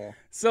horrible.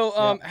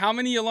 So, how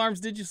many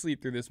alarms did you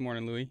sleep through this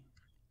morning, Louie?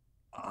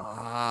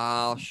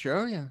 I'll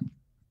show you.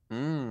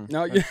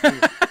 No,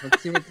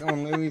 let's see what's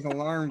on Louie's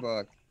alarm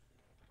book.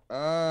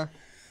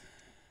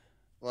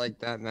 Like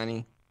that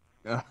many.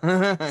 You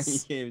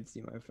can't even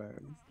see my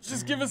phone.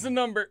 Just give us a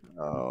number.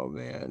 Oh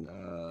man,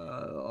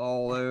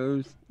 all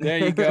those. There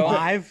you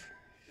go.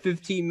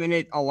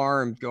 15-minute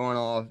alarms going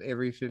off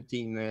every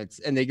 15 minutes,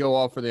 and they go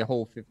off for the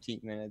whole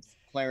 15 minutes.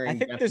 I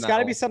think there's got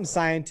to be some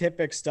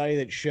scientific study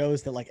that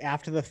shows that, like,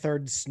 after the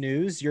third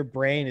snooze, your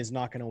brain is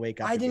not going to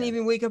wake up. I didn't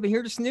even wake up and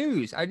hear the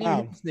snooze. I didn't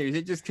hear the snooze.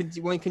 It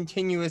just went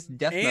continuous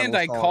death metal. And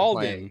I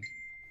called him.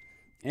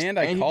 And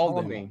I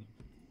called him.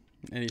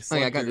 And he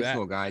I got this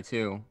little guy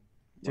too.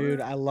 Dude,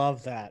 I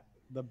love that.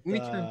 Let me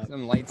turn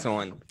some lights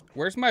on.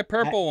 Where's my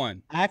purple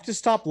one? I have to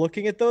stop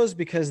looking at those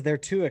because they're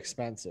too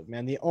expensive,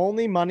 man. The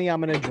only money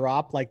I'm going to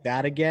drop like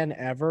that again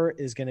ever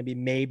is going to be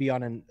maybe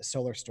on a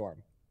solar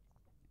storm.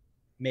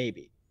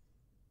 Maybe.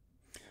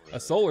 A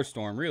solar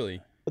storm,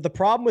 really? But the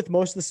problem with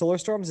most of the solar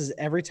storms is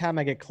every time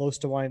I get close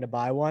to wanting to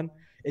buy one,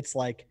 it's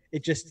like,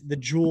 the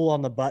jewel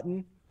on the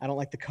button. I don't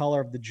like the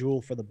color of the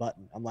jewel for the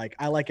button. I'm like,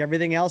 I like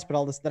everything else, but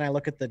all this, then I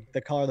look at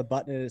the color of the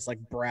button and it's like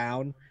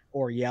brown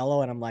or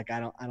yellow. And I'm like, I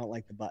don't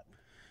like the button.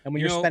 And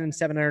when you're spending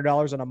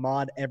 $700 on a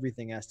mod,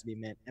 everything has to be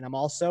mint. And I'm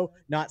also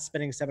not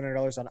spending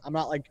 $700 on, I'm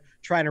not like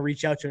trying to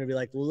reach out to him and be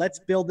like, let's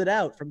build it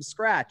out from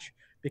scratch,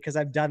 because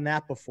I've done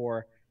that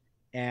before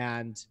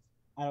and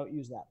I don't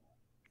use that.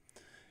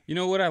 You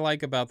know what I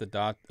like about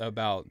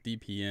about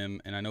DPM,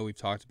 and I know we've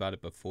talked about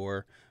it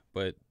before,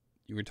 but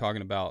you were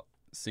talking about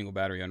single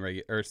battery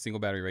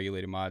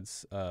regulated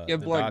mods.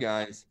 Give blood,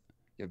 guys.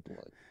 Give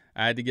blood.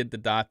 I had to get the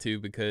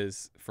Datu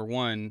because, for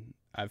one,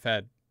 I've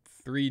had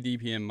 3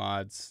 DPM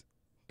mods,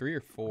 3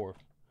 or 4.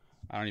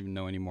 I don't even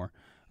know anymore.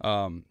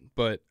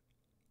 But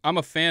I'm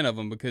a fan of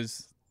them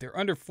because they're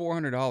under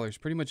 $400.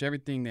 Pretty much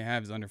everything they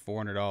have is under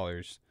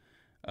 $400.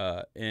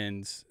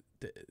 And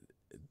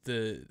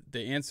they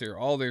answer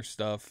all their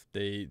stuff.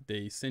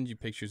 They send you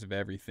pictures of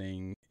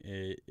everything.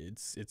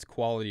 It's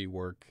quality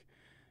work,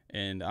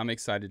 and I'm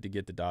excited to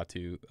get the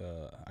Datu.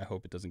 I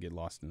hope it doesn't get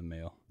lost in the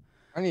mail.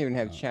 I don't even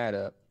have chat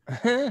up.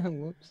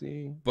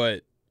 Whoopsie.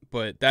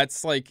 But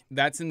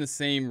that's in the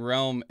same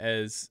realm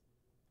as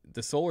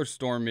the Solar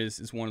Storm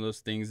is one of those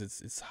things.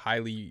 It's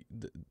highly,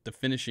 the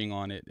finishing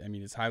on it, I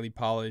mean, it's highly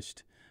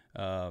polished.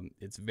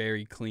 It's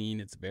very clean.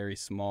 It's very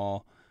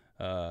small.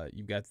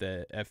 You've got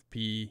the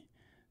FP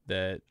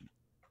that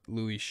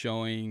Louie's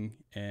showing,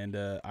 and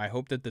I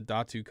hope that the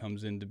Datu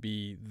comes in to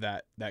be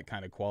that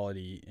kind of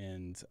quality,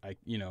 and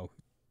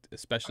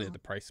especially at the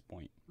price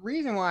point.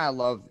 Reason why I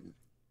love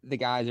the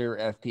guys that are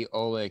FP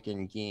Oleg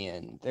and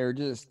Gian, they're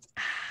just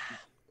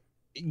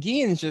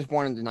Gian's just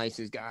one of the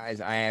nicest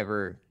guys I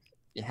ever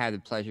had the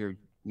pleasure of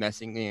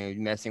messing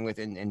with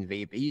in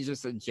vape. He's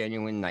just a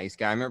genuine nice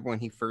guy. I remember when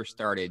he first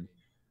started,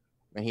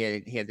 when he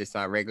had this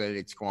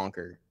regulated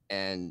squonker,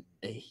 and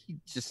he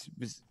just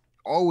was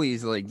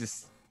always like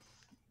this.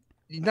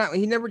 He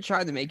never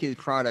tried to make his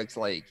products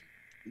like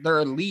they're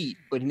elite,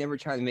 but he never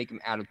tried to make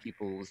them out of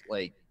people's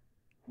like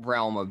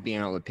realm of being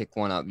able to pick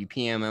one up. You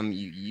PM him,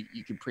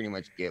 you can pretty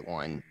much get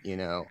one,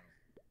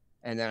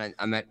 And then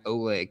I met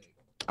Oleg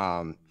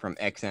from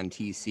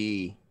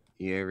XMTC.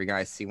 You ever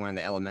guys see one of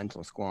the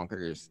elemental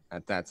squonkers?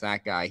 That's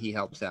that guy. He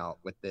helps out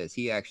with this.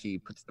 He actually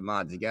puts the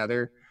mod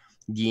together.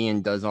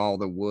 Gian does all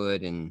the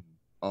wood and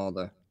all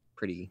the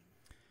pretty.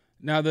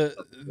 Now the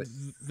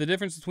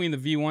difference between the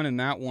V1 and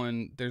that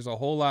one, there's a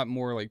whole lot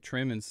more like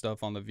trim and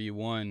stuff on the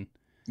V1.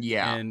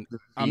 Yeah, and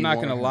I'm not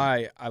gonna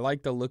lie, I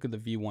like the look of the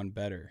V1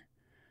 better.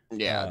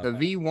 Yeah, the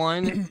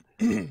V1,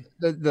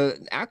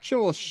 the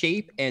actual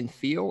shape and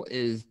feel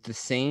is the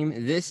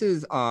same. This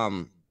is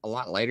a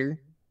lot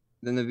lighter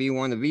than the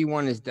V1. The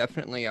V1 is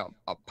definitely a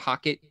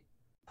pocket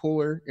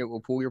puller. It will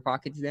pull your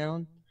pockets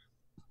down.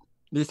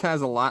 This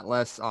has a lot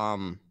less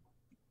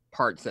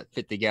parts that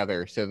fit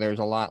together, so there's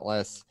a lot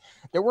less.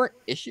 There weren't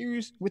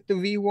issues with the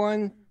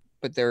V1,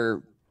 but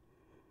there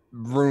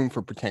room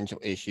for potential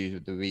issues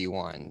with the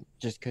V1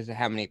 just because of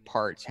how many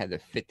parts had to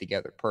fit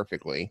together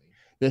perfectly.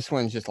 This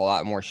one's just a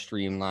lot more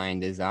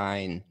streamlined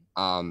design.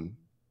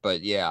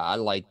 But yeah, I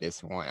like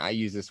this one. I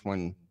use this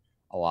one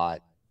a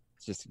lot.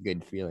 It's just a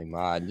good feeling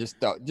mod. Just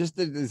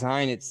the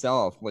design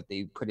itself, what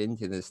they put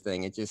into this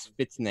thing, it just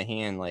fits in the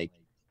hand like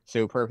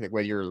so perfect,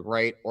 whether you're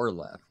right or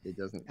left. It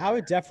doesn't matter. I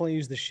would definitely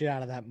use the shit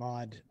out of that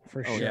mod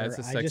for sure. Yeah, it's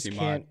a sexy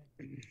mod.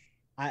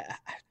 I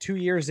 2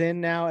 years in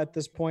now at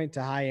this point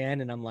to high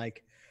end, and I'm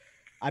like,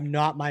 I'm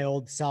not my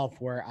old self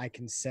where I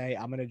can say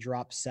I'm gonna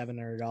drop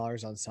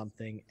 $700 on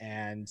something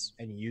and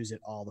use it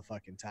all the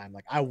fucking time.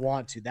 Like I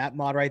want to. That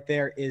mod right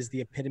there is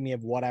the epitome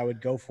of what I would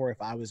go for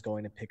if I was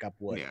going to pick up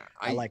wood. Yeah,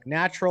 I like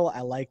natural.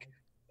 I like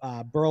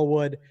burl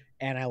wood,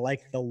 and I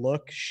like the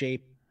look,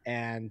 shape,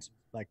 and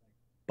like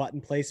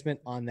button placement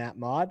on that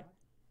mod.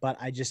 But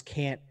I just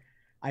can't.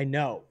 I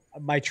know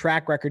my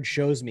track record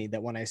shows me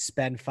that when I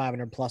spend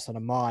 500 plus on a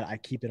mod, I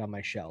keep it on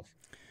my shelf.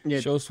 Yeah,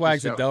 Show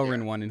Swags a so-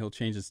 Delrin one, and he'll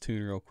change his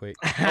tune real quick.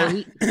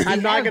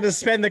 I'm not going to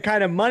spend the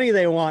kind of money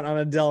they want on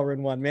a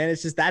Delrin one, man.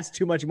 It's just that's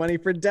too much money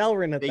for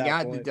Delrin at They that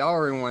got point. the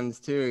Delrin ones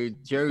too.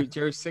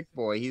 Joe Sick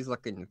Boy, he's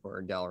looking for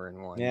a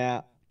Delrin one.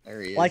 Yeah. There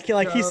he is.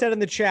 Like he said in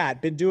the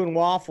chat, been doing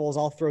waffles.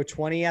 I'll throw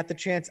 20 at the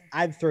chance.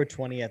 I'd throw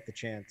 20 at the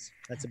chance.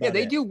 That's about Yeah,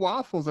 they it. do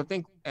waffles, I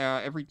think,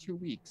 every 2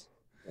 weeks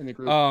in the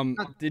group.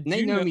 Did They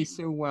you know know me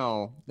so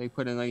well. They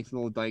put a nice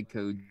little die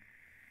code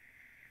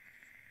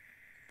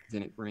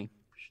in it for me.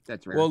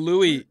 That's rare. Well,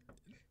 Louie,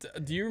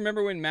 do you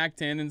remember when Mac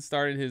Tandon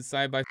started his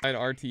side-by-side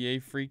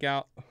RTA freak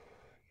out?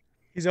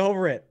 He's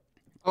over it.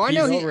 oh, I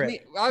know. he's over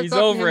it. I was He's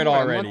talking to over him, it what,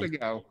 already. A month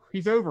ago.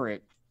 He's over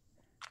it.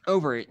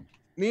 Over it.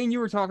 Me and you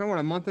were talking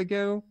a month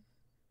ago,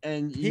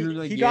 and you were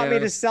like, He got me "Yeah."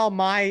 to sell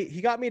my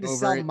Over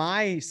sell it.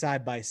 my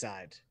side by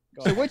side.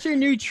 So what's your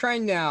new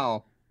trend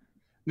now,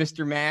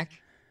 Mr. Mac?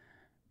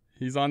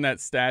 He's on that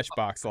stash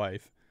box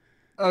life.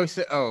 Oh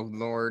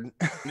Lord.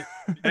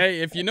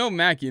 Hey, if you know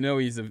Mac, you know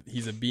he's a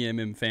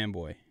BMM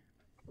fanboy.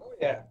 Oh,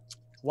 yeah.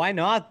 Why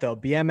not though?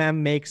 BMM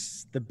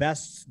makes the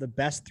best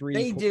 3D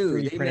They do.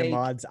 3D They printed make,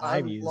 mods I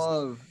I've used.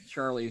 love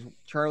Charlie's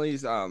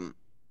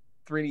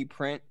 3D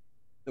print.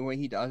 The way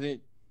he does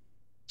it,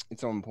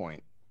 it's on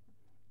point.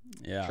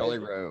 Yeah. Charlie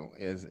Rowe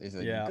is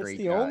a Yeah. That's great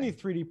the guy. only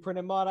 3D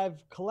printed mod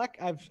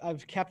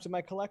I've kept in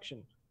my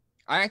collection.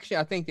 I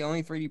think the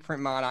only 3D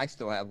print mod I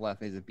still have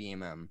left is a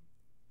BMM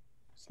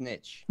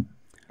Snitch.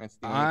 That's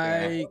the only thing I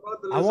have. What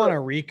about the I want a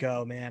lizard?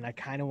 Rico, man. I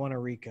kind of want a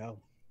Rico.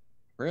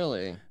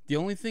 Really. The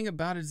only thing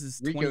about it is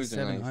Rico's a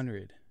nice-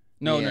 2700.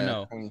 No, Yeah,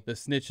 no. 20. The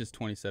Snitch is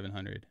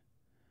 2700.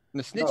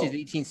 The Snitch No. is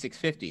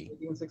 18650.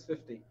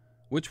 18650.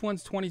 Which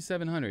one's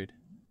 2700?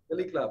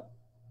 Billy Club.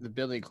 The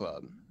Billy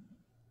Club.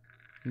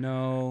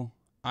 No,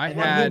 I And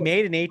then he had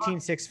made an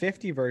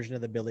 18650 version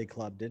of the Billy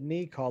Club, didn't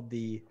he? Called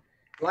the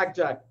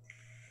Blackjack.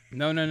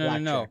 no.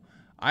 Blackjack.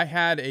 I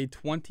had a Is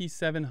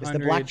 2700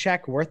 the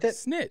blackjack worth it?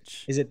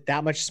 Snitch. Is it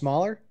that much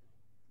smaller?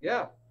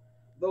 Yeah.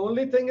 The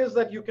only thing is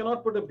that you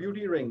cannot put a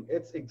beauty ring.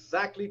 It's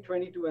exactly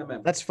 22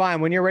 mm. That's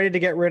fine. When you're ready to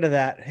get rid of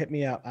that, hit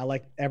me up. I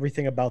like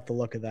everything about the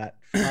look of that.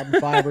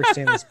 Carbon fiber,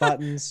 stainless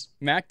buttons.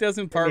 Mac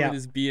doesn't part Yeah. with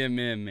his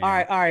BMM, man.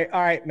 All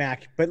right,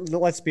 Mac. But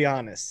let's be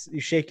honest.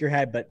 You shake your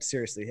head, but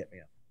seriously, hit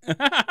me up.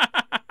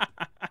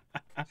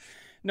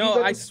 No, You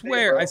I got to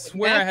swear I Matt's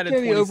had a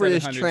gonna be over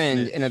this 2700 trend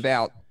Snitch. in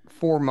about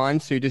 4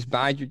 months, so just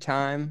bide your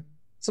time.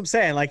 That's what I'm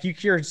saying. Like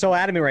you're so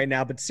out of me right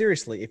now, but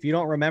seriously, if you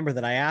don't remember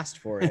that I asked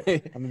for it,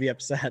 I'm gonna be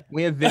upset.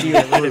 We have video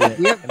proof.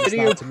 We have And it's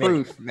video not to me.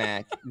 proof,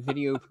 Mac.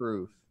 Video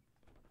proof.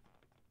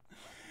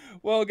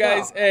 Well,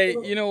 guys, Yeah. hey,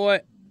 you know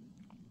what?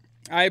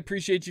 I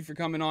appreciate you for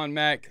coming on,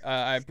 Mac.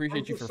 I appreciate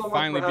Thank you you for so much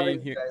finally for having being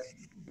me, here. guys.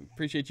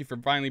 Appreciate you for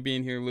finally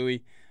being here,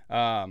 Louie.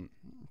 I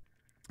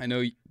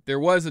know there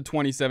was a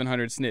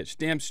 2700 Snitch.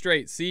 Damn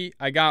straight. See,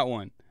 I got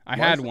one. I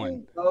had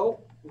one.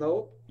 No.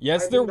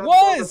 Yes, I there think that's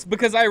all was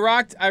because I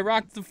rocked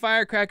the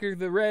firecracker,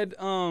 the red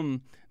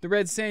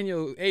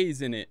Sanyo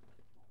A's in it.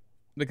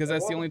 Because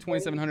that's the only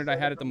 2700 I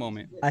had at the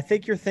moment. I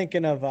think you're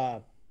thinking of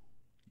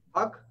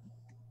Huck,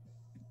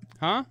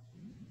 Huh?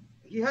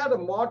 he had a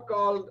mod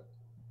called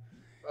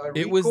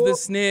It was Rico. the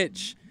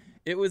Snitch.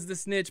 It was the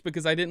Snitch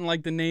because I didn't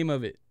like the name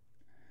of it.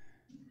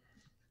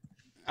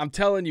 I'm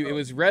telling you, it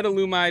was red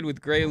Illumide with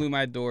gray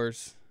Illumide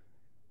doors.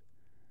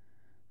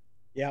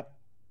 Yep.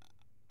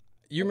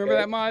 You remember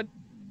Okay. that mod?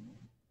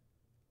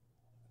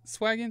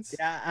 Swaggins?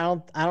 Yeah, I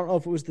don't know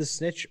if it was the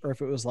Snitch or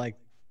if it was like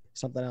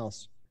something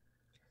else.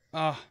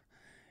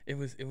 It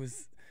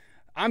was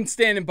I'm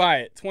standing by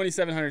it.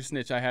 2700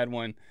 Snitch, I had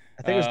one.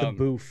 I think it was the Um,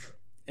 Boof.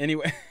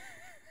 Anyway,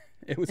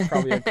 it was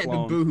probably a The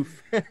clone.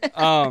 booth.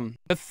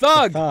 The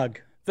Thug. Thug.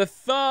 The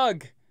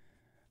Thug.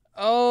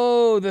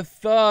 Oh, the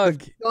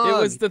Thug. It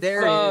was the Thug.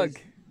 There it Thug. is.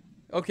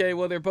 Okay,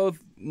 well, they're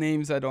both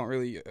names I don't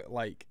really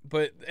like.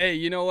 But, hey,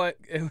 you know what?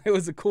 It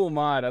was a cool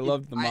mod. I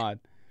loved the mod.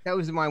 That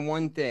was my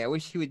one thing. I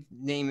wish he would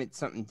name it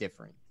something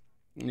different.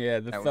 Yeah,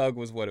 the That was- Thug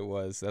was what it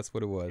was. That's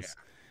what it was.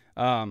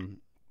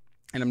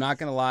 And I'm not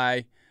going to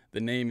lie. The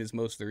name is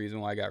most of the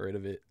reason why I got rid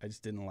of it. I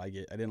just didn't like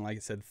it. I didn't like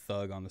it said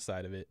Thug on the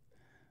side of it.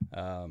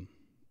 Kind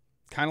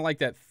of like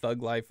that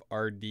Thug Life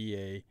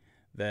RDA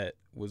that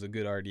was a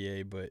good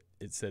RDA, but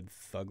it said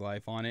Thug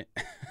Life on it.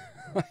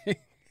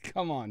 Like,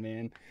 come on,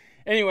 man.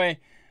 Anyway,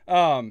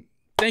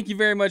 thank you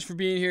very much for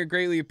being here.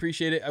 Greatly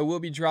appreciate it. I will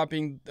be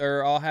dropping,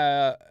 or I'll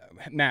have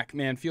Mac,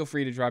 man, feel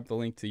free to drop the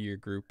link to your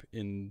group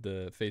in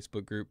the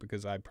Facebook group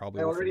because I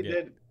probably I will already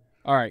forget. did.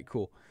 All right,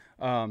 cool.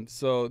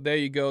 So there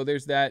you go.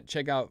 There's that.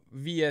 Check out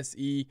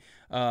VSE.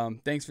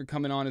 Thanks for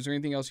coming on. Is there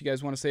anything else you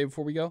guys want to say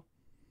before we go?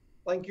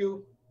 Thank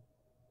you.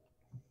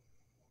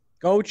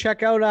 Go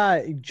check out,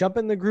 jump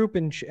in the group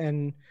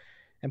and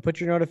put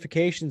your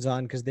notifications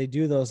on, because they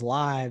do those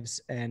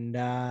lives, and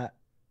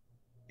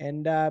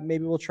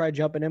maybe we'll try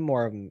jumping in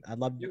more of them. I'd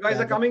love. You guys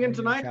are coming in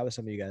tonight? Chat with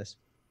some of you guys.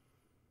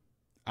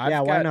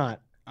 Why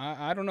not?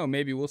 I don't know.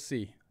 Maybe we'll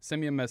see.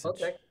 Send me a message.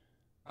 Okay.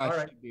 I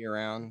should be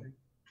around.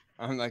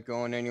 I'm not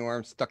going anywhere.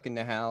 I'm stuck in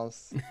the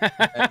house.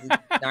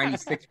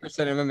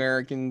 96% of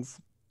Americans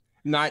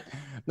not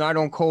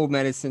on cold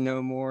medicine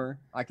no more.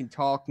 I can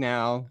talk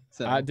now.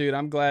 So. Dude,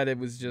 I'm glad it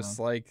was just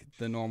like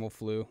the normal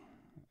flu.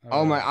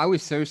 Oh my! I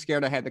was so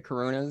scared I had the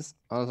coronas.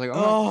 I was like,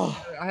 oh,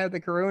 I had the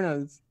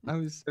coronas. I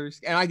was so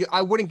scared. And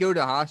I wouldn't go to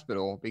the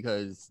hospital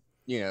because,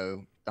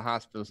 the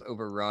hospital's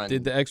overrun.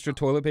 Did the extra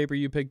toilet paper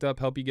you picked up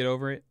help you get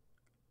over it?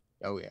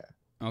 Oh yeah.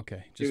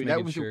 Okay, just Dude, making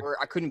that was sure. the worst.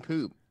 I couldn't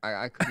poop.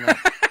 I could not.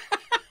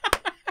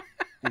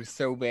 It was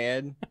so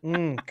bad.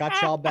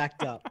 Got y'all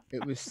backed up.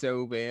 It was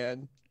so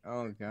bad.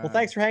 Oh god. Well,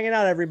 thanks for hanging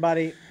out,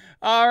 everybody.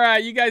 All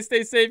right, you guys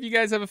stay safe. You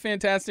guys have a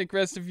fantastic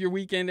rest of your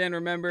weekend, and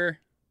remember,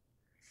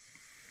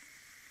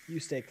 you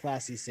stay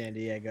classy, San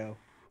Diego.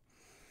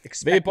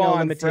 Expect vape no on,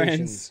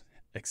 limitations. friends.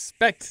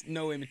 Expect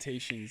no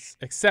imitations.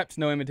 Accept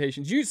no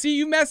imitations. You see,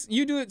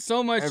 you do it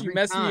so much. You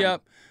mess me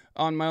up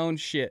on my own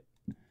shit.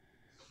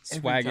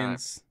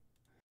 Swaggins.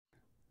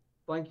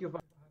 Thank you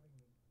for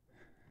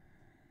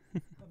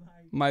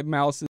My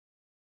mouse is